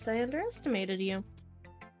 I guess I underestimated you.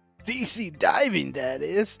 DC diving, that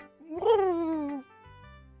is. I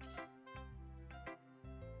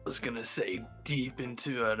was gonna say deep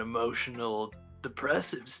into an emotional,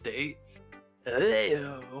 depressive state.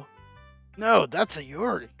 Heyo. No, that's a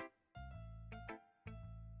Yuri.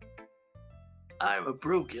 I'm a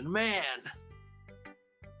broken man.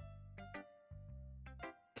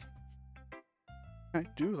 I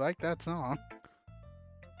do like that song.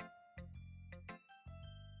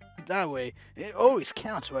 That way, it always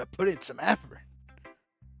counts when I put in some effort.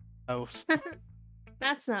 Oh,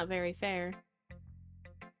 That's not very fair.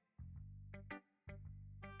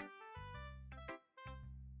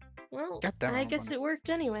 Well, Got that I wrong guess one. it worked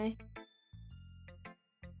anyway.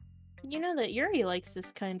 You know that Yuri likes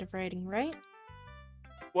this kind of writing, right?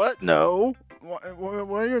 what? No. What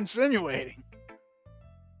are you insinuating?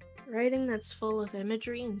 Writing that's full of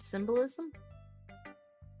imagery and symbolism?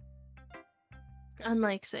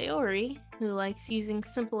 Unlike Sayori, who likes using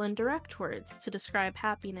simple and direct words to describe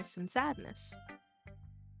happiness and sadness.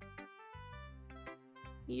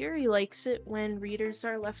 Yuri likes it when readers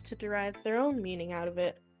are left to derive their own meaning out of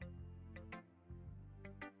it.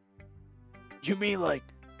 You mean like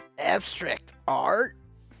abstract art?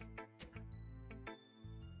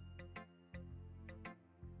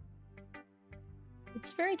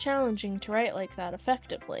 It's very challenging to write like that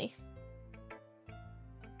effectively.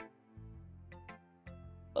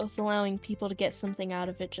 Both allowing people to get something out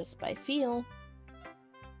of it just by feel,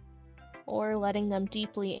 or letting them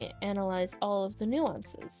deeply analyze all of the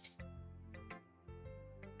nuances.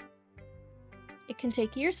 It can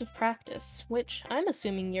take years of practice, which I'm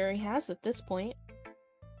assuming Yuri has at this point.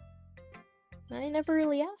 I never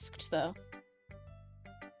really asked, though.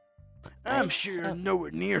 I'm sure you're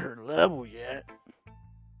nowhere near her level yet.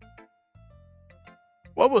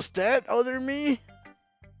 What was that, other me?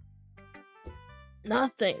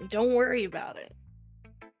 Nothing. Don't worry about it.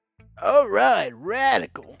 Alright,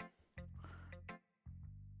 radical.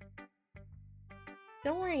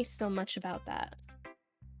 Don't worry so much about that.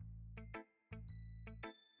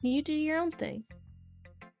 You do your own thing.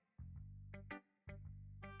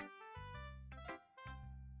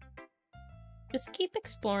 Just keep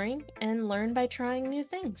exploring and learn by trying new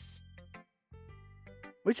things.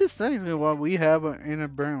 Which is technically what we have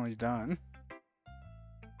inadvertently done.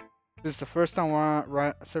 This is the first time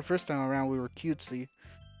around we were cutesy,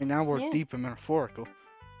 and now we're Yeah. deep and metaphorical.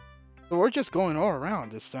 So we're just going all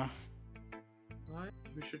around this time. Alright,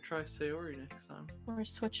 we should try Sayori next time. We're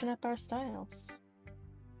switching up our styles.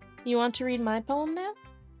 You want to read my poem now?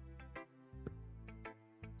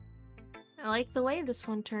 I like the way this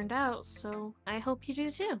one turned out, so I hope you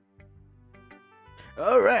do too.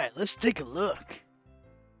 Alright, let's take a look.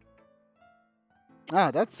 Ah,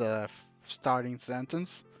 that's a starting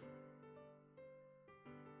sentence.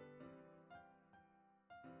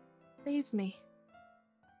 Save me.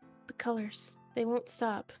 The colors, they won't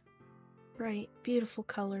stop. Bright, beautiful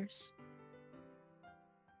colors.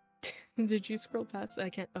 Did you scroll past? I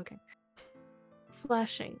can't. Okay.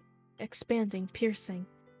 Flashing, expanding, piercing,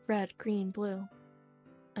 red, green, blue.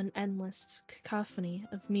 An endless cacophony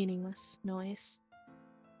of meaningless noise.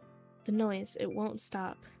 The noise, it won't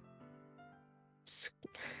stop.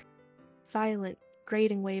 Violent,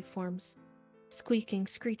 grating waveforms. Squeaking,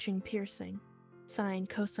 screeching, piercing. Sine,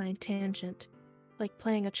 cosine, tangent. Like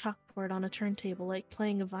playing a chalkboard on a turntable, like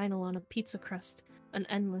playing a vinyl on a pizza crust. An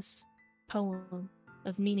endless poem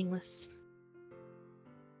of meaningless.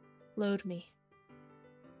 Load me.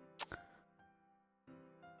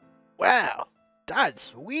 Wow,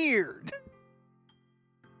 that's weird.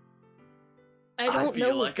 I don't feel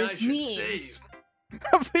know what like I this should means. save.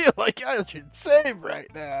 I feel like I should save right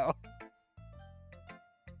now.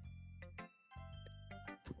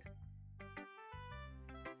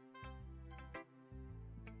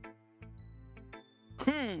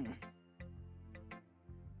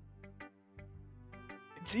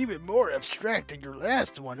 It's even more abstract than your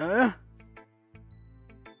last one, huh?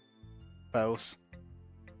 Both.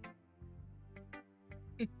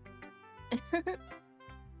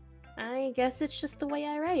 I guess it's just the way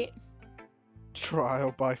I write.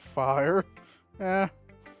 Trial by fire. Eh.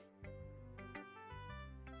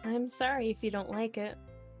 I'm sorry if you don't like it.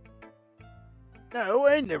 No,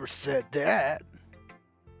 I never said that.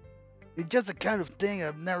 It's just the kind of thing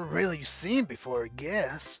I've never really seen before, I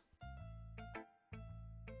guess.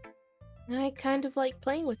 I kind of like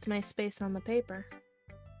playing with my space on the paper.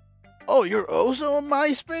 Oh, you're also on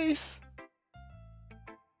MySpace?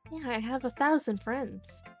 Yeah, I have 1,000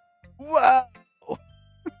 friends. Wow!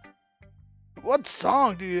 What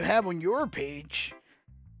song do you have on your page?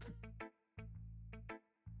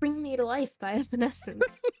 Bring Me to Life by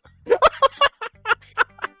Evanescence.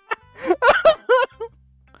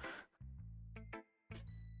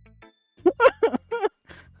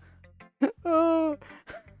 Oh.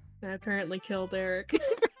 I apparently killed Eric.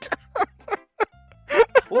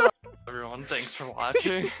 Well, everyone, thanks for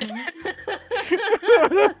watching.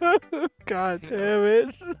 God damn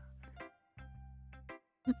it.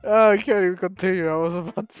 Oh, I can't even continue. I was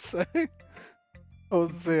about to say. I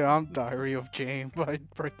was saying I'm Diary of Jane by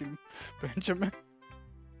Breaking Benjamin.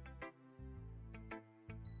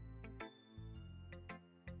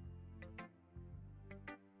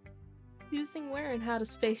 Choosing where and how to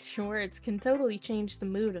space your words can totally change the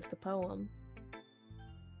mood of the poem.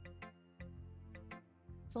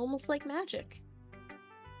 It's almost like magic.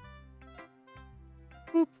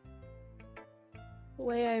 Boop. The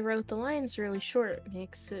way I wrote the lines really short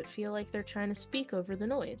makes it feel like they're trying to speak over the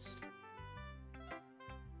noise.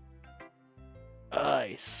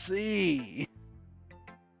 I see.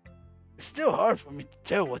 It's still hard for me to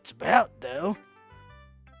tell what's about, though.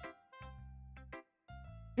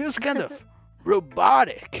 Feels kind of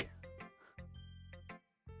robotic.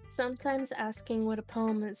 Sometimes asking what a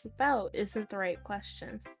poem is about isn't the right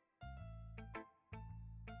question.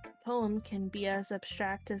 A poem can be as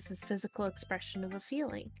abstract as a physical expression of a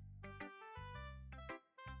feeling.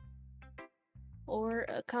 Or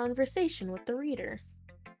a conversation with the reader.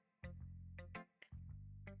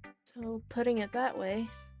 So, putting it that way,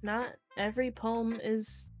 not every poem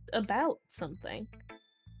is about something.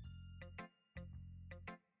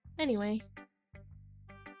 Anyway,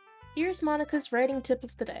 here's Monica's writing tip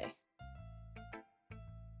of the day.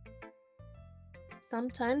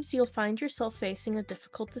 Sometimes you'll find yourself facing a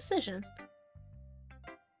difficult decision.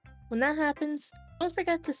 When that happens, don't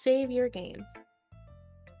forget to save your game.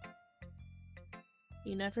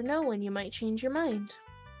 You never know when you might change your mind.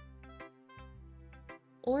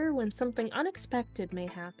 or when something unexpected may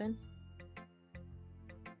happen.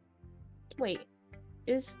 Wait,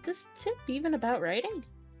 is this tip even about writing?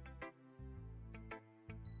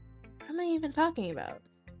 What am I even talking about?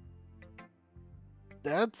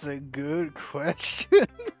 That's a good question.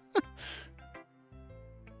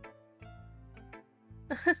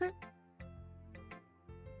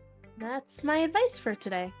 That's my advice for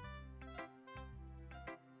today.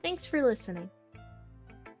 Thanks for listening.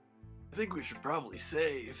 I think we should probably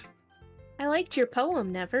save. I liked your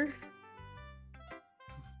poem, Never.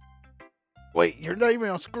 Wait, you're not even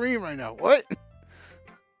on screen right now. What?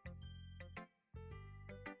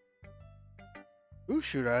 Who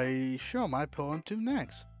should I show my poem to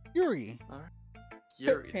next? Yuri.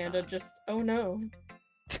 Yuri Panda time. just, oh no.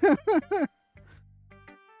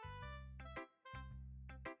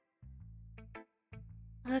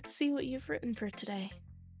 Let's see what you've written for today.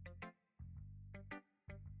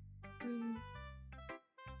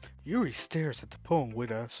 Yuri stares at the poem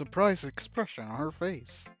with a surprised expression on her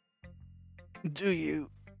face. Do you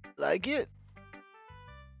like it?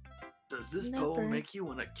 Does this Never. poem make you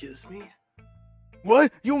want to kiss me?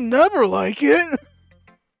 What? You'll never like it?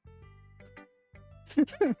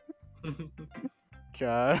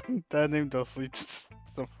 God, that name does lead to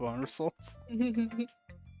some fun results.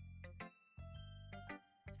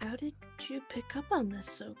 How did you pick up on this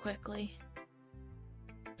so quickly?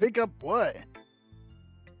 Pick up what?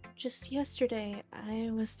 Just yesterday, I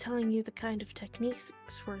was telling you the kind of techniques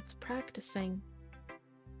worth practicing.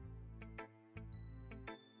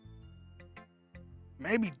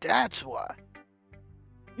 Maybe that's why.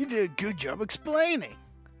 You did a good job explaining.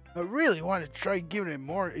 I really want to try giving it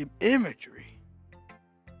more imagery.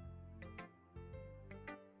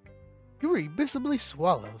 Yuri visibly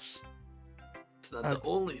swallows. It's not the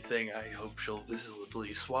only thing I hope she'll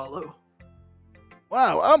visibly swallow.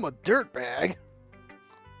 Wow, I'm a dirtbag.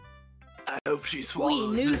 I hope she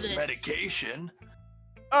swallows knew this this. medication.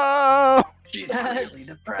 Oh, She's That- clearly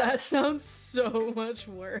That depressed. sounds so much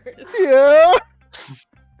worse. yeah.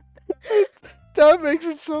 That makes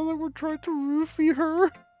it sound like we're trying to roofie her.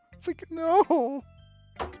 It's like, no.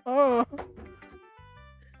 Oh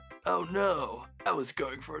no, I was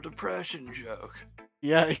going for a depression joke.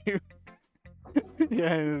 Yeah, you.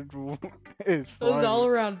 Yeah, it's It was fine. all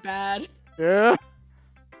around bad. Yeah.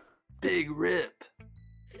 Big rip.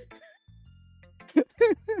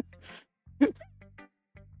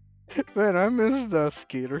 Man, I miss the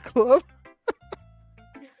skater club.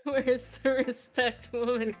 Where's the Respect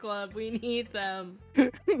Woman Club? We need them.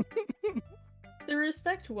 The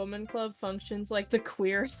Respect Woman Club functions like the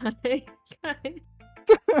Queer Eye guy.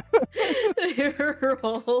 They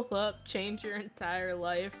roll up, change your entire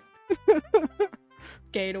life.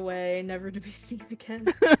 Skate away, never to be seen again.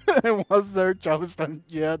 It was their choice, then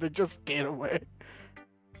yeah, they just skate away.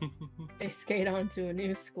 They skate on to a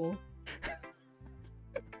new school.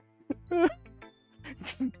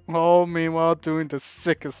 All meanwhile doing the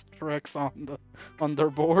sickest tricks on their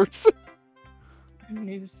boards. A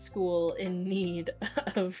new school in need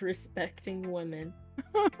of respecting women.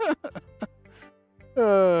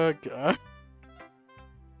 Oh god.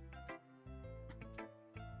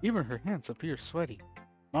 Even her hands appear sweaty.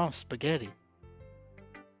 Mom's spaghetti.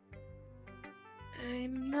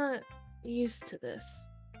 I'm not used to this.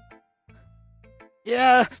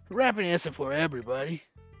 Yeah, rapping isn't for everybody.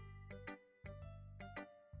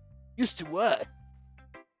 Used to what?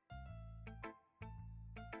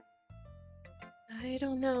 I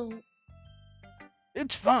don't know.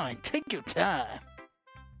 It's fine, take your time.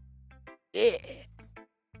 Yeah.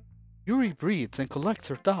 Yuri breathes and collects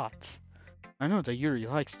her thoughts. I know that Yuri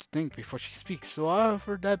likes to think before she speaks, so I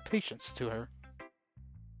offer that patience to her.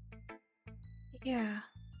 Yeah.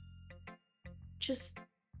 Just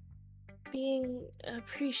being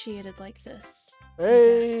appreciated like this. I guess.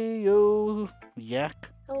 Hey, yo, yak.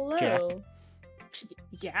 Hello.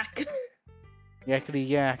 Yak. Yakety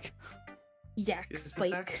yak. Yak It's his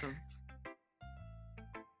Spike. accent.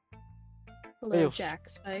 Hello, Hey, Jack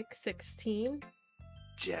Spike 16.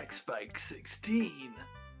 Jack Spike 16.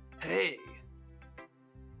 Hey.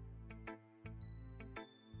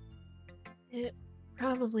 It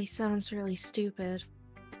probably sounds really stupid.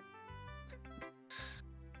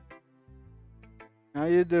 How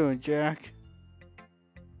you doing, Jack?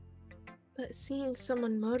 But seeing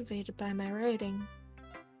someone motivated by my writing,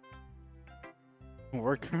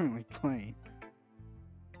 We're currently playing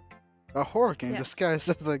a horror game Yes. disguised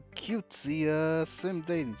as a cutesy sim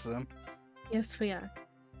dating sim. yes, we are.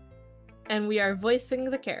 And we are voicing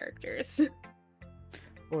the characters.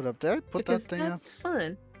 Hold up, did I put because that thing up? that's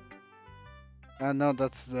fun. No,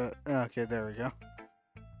 that's the. Okay, there we go.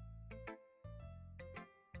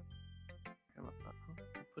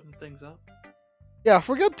 things up. Yeah, I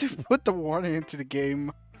forgot to put the warning into the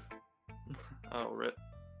game. Oh, rip.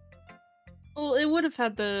 Well, it would have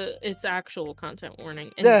had its actual content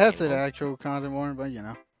warning in Yeah, the it has game an also. actual content warning, but you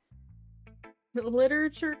know. The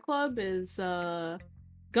literature club is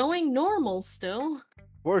going normal still.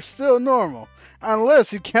 We're still normal.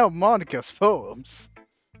 Unless you count Monica's poems.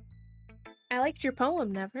 I liked your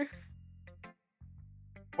poem, Never.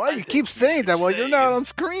 Why I you think keep you saying should that while you're not save. on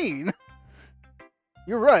screen?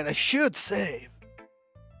 You're right, I should save.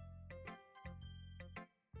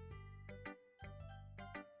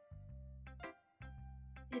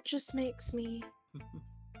 It just makes me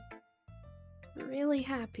really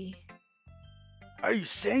happy. Are you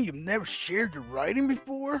saying you've never shared your writing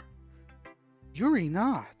before? Yuri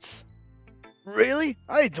nods. Really?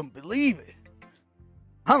 I don't believe it.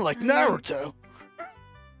 Unlike I Naruto.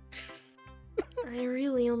 I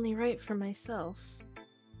really only write for myself.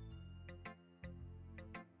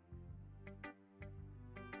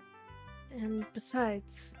 And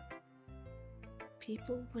besides,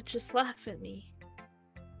 people would just laugh at me.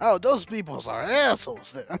 Oh, those peoples are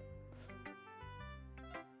assholes then.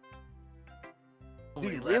 Do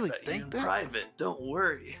We you laugh really at you think in that? private. Don't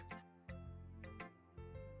worry.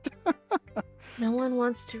 No one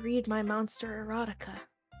wants to read my monster erotica.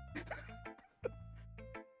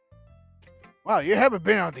 Wow, you haven't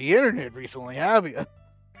been on the internet recently, have you?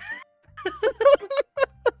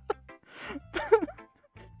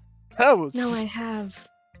 That was No, I have.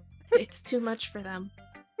 It's too much for them.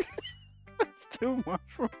 That's too much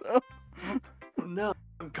for them. Oh, no,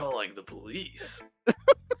 I'm calling the police.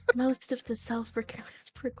 Most of the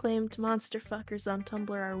self-proclaimed monster fuckers on Tumblr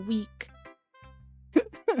are weak.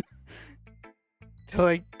 They're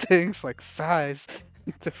like things like size.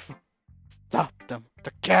 Stop them.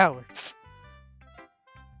 They're cowards.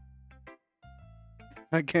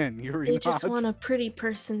 Again, Yuri They just nods. want a pretty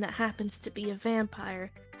person that happens to be a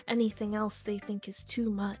vampire. Anything else they think is too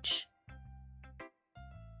much.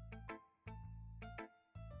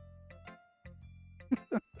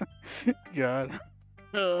 God.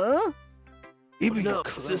 Even Oh, your no,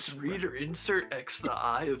 is close this friend- reader insert X the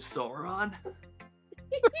eye of Sauron?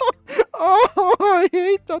 Oh, I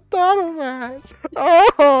hate the thought of that.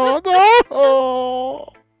 Oh no. Oh.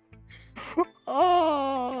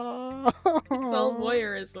 It's all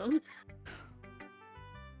voyeurism.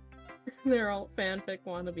 They're all fanfic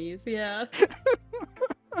wannabes, yeah.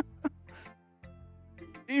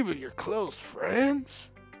 Even your close friends.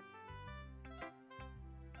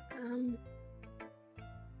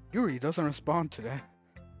 Yuri doesn't respond to that.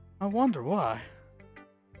 I wonder why.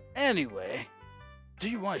 Anyway, do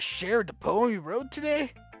you want to share the poem you wrote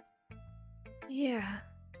today? Yeah.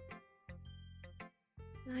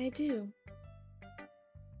 I do.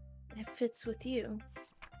 It fits with you.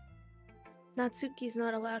 Natsuki's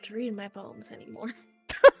not allowed to read my poems anymore.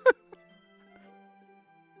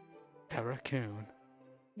 The raccoon.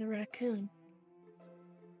 The raccoon.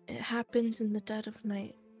 It happened in the dead of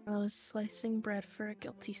night. I was slicing bread for a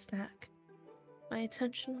guilty snack. My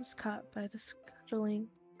attention was caught by the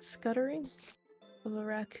scuttering of a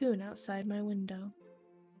raccoon outside my window.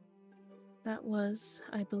 That was,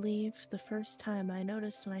 I believe, the first time I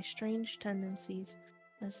noticed my strange tendencies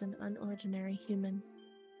as an unordinary human.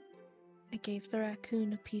 I gave the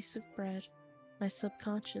raccoon a piece of bread, my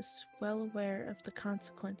subconscious well aware of the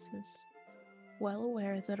consequences, well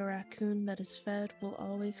aware that a raccoon that is fed will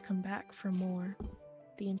always come back for more.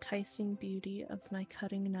 The enticing beauty of my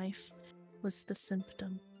cutting knife was the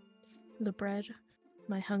symptom. The bread,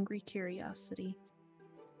 my hungry curiosity.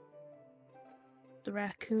 The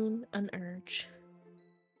raccoon, an urge.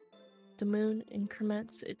 The moon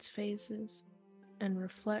increments its phases and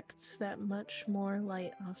reflects that much more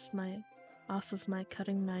light off of my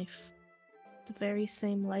cutting knife. The very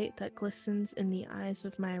same light that glistens in the eyes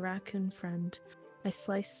of my raccoon friend. I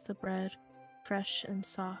slice the bread, fresh and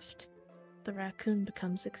soft. The raccoon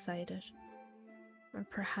becomes excited. Or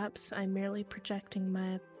perhaps I'm merely projecting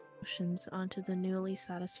my emotions onto the newly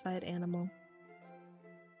satisfied animal.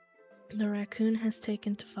 The raccoon has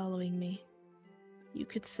taken to following me. You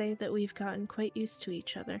could say that we've gotten quite used to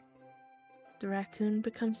each other. The raccoon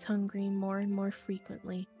becomes hungry more and more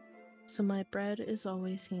frequently, so my bread is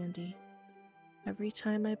always handy. Every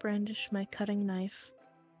time I brandish my cutting knife,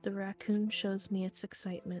 the raccoon shows me its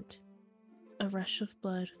excitement. A rush of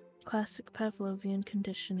blood, classic Pavlovian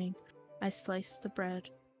conditioning. I slice the bread,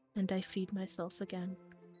 and I feed myself again.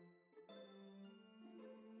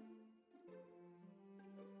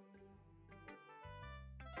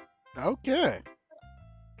 Okay.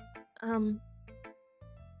 Um,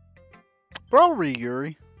 Probably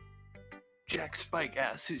Yuri. Jack Spike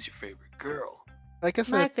asks, who's your favorite girl? Like I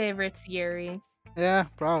My said, favorite's Yuri. yeah,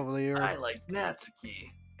 probably. Or I like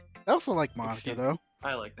Natsuki. I also like Monica Excuse though. me.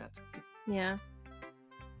 I like Natsuki. Yeah.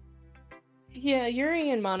 Yeah,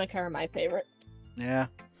 Yuri and Monica are my favorite. Yeah.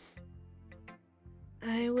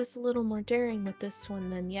 I was a little more daring with this one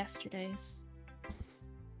than yesterday's.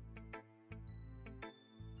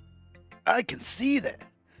 I can see that.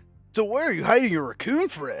 So where are you hiding your raccoon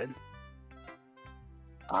friend?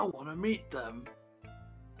 I want to meet them.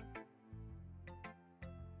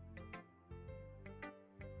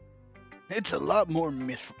 It's a lot more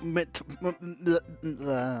my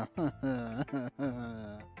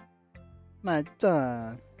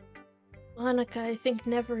tongue. Monica, I think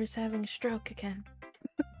Never is having a stroke again.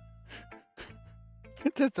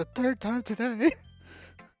 That's the third time today.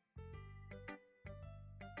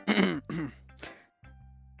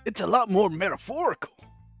 It's a lot more metaphorical.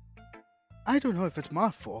 I don't know if it's my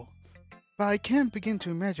fault, but I can't begin to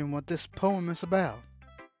imagine what this poem is about.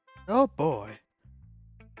 Oh boy.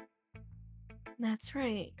 That's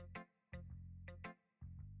right.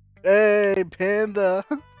 Hey, Panda.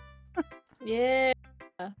 Yeah.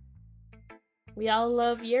 We all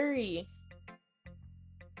love Yuri.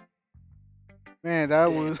 Man,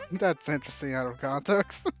 that's interesting out of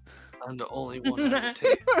context. I'm the only one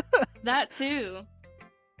entertained. That too.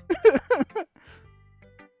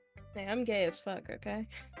 Hey, I'm gay as fuck, okay?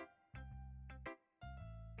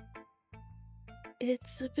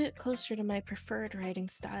 It's a bit closer to my preferred writing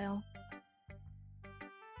style.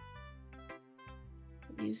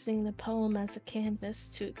 Using the poem as a canvas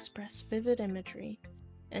to express vivid imagery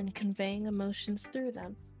and conveying emotions through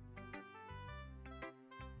them.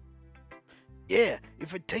 Yeah,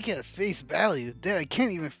 if I take it at face value, then I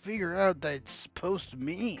can't even figure out that it's supposed to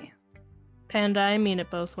mean. Panda, I mean it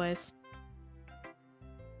both ways.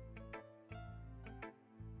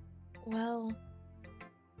 Well...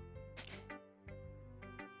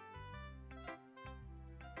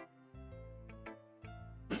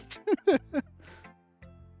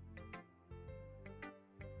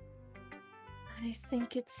 I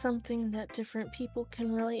think it's something that different people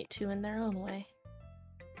can relate to in their own way.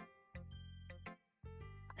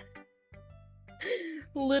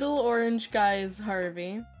 Little orange guy is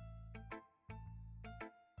Harvey.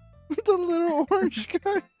 The little orange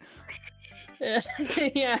guy.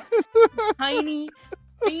 Yeah. Tiny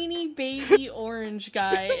baby orange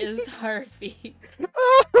guy is Harvey.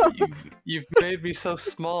 You've made me so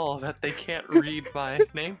small that they can't read my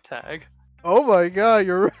name tag. Oh my god,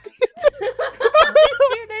 you're right.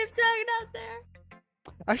 It's your name tag not there.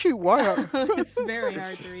 Actually, why are... It's very It's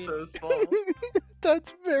hard to just read. so small.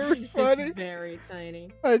 That's very funny. It's very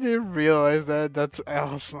tiny. I didn't realize that. That's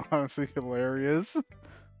honestly hilarious.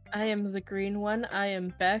 I am the green one. I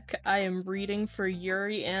am Beck. I am reading for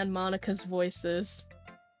Yuri and Monica's voices.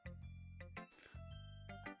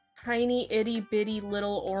 Tiny itty bitty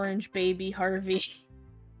little orange baby Harvey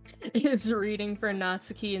is reading for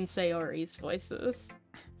Natsuki and Sayori's voices.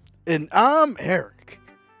 And I'm Eric.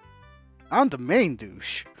 I'm the main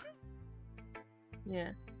douche.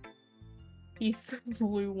 Yeah. He's the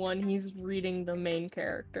blue one. He's reading the main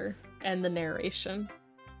character and the narration.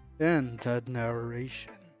 And the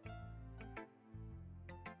narration.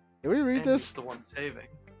 Did we read And this? he's the one saving.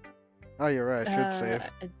 Oh, you're right. I should save.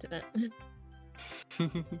 I didn't.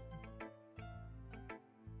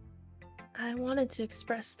 I wanted to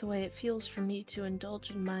express the way it feels for me to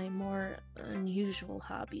indulge in my more unusual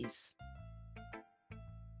hobbies.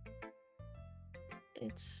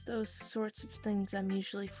 It's those sorts of things I'm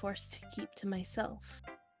usually forced to keep to myself.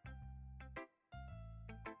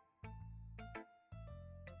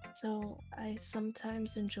 So I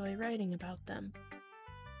sometimes enjoy writing about them.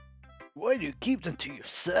 Why do you keep them to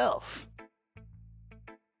yourself?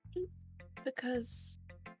 Because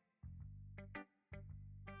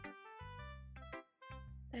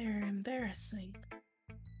they're embarrassing.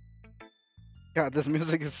 God, this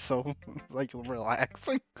music is so, like,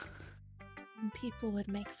 relaxing. And people would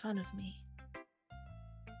make fun of me.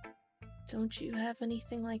 Don't you have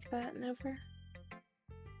anything like that, Never?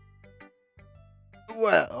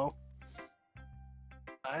 Well,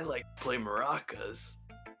 I like to play maracas.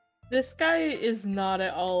 This guy is not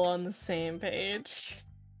at all on the same page.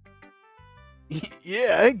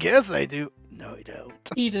 yeah, I guess I do. No, I don't.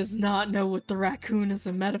 He does not know what the raccoon is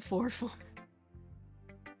a metaphor for.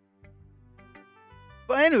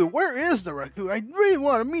 But anyway, where is the raccoon? I really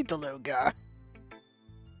want to meet the little guy.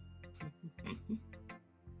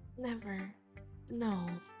 Never. No.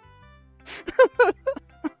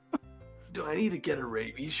 Do I need to get a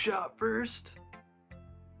rabies shot first?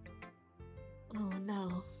 Oh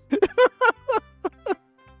no.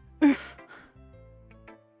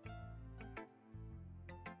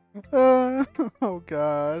 Oh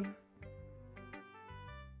god.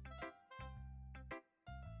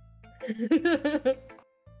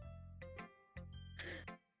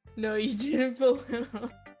 No, you didn't pull him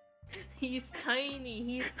up. He's tiny.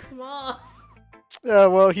 He's small. Yeah,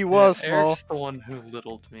 well, he was small. Eric's the one who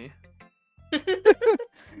littled me.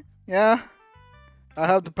 Yeah, I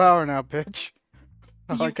have the power now, bitch.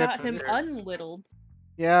 I You get got to- him unlittled.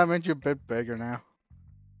 Yeah, I made you a bit bigger now.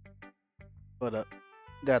 But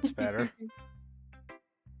that's better.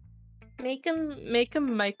 Make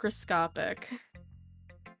him microscopic.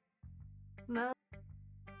 No.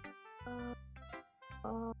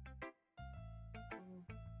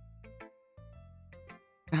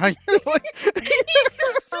 Now you're like, He's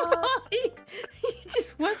so small. He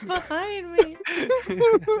just went behind me.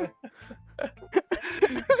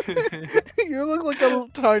 you look like a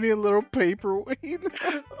tiny little paperweight.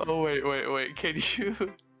 Oh wait. Can you?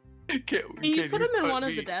 Can You put you him in put one of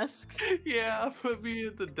me- the desks. Yeah, put me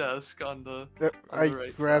at the desk on the. I the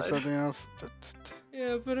right grabbed side. something else.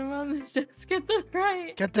 Yeah, put him on the desk at the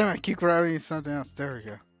right. God damn it, I keep grabbing something else. There we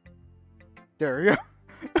go. There we go.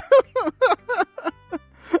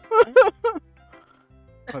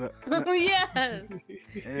 Hold up. No, Oh yes.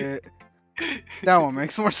 that one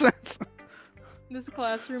makes more sense. This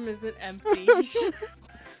classroom isn't empty.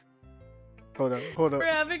 Hold up. We're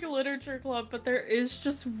having a literature club, but there is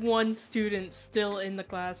just one student still in the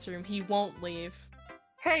classroom. He won't leave.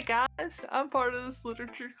 Hey guys, I'm part of this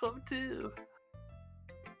literature club too.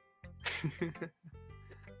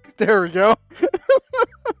 There we go.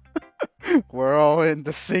 We're all in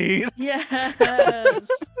the seat. Yes.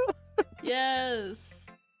 Yes.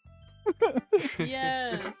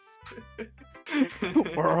 Yes.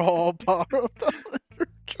 We're all part of the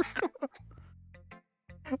literature club.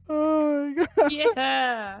 Oh my god.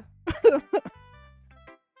 Yeah.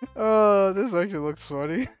 Oh, this actually looks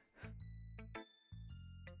funny.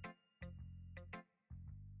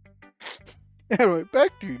 Anyway,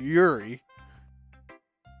 back to Yuri.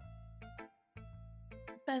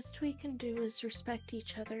 Best we can do is respect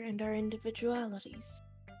each other and our individualities.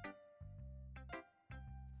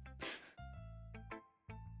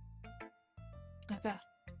 Okay.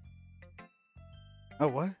 Oh,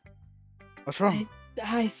 what? What's wrong?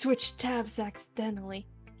 I switched tabs accidentally.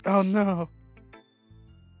 Oh no.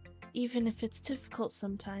 Even if it's difficult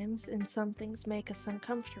sometimes, and some things make us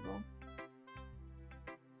uncomfortable.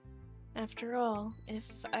 After all, if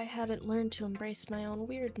I hadn't learned to embrace my own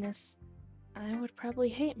weirdness, I would probably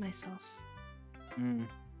hate myself. Mm.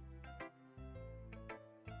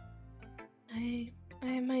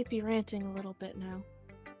 I might be ranting a little bit now.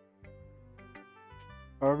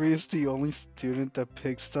 Harvey is the only student that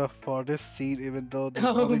picks the farthest seat, even though there's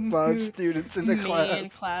Oh, only 5 students in the Me class. in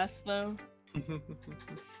class, though.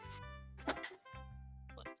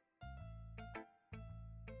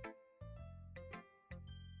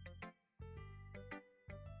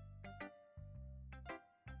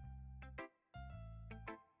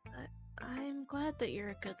 I'm glad that you're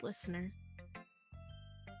a good listener.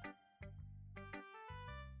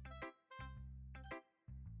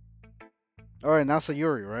 Alright, now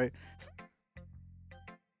Sayuri, right?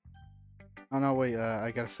 Oh no, wait,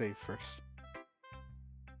 I gotta save first.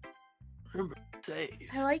 Remember, save.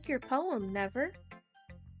 I like your poem, Never.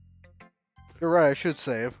 You're right, I should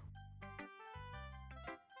save.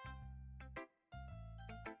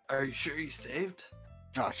 Are you sure you saved?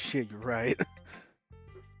 Oh shit, you're right.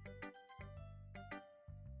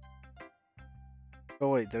 Oh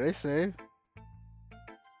wait, did I save?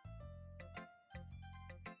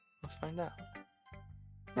 Let's find out.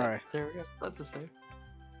 Alright. There we go. That's a save.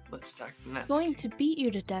 Let's start the next. Going to beat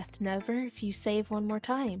you to death, Never, if you save one more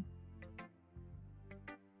time.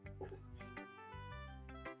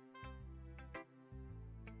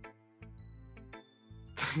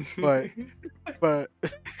 But, but,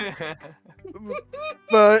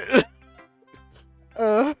 but,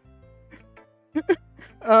 uh,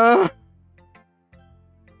 uh,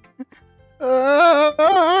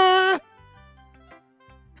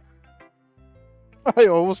 I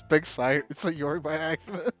almost picked Sayuri by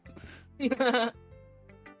accident.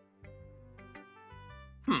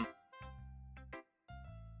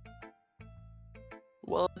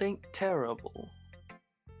 Well, it ain't terrible.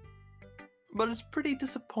 But it's pretty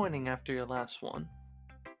disappointing after your last one.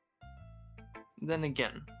 Then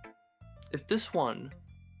again, if this one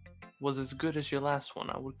was as good as your last one,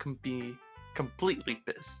 I would be completely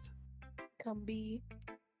pissed. Combi.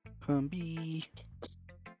 Combi.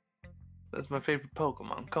 That's my favorite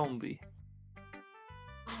Pokemon, Combi.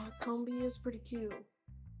 Oh, Combi is pretty cute.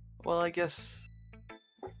 Well, I guess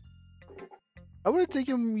I would have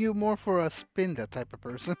taken you more for a spin that type of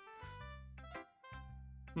person.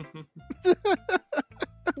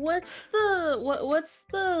 What's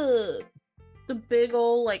the big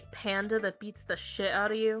ol' like panda that beats the shit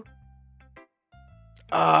out of you?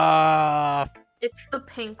 Ah, It's the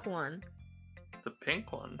pink one. The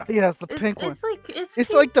pink one. yeah, it's the It's pink one. it's like it's It's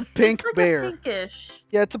pink. like the pink It's like bear. a pinkish.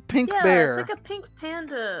 Yeah, it's a pink Yeah, bear. it's like a pink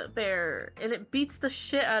panda bear, and it beats the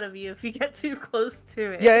shit out of you if you get too close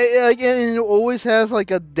to it. Yeah, and it always has like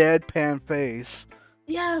a deadpan face.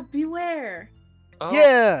 Yeah, beware. Oh,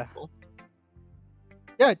 Yeah. cool.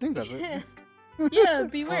 Yeah, I think that's it. Yeah. Yeah,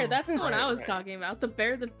 beware. Oh, That's the one I right, was right. talking about. The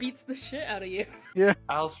bear that beats the shit out of you. Yeah.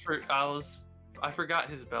 I forgot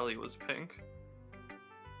his belly was pink.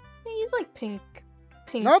 He's like pink.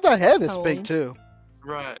 Now the head is toned. pink too.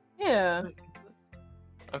 Right. Yeah.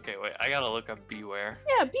 Okay, wait. I gotta look up Beware.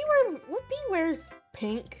 Yeah, beware's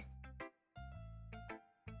pink.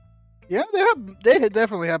 Yeah, they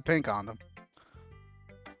definitely have pink on them.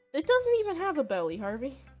 It doesn't even have a belly,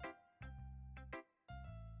 Harvey.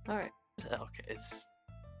 Alright. Okay, it's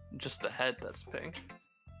just the head that's pink.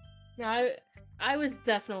 No, I was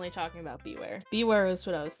definitely talking about beware. Beware is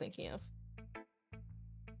what I was thinking of.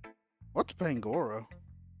 What's Pangoro?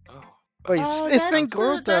 Oh. Wait, is that's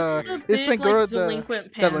Pangoro that's the is big, Pangoro like,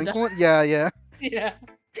 delinquent panda. delinquent? Yeah, yeah. Yeah.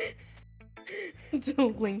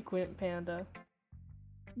 Delinquent panda.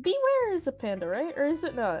 Beware is a panda, right? Or is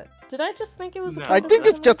it not? Did I just think it was a No, panda? I think for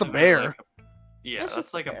it's some just a reason? bear. Yeah, It's that's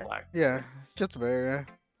just a like a bear. black Yeah, bear. just a bear.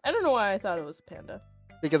 I don't know why I thought it was a panda.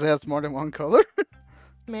 Yeah. Because it has more than one color.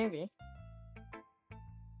 Maybe.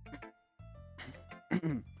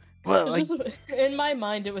 Well, It's like, just, in my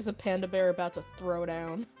mind, it was a panda bear about to throw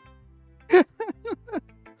down.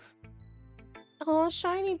 Oh,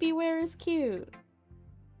 shiny beware is cute.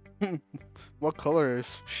 what color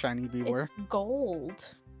is shiny beware? It's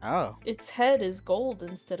gold. Oh, Its head is gold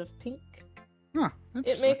instead of pink. huh.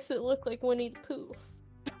 It makes it look like Winnie the Pooh.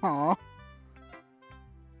 Aw.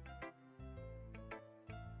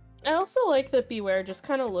 I also like that Beware just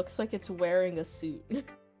kind of looks like it's wearing a suit.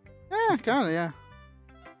 Yeah, kind of, yeah.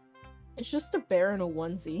 It's just a bear in a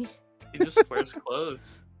onesie. He just wears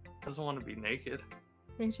clothes. Doesn't want to be naked.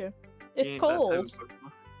 Me too. He It's ain't that type of cold.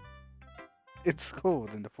 Pokemon. It's cold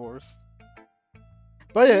in the forest.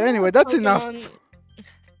 But yeah, anyway, that's enough.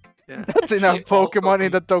 Yeah. That's enough Actually, all Pokemon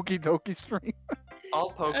in the Doki Doki stream.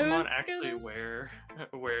 All Pokemon was actually gonna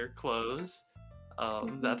wear clothes.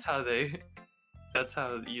 That's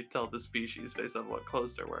how you tell the species based on what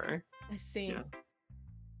clothes they're wearing. I see. Yeah.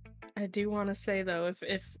 I do want to say though,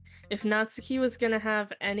 if Natsuki was gonna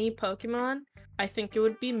have any Pokemon, I think it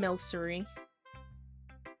would be Milcery.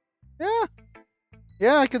 Yeah.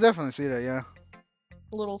 Yeah, I could definitely see that, yeah.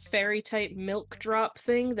 A little fairy type milk drop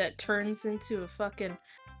thing that turns into a fucking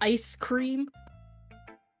ice cream.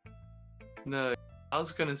 No, I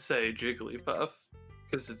was gonna say Jigglypuff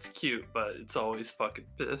because it's cute, but it's always fucking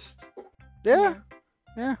pissed. Yeah.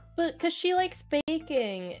 Yeah. But because she likes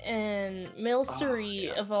baking, and Milcery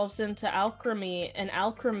yeah. evolves into Alchemy, and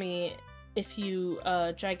Alchemy, if you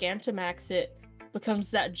Gigantamax it, becomes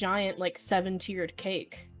that giant, like, 7-tiered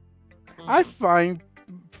cake. I Mhm. find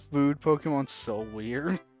food Pokemon so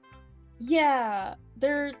weird. Yeah,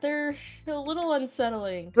 they're a little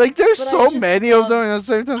unsettling. Like, there's But I so just many of them love- at the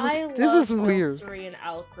same time. It's I like, this love is weird. Milcery and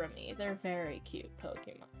Alchemy. They're very cute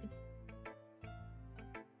Pokemon.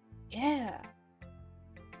 Yeah.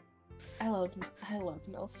 I love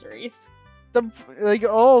Milceries. Like,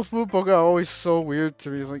 all food Pokemon are always so weird to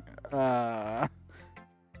me. Like, The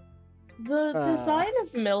design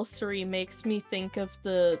of Milcery makes me think of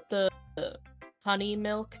the honey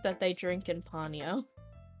milk that they drink in Ponyo.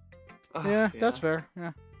 Oh, yeah, that's fair.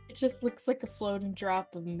 Yeah. It just looks like a floating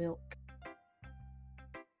drop of milk.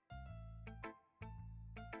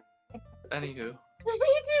 Anywho, Me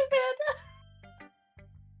too, Panda!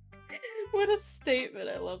 What a statement,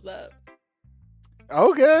 I love that.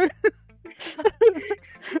 Okay.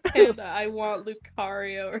 Panda, I want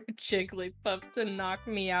Lucario or Jigglypuff to knock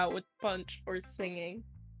me out with punch or singing.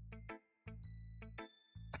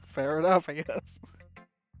 Fair enough, I guess.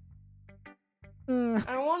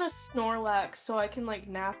 I want a Snorlax so I can, like,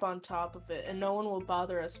 nap on top of it and no one will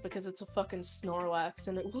bother us because it's a fucking Snorlax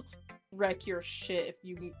and it will wreck your shit if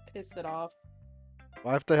you piss it off.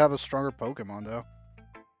 I have to have a stronger Pokemon, though.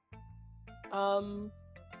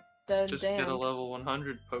 Then just damn. get a level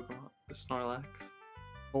 100 Pokemon, Snorlax.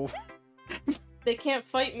 Oh. They can't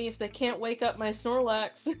fight me if they can't wake up my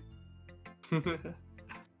Snorlax.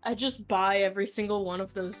 I just buy every single one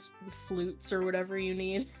of those flutes or whatever you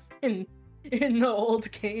need in the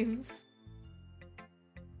old games.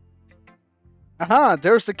 Aha,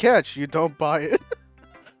 there's the catch. You don't buy it.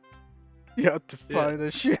 You have to Yeah. find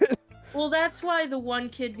the shit. Well, that's why the one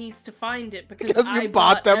kid needs to find it, because Because you I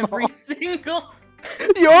bought bought them every all. single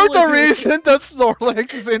You're the flute. reason that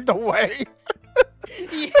Snorlax is in the way.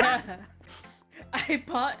 Yeah. I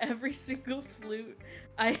bought every single flute.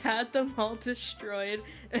 I had them all destroyed,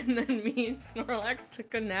 and then me and Snorlax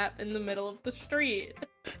took a nap in the middle of the street.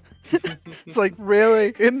 It's like,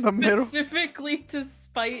 really? In the middle? Specifically to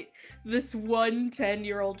spite this one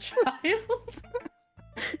 10-year-old child.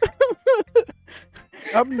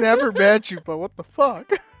 I've never met you, but what the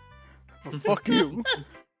fuck? Well, fuck you.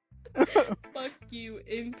 Fuck you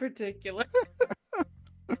in particular.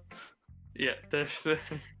 Yeah, there's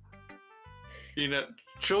you know,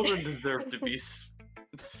 children deserve to be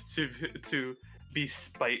to be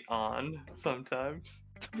spite on sometimes.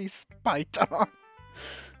 To be spite on.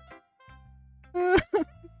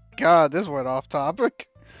 God, this went off topic.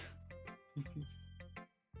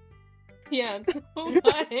 Yeah, and so why?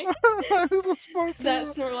 That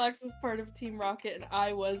Snorlax was part of Team Rocket, and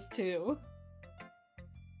I was too.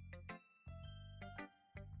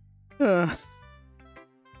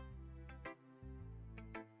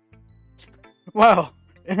 Well,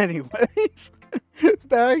 anyways,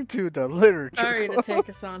 back to the literature. Sorry to take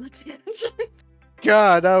us on a tangent.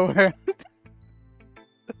 God, I went.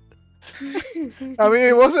 I mean,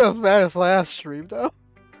 it wasn't as bad as last stream, though.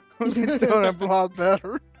 We've been doing a lot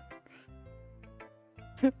better.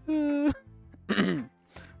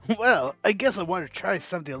 Well, I guess I want to try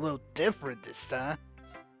something a little different this time.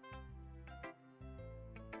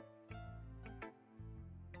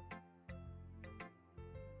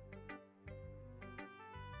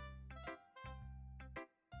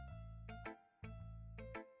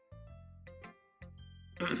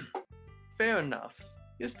 Fair enough.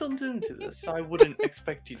 You're still new to this, so I wouldn't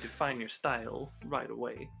expect you to find your style right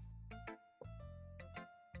away.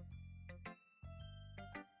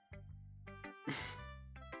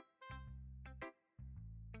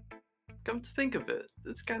 Come to think of it,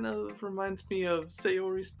 this kind of reminds me of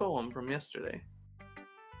Sayori's poem from yesterday.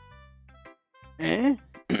 Eh?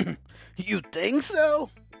 You think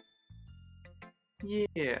so?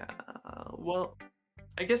 Yeah, well,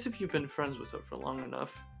 I guess if you've been friends with her for long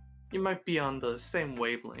enough, you might be on the same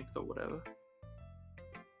wavelength or whatever.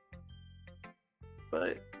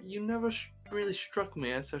 But you never really struck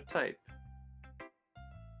me as her type.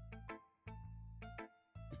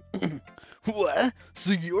 What?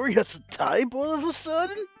 So Yuri has a type all of a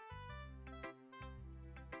sudden?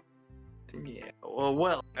 Yeah,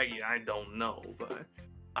 well, I don't know, but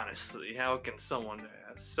honestly, how can someone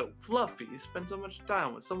that's so fluffy spend so much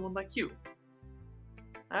time with someone like you?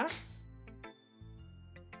 Huh?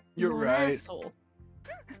 You're an right. asshole.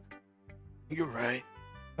 You're right.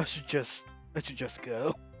 I should just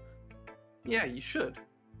go. Yeah, you should.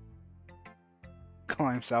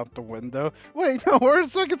 Climbs out the window. Wait, no,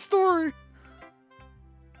 where's the second story?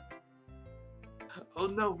 Oh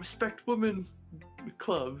no, respect women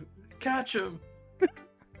club. Catch him.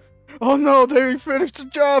 Oh no, they finished the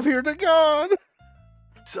job here, to God!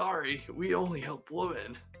 Sorry, we only help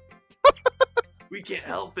women. We can't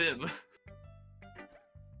help him.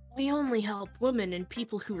 We only help women and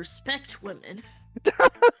people who respect women.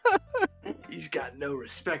 He's got no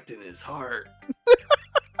respect in his heart.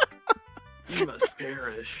 He must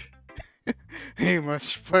perish. He must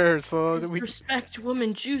spare so His that we respect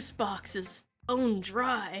woman juice box is bone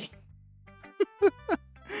dry.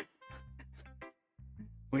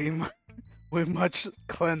 we much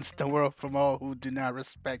cleanse the world from all who do not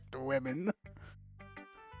respect the women.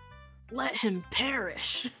 Let him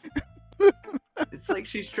perish. It's like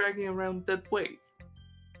she's dragging around dead weight.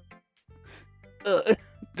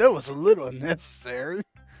 That was a little unnecessary.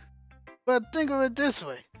 But think of it this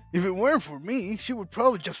way. If it weren't for me, she would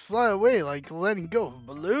probably just fly away like letting go of a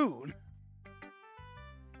balloon.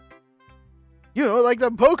 You know, like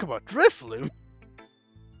that Pokemon, Drifloon.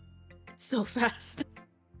 So fast.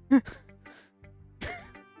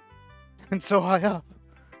 And so high up.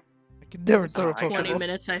 I could never throw a 20 Pokemon.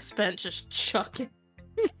 minutes I spent just chucking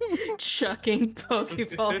chucking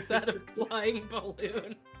Pokeballs at a flying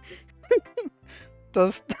balloon.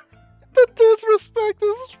 The disrespect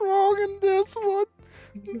is strong in this one.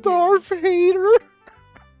 Darth hater.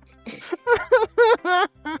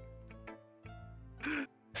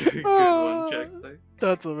 Good one, Jack.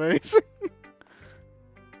 That's amazing.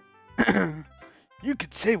 You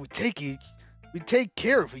could say we take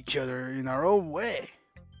care of each other in our own way.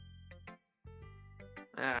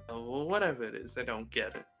 Well, whatever it is, I don't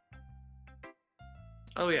get it.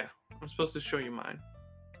 Oh yeah, I'm supposed to show you mine.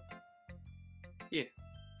 Yeah.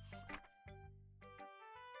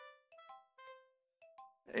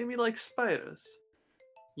 Amy likes spiders.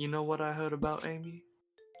 You know what I heard about Amy?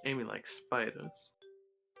 Amy likes spiders.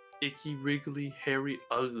 Icky, wriggly, hairy,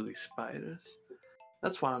 ugly spiders.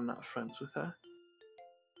 That's why I'm not friends with her.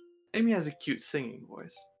 Amy has a cute singing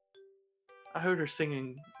voice. I heard her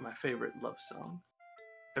singing my favorite love song.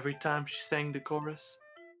 Every time she sang the chorus,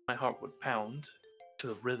 my heart would pound to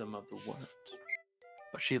the rhythm of the words.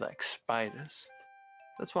 But she likes spiders.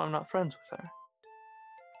 That's why I'm not friends with her.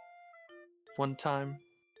 One time,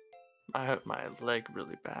 I hurt my leg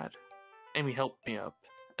really bad. Amy helped me up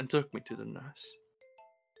and took me to the nurse.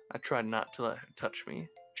 I tried not to let her touch me.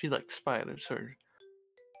 She likes spiders. Her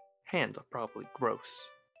hands are probably gross.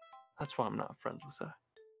 That's why I'm not friends with her.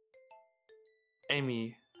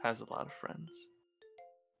 Amy has a lot of friends.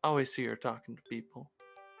 I always see her talking to people.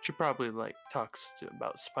 She probably talks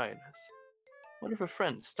about spiders. What if her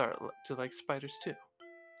friends start to like spiders too?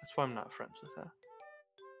 That's why I'm not friends with her.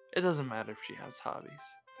 It doesn't matter if she has hobbies.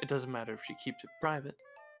 It doesn't matter if she keeps it private.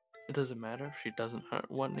 It doesn't matter if she doesn't hurt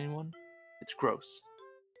anyone. It's gross.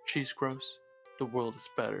 She's gross. The world is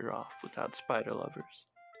better off without spider lovers.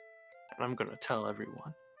 And I'm gonna tell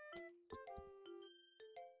everyone.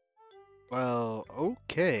 Well,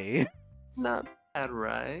 okay. Not bad,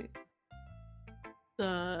 right?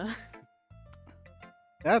 Uh,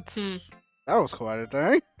 That's Hmm. that was quite a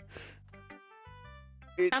thing.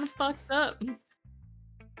 kind of fucked up.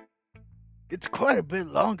 It's quite a bit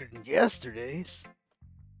longer than yesterday's.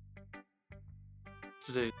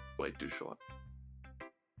 Today's way too short.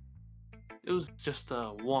 It was just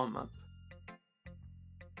a warm-up.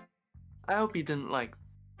 I hope you didn't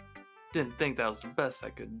think that was the best I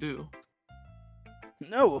could do.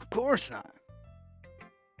 No, of course not.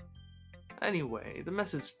 Anyway, the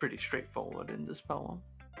message is pretty straightforward in this poem.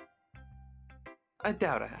 I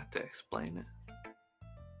doubt I have to explain it.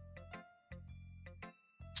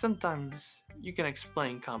 Sometimes you can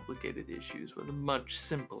explain complicated issues with much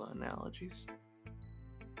simpler analogies.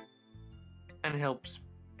 And it helps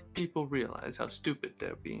people realize how stupid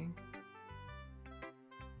they're being.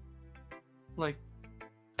 Like,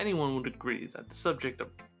 anyone would agree that the subject of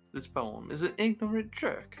this poem is an ignorant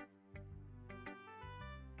jerk.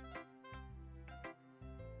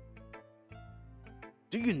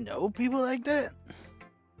 Do you know people like that?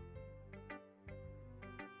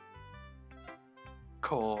 Of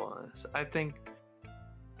course, I think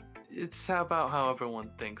it's about how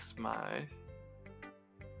everyone thinks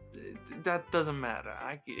that doesn't matter.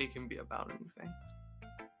 It can be about anything.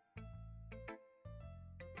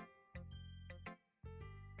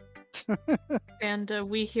 And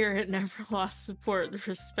we here at Never Lost support the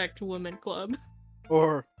Respect Women Club.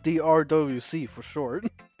 Or the RWC for short.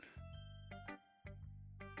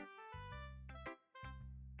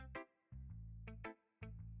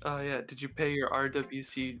 Oh yeah, did you pay your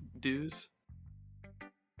RWC dues?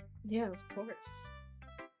 Yeah, of course.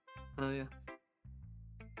 Oh yeah.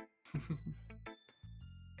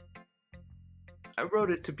 I wrote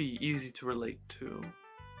it to be easy to relate to.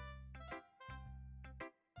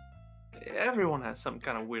 Everyone has some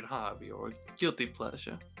kind of weird hobby or guilty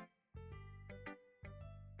pleasure.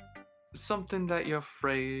 Something that you're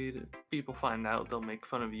afraid people find out they'll make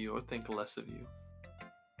fun of you or think less of you.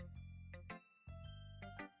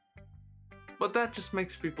 But that just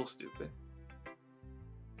makes people stupid.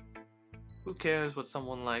 Who cares what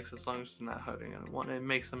someone likes as long as they're not hurting anyone and it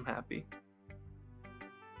makes them happy?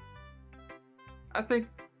 I think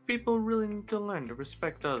people really need to learn to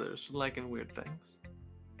respect others for liking weird things.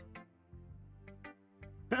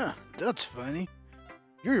 Huh, that's funny.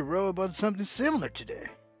 You wrote about something similar today.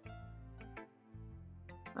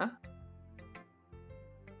 Huh?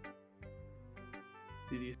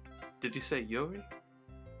 Did you say Yuri?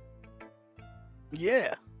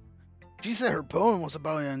 Yeah. She said her poem was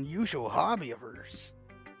about an unusual hobby of hers.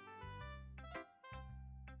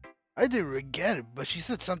 I didn't really get it, but she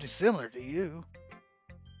said something similar to you.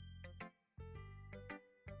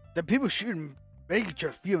 That people shouldn't make each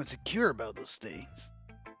other feel insecure about those things.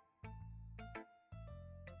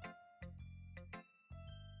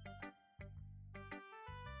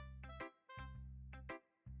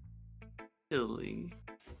 Italy.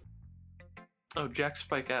 Oh, Jack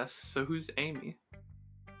Spike asks, so who's Amy?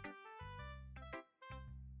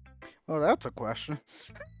 Well, that's a question.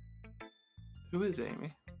 Who is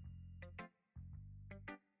Amy?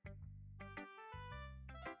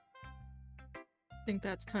 I think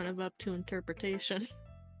that's kind of up to interpretation.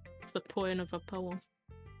 It's the point of a poem.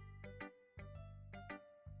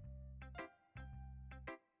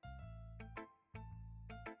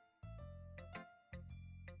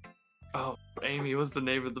 Oh, Amy was the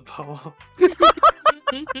name of the poem.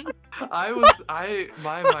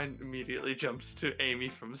 My mind immediately jumps to Amy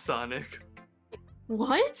from Sonic.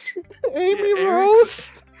 What? Amy Yeah,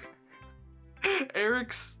 Rose.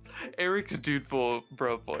 Eric's dude bro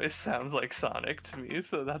voice sounds like Sonic to me,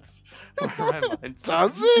 so that's where my mind's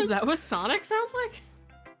Does going. Is it? that what Sonic sounds like?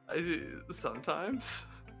 Sometimes.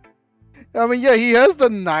 I mean, yeah, he has the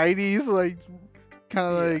 '90s like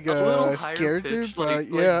kind of Yeah, like a little higher scared dude, pitch, but like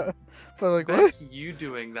yeah, but like Beck, what? you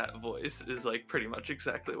doing that voice is like pretty much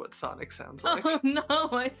exactly what Sonic sounds like. Oh no,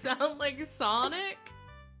 I sound like Sonic?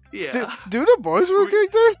 Yeah. Do the boys work When-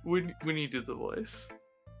 like that? When you do the voice.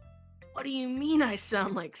 What do you mean I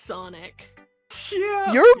sound like Sonic?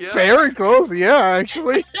 Yeah. You're very close, yeah,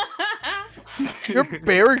 actually. You're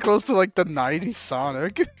very close to like the '90s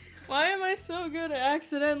Sonic. Why am I so good at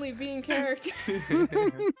accidentally being character?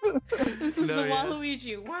 This is No, the yeah.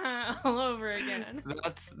 Waluigi wow all over again.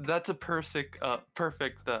 That's a perfect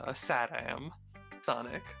Satam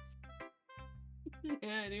Sonic.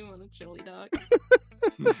 Yeah, I do want a chili dog.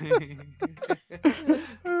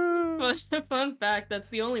 Uh, Fun fact, that's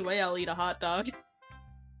the only way I'll eat a hot dog.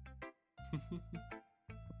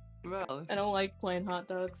 Well, I don't like plain hot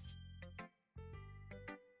dogs.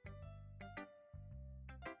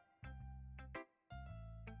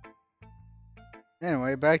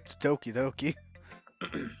 anyway, back to Doki Doki.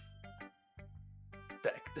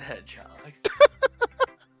 Beck the Hedgehog.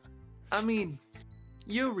 I mean,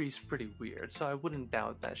 Yuri's pretty weird, so I wouldn't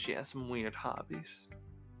doubt that she has some weird hobbies.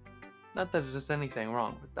 Not that there's anything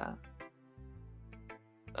wrong with that.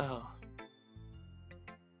 Oh.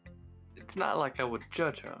 It's not like I would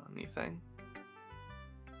judge her or anything.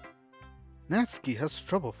 Natsuki has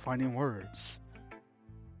trouble finding words.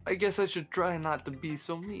 I guess I should try not to be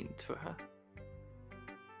so mean to her.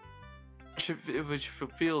 If she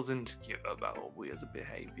feels insecure about weird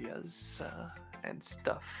behaviors and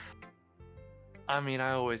stuff. I mean,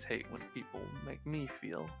 I always hate when people make me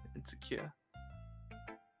feel insecure.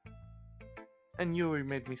 And Yuri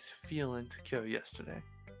made me feel insecure yesterday.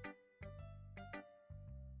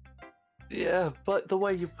 Yeah, but the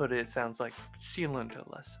way you put it sounds like she learned her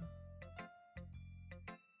lesson.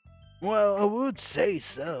 Well, I would say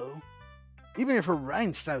so. Even if her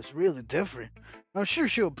writing style's really different, I'm sure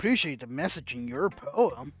she'll appreciate the message in your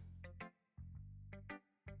poem.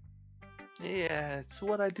 Yeah, it's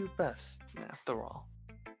what I do best, after all.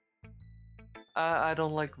 I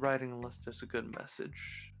don't like writing unless there's a good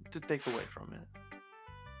message to take away from it.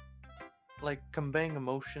 Like, conveying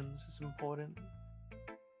emotions is important,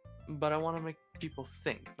 but I want to make people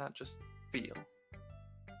think, not just feel.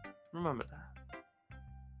 Remember that.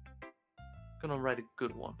 Gonna write a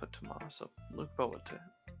good one for tomorrow, so look forward to it.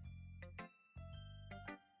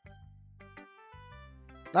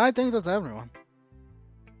 I think that's everyone.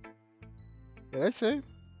 Did I say?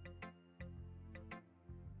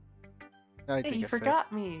 I Hey, think you I saved.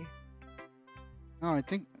 forgot me! No, I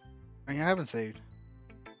think I haven't saved.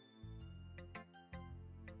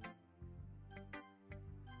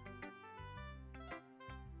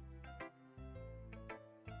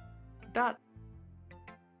 That.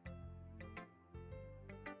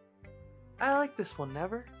 I like this one,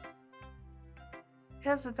 Never. It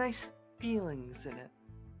has a nice feelings in it.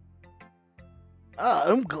 Ah,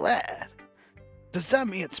 I'm glad. Does that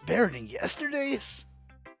mean it's better than yesterday's?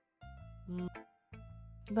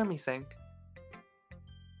 Let me think.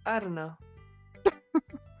 I don't know.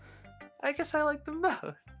 I guess I like them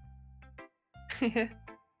both.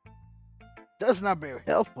 That's not very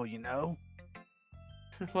helpful, you know.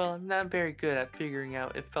 Well, I'm not very good at figuring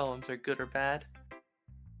out if poems are good or bad.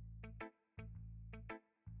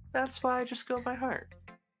 That's why I just go by heart.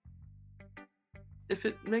 If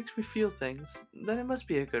it makes me feel things, then it must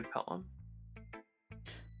be a good poem.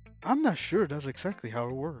 I'm not sure that's exactly how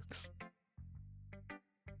it works.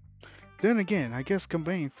 Then again, I guess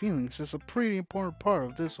conveying feelings is a pretty important part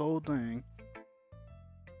of this whole thing.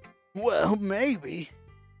 Well, maybe.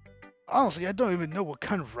 Honestly, I don't even know what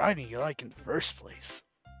kind of writing you like in the first place.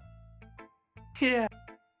 Yeah.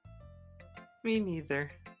 Me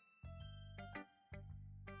neither.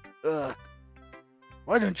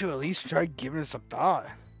 Why don't you at least try giving it some thought?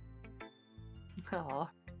 Aw,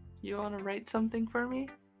 you want to write something for me?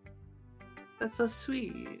 That's so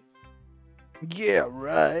sweet. Yeah,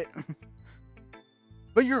 right.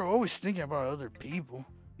 But you're always thinking about other people.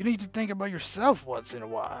 You need to think about yourself once in a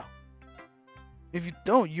while. If you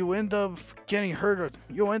don't, you end up getting hurt, or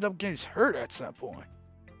you'll end up getting hurt at some point.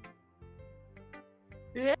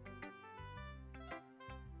 Yeah.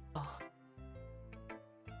 Oh.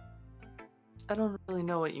 I don't really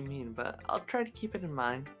know what you mean, but I'll try to keep it in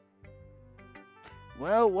mind.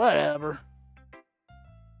 Well, whatever.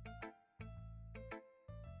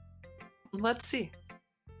 Let's see.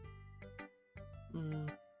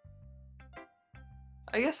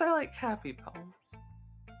 I guess I like happy poems.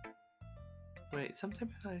 Wait,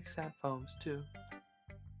 sometimes I like sad poems too.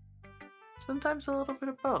 Sometimes a little bit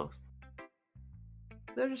of both.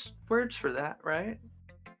 There's words for that, right?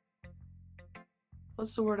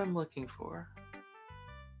 What's the word I'm looking for?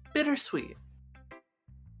 Bittersweet.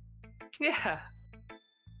 Yeah.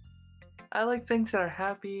 I like things that are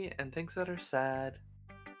happy and things that are sad.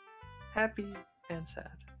 Happy and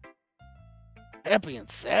sad. Happy and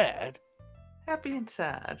sad? Happy and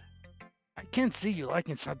sad. I can't see you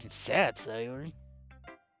liking something sad, Sayori.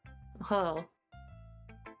 Well,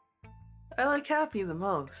 I like happy the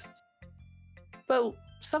most. But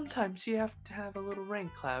sometimes you have to have a little rain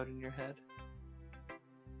cloud in your head.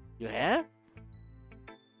 You have?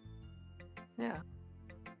 Yeah.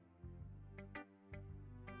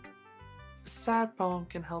 A sad poem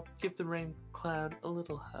can help give the rain cloud a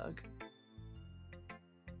little hug.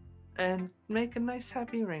 And make a nice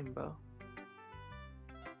happy rainbow.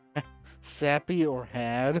 Sappy or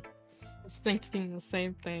had? I was thinking the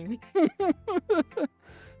same thing.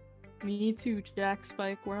 Me too, Jack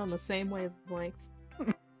Spike. We're on the same wavelength.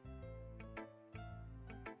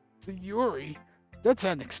 Sayori, that's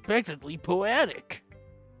unexpectedly poetic.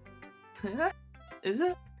 Is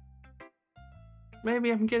it?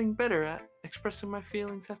 Maybe I'm getting better at expressing my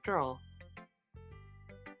feelings after all.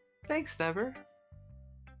 Thanks, Never.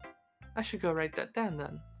 I should go write that down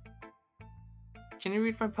then. Can you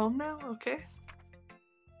read my poem now? Okay.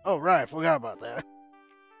 Oh, right, forgot about that.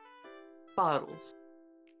 Bottles.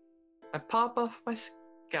 I pop off my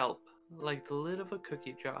scalp like the lid of a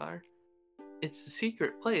cookie jar. It's the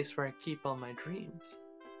secret place where I keep all my dreams.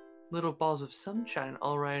 Little balls of sunshine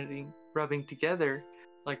all rubbing together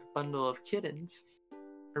like a bundle of kittens.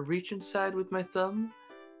 I reach inside with my thumb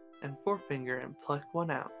and forefinger and pluck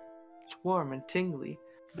one out. It's warm and tingly,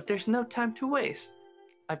 but there's no time to waste.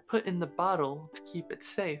 I put in the bottle to keep it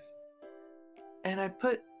safe. And I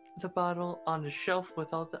put the bottle on the shelf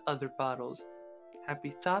with all the other bottles.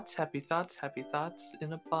 Happy thoughts, happy thoughts, happy thoughts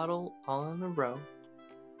in a bottle all in a row.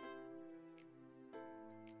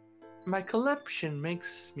 My collection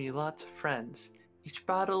makes me lots of friends. Each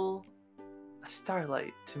bottle a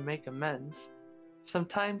starlight to make amends.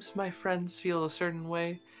 Sometimes my friends feel a certain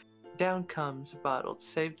way. Down comes a bottle to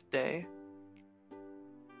save the day.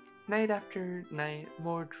 Night after night,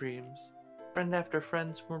 more dreams. Friend after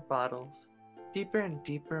friends, more bottles. Deeper and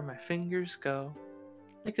deeper my fingers go.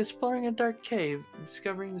 Like exploring a dark cave and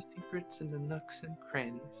discovering the secrets in the nooks and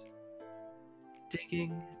crannies.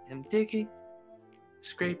 Digging and digging,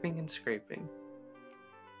 scraping and scraping.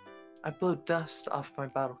 I blow dust off my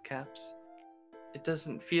bottle caps. It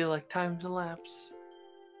doesn't feel like time's elapsed.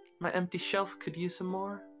 My empty shelf could use some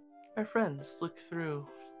more. My friends look through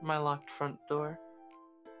my locked front door.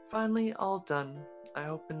 Finally, all done, I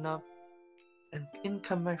open up, and in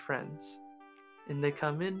come my friends. And they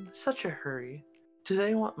come in such a hurry. Do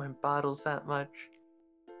they want my bottles that much?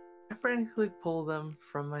 I frantically pull them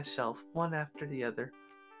from my shelf, one after the other,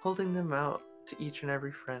 holding them out to each and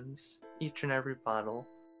every friend's, each and every bottle.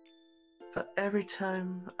 But every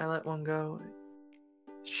time I let one go,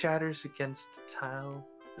 it shatters against the tile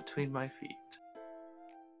between my feet.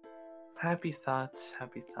 Happy thoughts,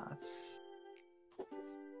 happy thoughts.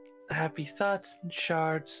 Happy thoughts and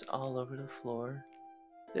shards all over the floor.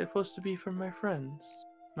 They're supposed to be from my friends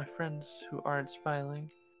who aren't smiling.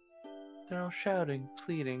 They're all shouting,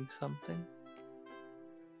 pleading something.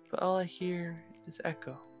 But all I hear is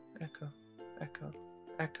echo, echo, echo,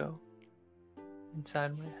 echo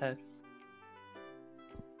inside my head.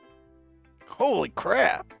 Holy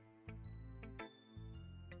crap!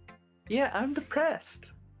 Yeah, I'm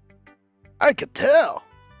depressed. I could tell!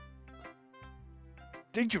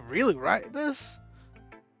 Did you really write this?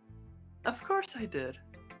 Of course I did.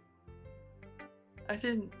 I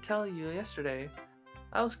didn't tell you yesterday.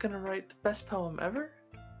 I was gonna write the best poem ever.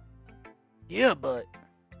 Yeah, but...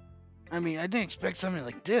 I mean, I didn't expect something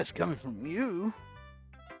like this coming from you.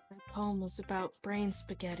 My poem was about brain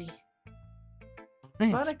spaghetti.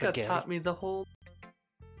 Man, Monica spaghetti. taught me the whole...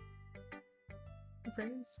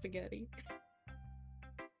 Brain spaghetti.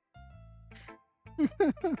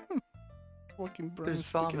 Fucking brain There's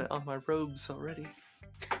spaghetti. vomit on my robes already.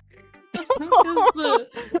 Because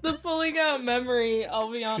the pulling out memory,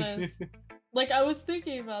 I'll be honest. Like, I was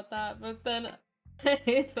thinking about that, but then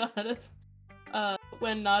I thought of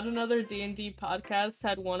when Not Another D&D podcast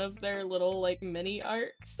had one of their little, like, mini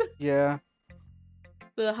arcs. Yeah.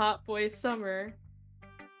 The Hot Boy Summer.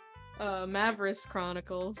 Mavericks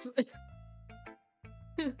Chronicles.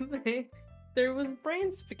 There was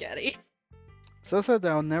brain spaghetti. So sad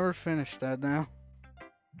that I'll never finish that now.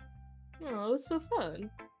 Oh, it was so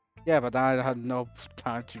fun. Yeah, but I had no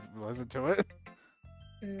time to listen to it.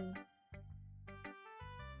 Mm.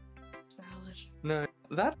 Valid. No,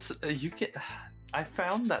 that's you can. I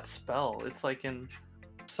found that spell. It's like in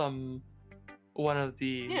one of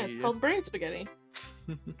the. Yeah, it's called brain spaghetti.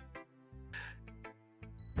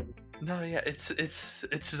 No, yeah,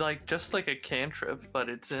 it's like just like a cantrip, but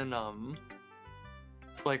it's in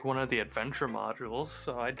like one of the adventure modules.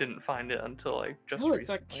 So I didn't find it until like just Oh, it's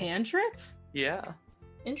recently. a cantrip? Yeah.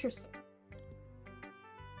 Interesting.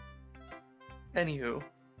 Anywho,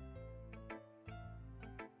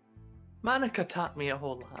 Monica taught me a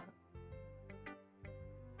whole lot.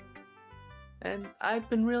 And I've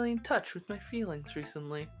been really in touch with my feelings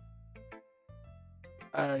recently.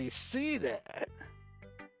 I see that.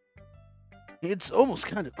 It's almost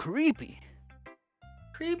kind of creepy.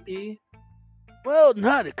 Creepy. Well,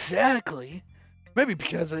 not exactly. Maybe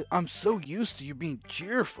because I'm so used to you being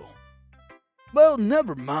cheerful. Well,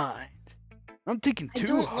 never mind. I'm thinking I too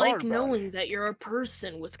don't hard like about knowing that you're a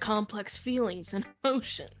person with complex feelings and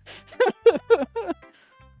emotions. it.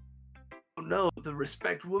 Oh no, the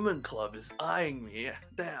Respect Women Club is eyeing me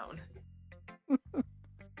down. It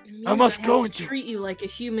means I must have go to into. treat you like a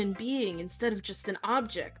human being instead of just an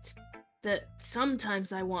object that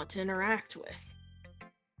sometimes I want to interact with.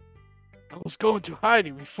 I was going to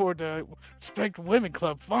hiding before the Respect Women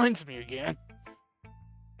Club finds me again.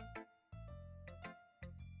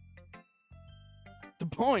 The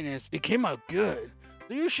point is, it came out good,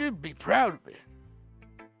 so you should be proud of it.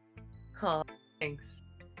 Huh, thanks.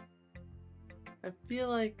 I feel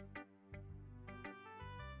like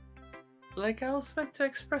I was meant to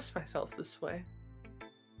express myself this way.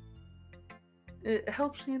 It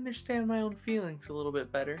helps me understand my own feelings a little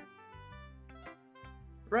bit better.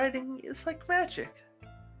 Writing is like magic.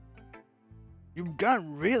 You've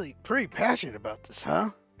gotten really pretty passionate about this, huh?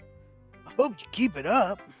 I hope you keep it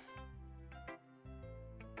up.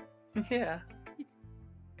 Yeah. We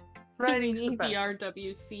Writing's the need the best.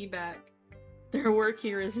 RWC back. Their work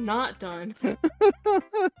here is not done.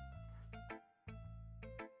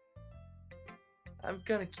 I'm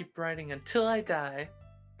gonna keep writing until I die.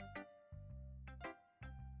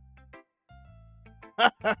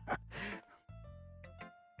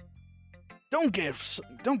 Don't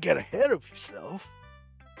get ahead of yourself.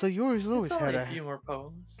 So yours It's always only had a a. few more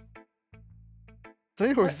poems. So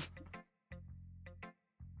yours.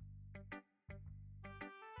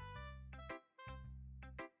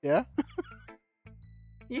 Yeah.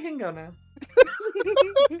 You can go now.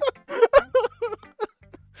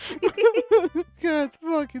 God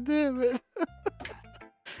fucking damn it.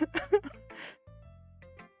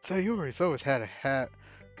 So yours always had a habit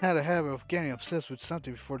of getting obsessed with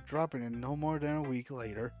something before dropping it no more than a week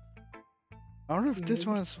later. I wonder if this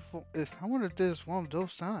Mood. I wonder if this is one of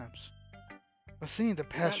those times. But seeing the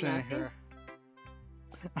passion in Matthew? her.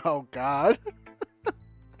 Oh God.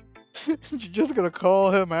 You just gonna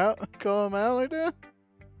call him out? Call him out like that?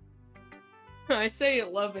 I say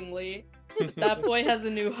it lovingly. That boy has a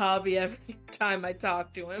new hobby every time I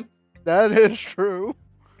talk to him. That is true.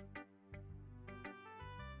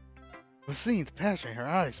 But seeing the passion in her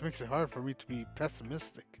eyes makes it hard for me to be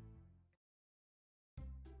pessimistic.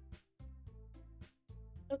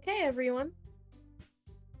 Okay, everyone.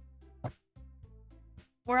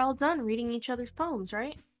 We're all done reading each other's poems,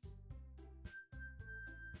 right?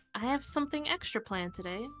 I have something extra planned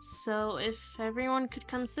today, so if everyone could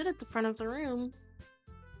come sit at the front of the room.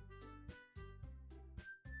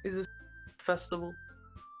 Is this a festival?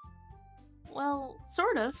 Well,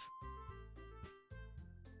 sort of.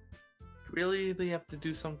 Really, they have to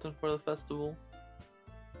do something for the festival?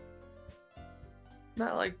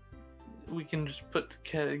 Not like we can just put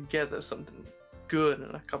together something good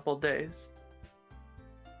in a couple days.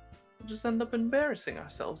 We'll just end up embarrassing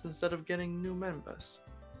ourselves instead of getting new members.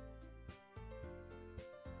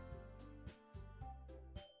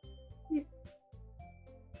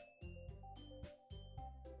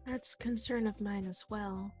 That's a concern of mine as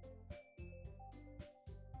well.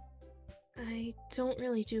 I don't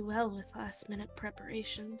really do well with last-minute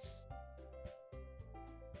preparations.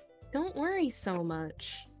 Don't worry so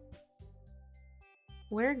much.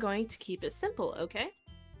 We're going to keep it simple, okay?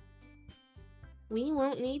 We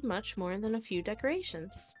won't need much more than a few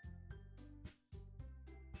decorations.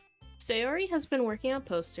 Sayori has been working on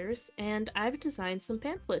posters, and I've designed some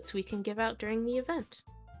pamphlets we can give out during the event.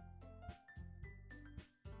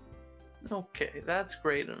 Okay, that's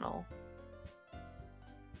great and all.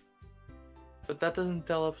 But that doesn't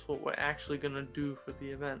tell us what we're actually gonna do for the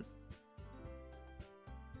event.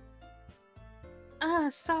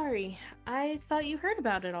 Sorry. I thought you heard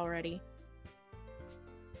about it already.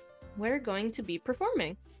 We're going to be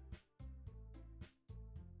performing.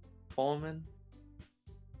 Pullman?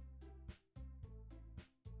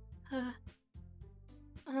 Uh,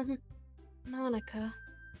 Monica.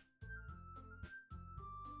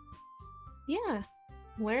 Yeah,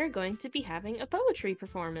 we're going to be having a poetry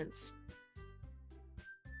performance.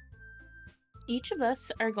 Each of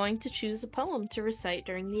us are going to choose a poem to recite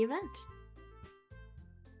during the event.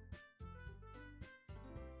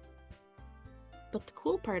 But the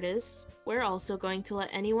cool part is, we're also going to let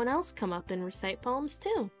anyone else come up and recite poems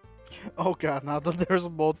too. Oh god, now that there's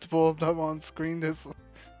multiple of them on screen, the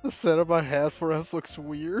setup I had for us looks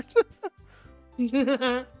weird.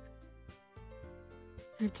 It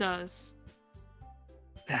does.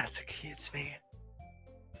 That's okay, it's me.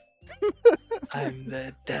 I'm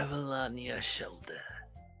the devil on your shoulder.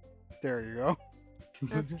 There you go.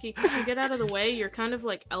 That's key. Could you get out of the way? You're kind of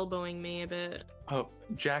like elbowing me a bit. Oh,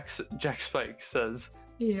 Jack Spike says,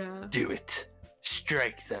 Yeah. Do it.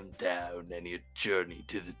 Strike them down, and your journey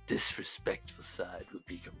to the disrespectful side will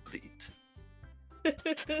be complete.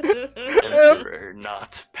 Emperor,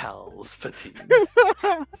 not Palpatine.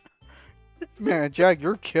 Man, Jack,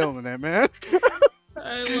 you're killing it, man.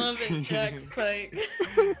 I love it, Jack Spike.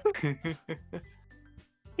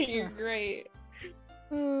 You're great.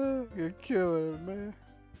 You're killing it, man.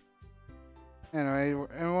 Anyway,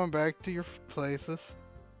 everyone back to your places.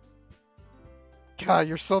 God,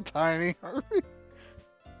 you're so tiny, Harvey.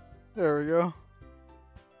 There we go.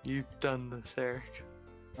 You've done this, Eric.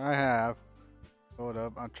 I have. Hold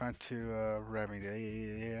up, I'm trying to remedy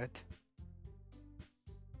it.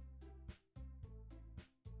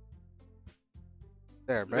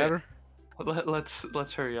 There, better?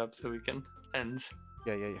 Let's hurry up so we can end.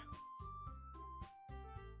 Yeah.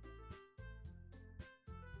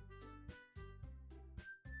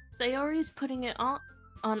 Sayori's putting it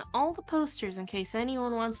on all the posters in case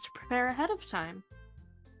anyone wants to prepare ahead of time.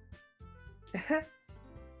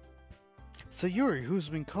 So Yuri, who's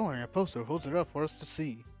been coloring a poster, holds it up for us to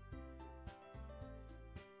see.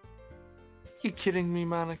 You kidding me,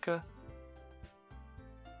 Monica?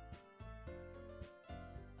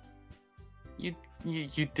 You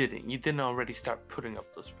didn't. You didn't already start putting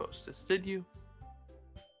up those posters, did you?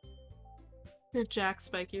 Jack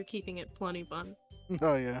Spike, you're keeping it plenty fun.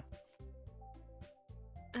 Oh yeah.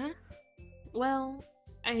 Huh? Well,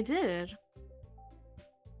 I did.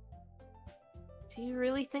 Do you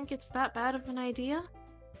really think it's that bad of an idea?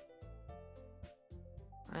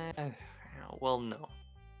 Well, no.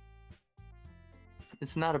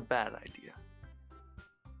 It's not a bad idea.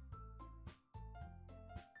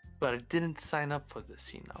 But I didn't sign up for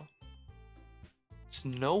this, you know. There's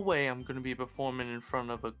no way I'm gonna be performing in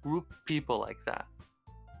front of a group of people like that.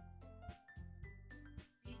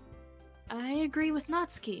 I agree with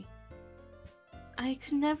Natsuki. I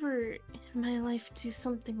could never in my life do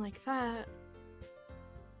something like that.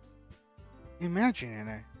 Imagining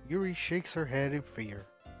it, Yuri shakes her head in fear.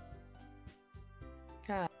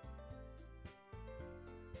 God.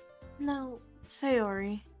 No,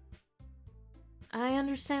 Sayori. I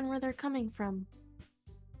understand where they're coming from.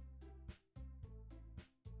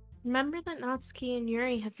 Remember that Natsuki and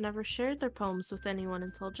Yuri have never shared their poems with anyone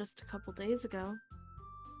until just a couple days ago.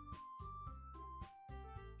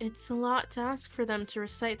 It's a lot to ask for them to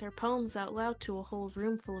recite their poems out loud to a whole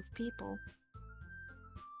room full of people.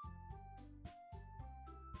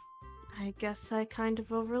 I guess I kind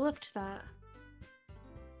of overlooked that.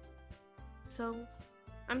 So,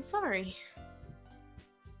 I'm sorry.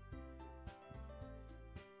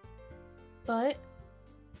 But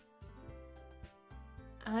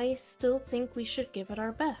I still think we should give it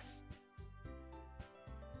our best.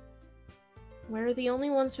 We're the only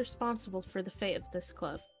ones responsible for the fate of this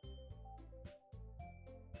club.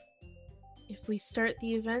 If we start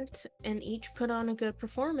the event and each put on a good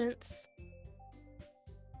performance,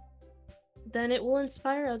 then it will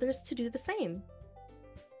inspire others to do the same.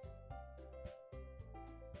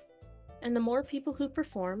 And the more people who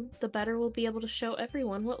perform, the better we'll be able to show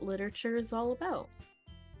everyone what literature is all about.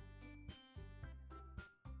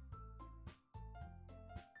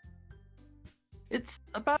 It's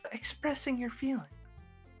about expressing your feelings.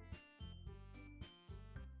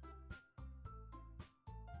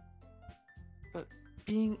 But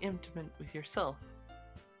being intimate with yourself.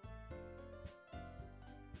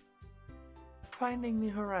 Finding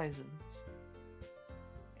new horizons.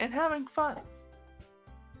 And having fun.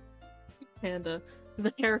 And the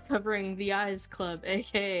Hair Covering the Eyes Club,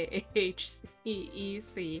 aka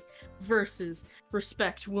HCEC, versus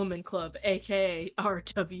Respect Woman Club, aka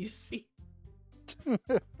RWC.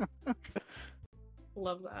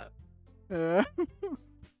 Love that. Yeah.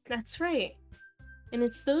 That's right. And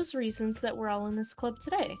it's those reasons that we're all in this club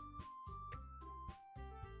today.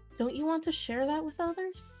 Don't you want to share that with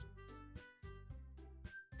others?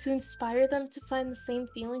 To inspire them to find the same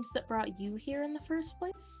feelings that brought you here in the first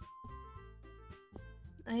place?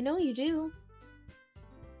 I know you do.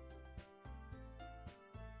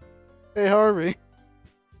 Hey, Harvey.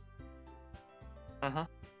 Uh-huh.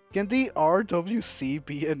 Can the RWC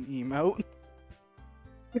be an emote?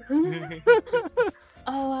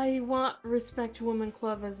 Oh, I want Respect Woman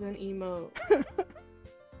Club as an emote.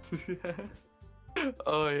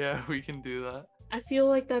 Oh yeah, we can do that. I feel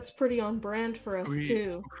like that's pretty on brand for us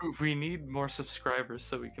too. We need more subscribers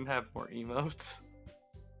so we can have more emotes.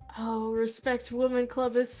 Oh, Respect Woman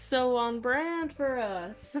Club is so on brand for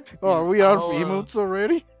us. Oh, are we out of I'll, emotes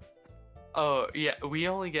already? Oh yeah, we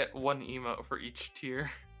only get one emote for each tier.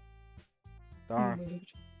 Darn.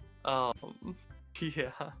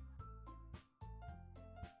 Yeah.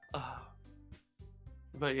 Uh,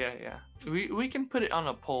 but yeah. We can put it on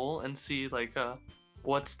a poll and see like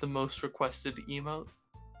what's the most requested emote,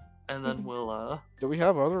 and then we'll Do we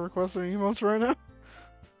have other requested emotes right now?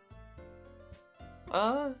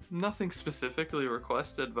 nothing specifically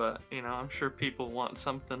requested, but you know I'm sure people want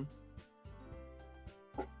something.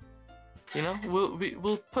 You know,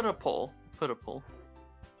 we'll put a poll. Put a poll.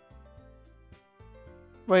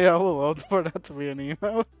 But yeah, we'll vote for that to be an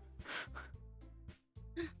emote.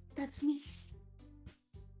 That's me.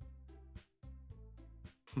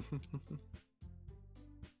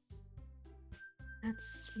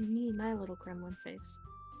 That's me, my little gremlin face.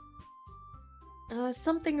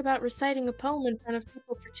 Something about reciting a poem in front of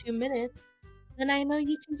people for 2 minutes, then I know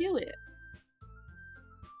you can do it.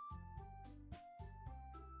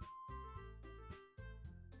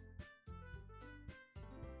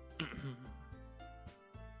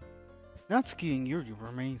 Natsuki and Yuri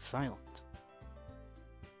remain silent.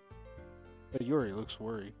 But Yuri looks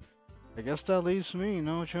worried. I guess that leaves me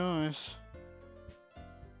no choice.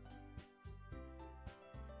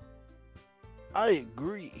 I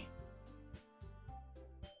agree.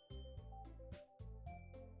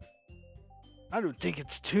 I don't think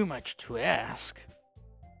it's too much to ask.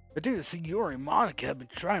 I do see Yuri and Monica have been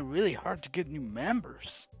trying really hard to get new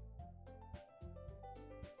members.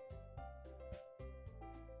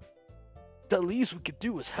 The least we could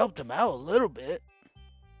do is help them out a little bit.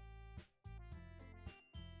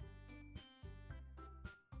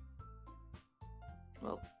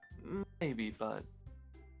 Well, maybe, but.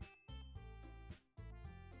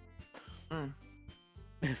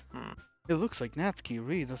 It looks like Natsuki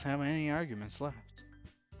really doesn't have any arguments left.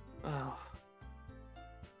 Oh.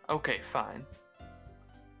 Okay, fine.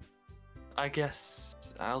 I guess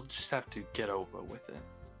I'll just have to get over with it.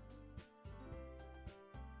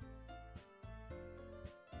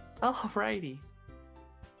 Alrighty.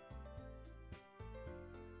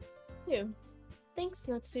 You. Thanks,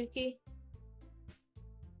 Natsuki.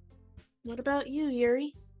 What about you,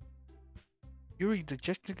 Yuri? Yuri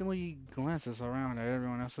dejectedly glances around at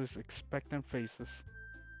everyone else's expectant faces.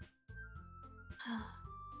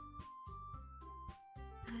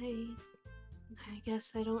 I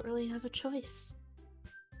guess I don't really have a choice.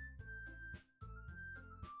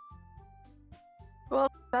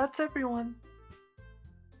 Well, that's everyone.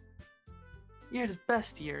 You're the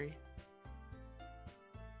best, Yuri.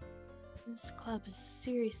 This club is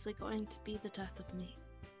seriously going to be the death of me.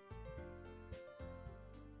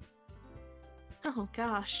 Oh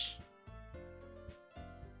gosh.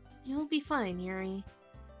 You'll be fine, Yuri.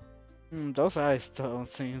 Those eyes don't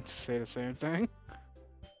seem to say the same thing.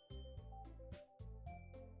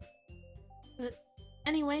 But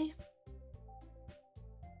anyway,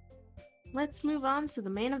 let's move on to the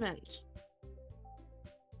main event.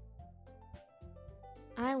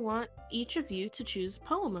 I want each of you to choose a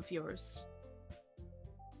poem of yours.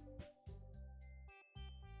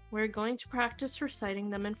 We're going to practice reciting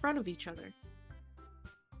them in front of each other.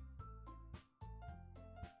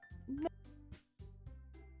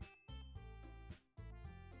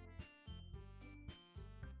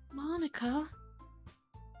 Monica?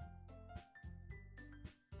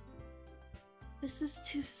 This is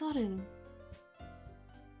too sudden.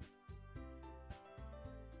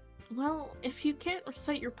 Well, if you can't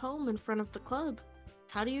recite your poem in front of the club,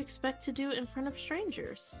 how do you expect to do it in front of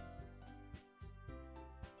strangers?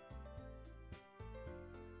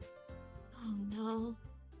 Oh no.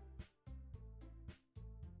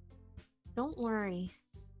 Don't worry.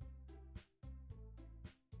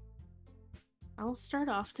 I'll start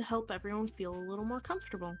off to help everyone feel a little more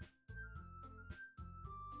comfortable.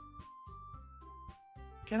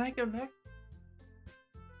 Can I go next?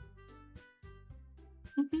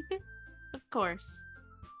 Of course.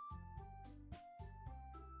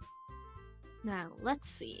 Now, let's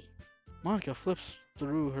see. Monica flips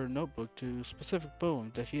through her notebook to specific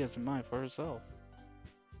poems that she has in mind for herself.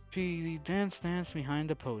 She then stands behind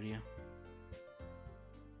the podium.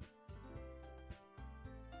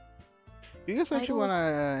 You guys actually want to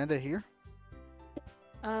end it here?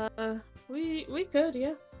 We could,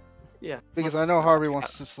 yeah. Yeah. Because I let's- know Harvey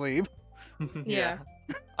wants to sleep. yeah.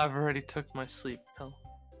 I've already took my sleep pill.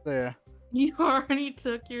 Yeah. You already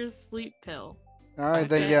took your sleep pill. Alright, I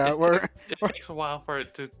then did. yeah, It takes a while for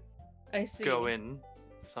it to I see. go in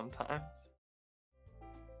sometimes.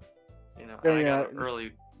 You know, Yeah, I got yeah. an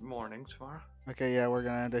early morning tomorrow. Okay, yeah, we're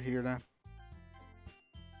gonna end it here then.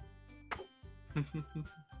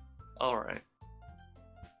 All right.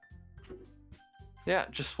 Yeah,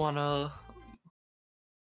 just wanna.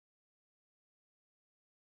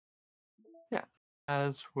 Yeah,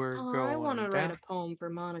 as we're Oh, going I want to write down, a poem for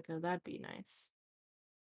Monica. That'd be nice.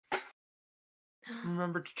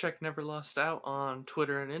 remember to check Never Lost Out on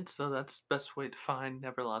Twitter and Insta. That's the best way to find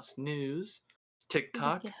Never Lost News.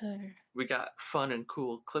 TikTok, Look at her. we got fun and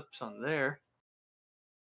cool clips on there.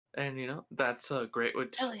 And, you know, that's a great way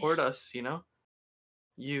to Hell yeah. support us, you know?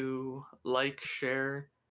 You like, share,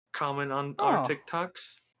 comment on Oh. our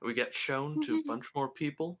TikToks. We get shown to a bunch more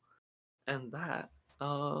people. And that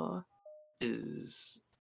is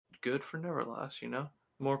good for Neverlast, you know?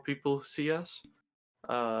 More people see us,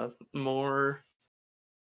 more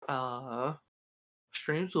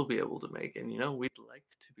streams we'll be able to make. And, you know, we'd like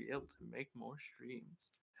to be able to make more streams.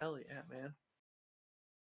 Hell yeah, man.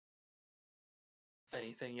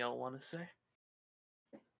 Anything y'all want to say?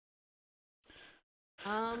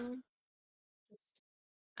 Just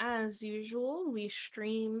as usual, we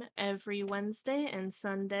stream every Wednesday and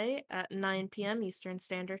Sunday at 9 p.m. Eastern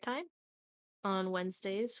Standard Time. On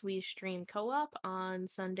Wednesdays, we stream co-op. On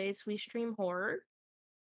Sundays, we stream horror.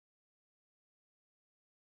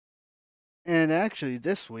 And actually,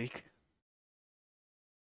 this week,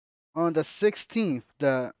 on the 16th,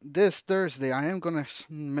 this Thursday, I am gonna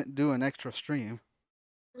do an extra stream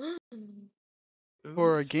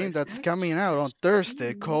for a game Spicy. that's coming out on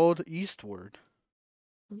Thursday called Eastward.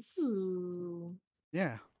 Ooh.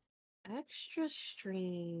 Yeah. Extra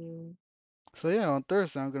stream. So yeah, on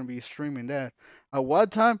Thursday I'm gonna be streaming that. At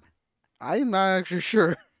what time? I'm not actually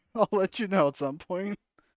sure. I'll let you know at some point.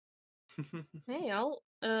 Hey,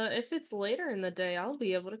 if it's later in the day, I'll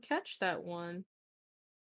be able to catch that one.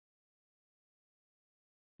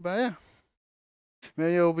 But yeah,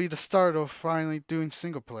 maybe it'll be the start of finally doing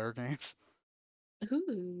single player games.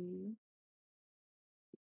 Ooh.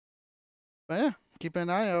 But yeah, keep an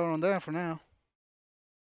eye out on that for now.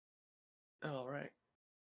 All right.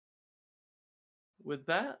 With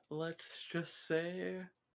that, let's just say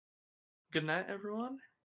good night, everyone,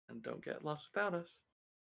 and don't get lost without us.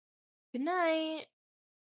 Good night.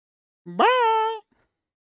 Bye!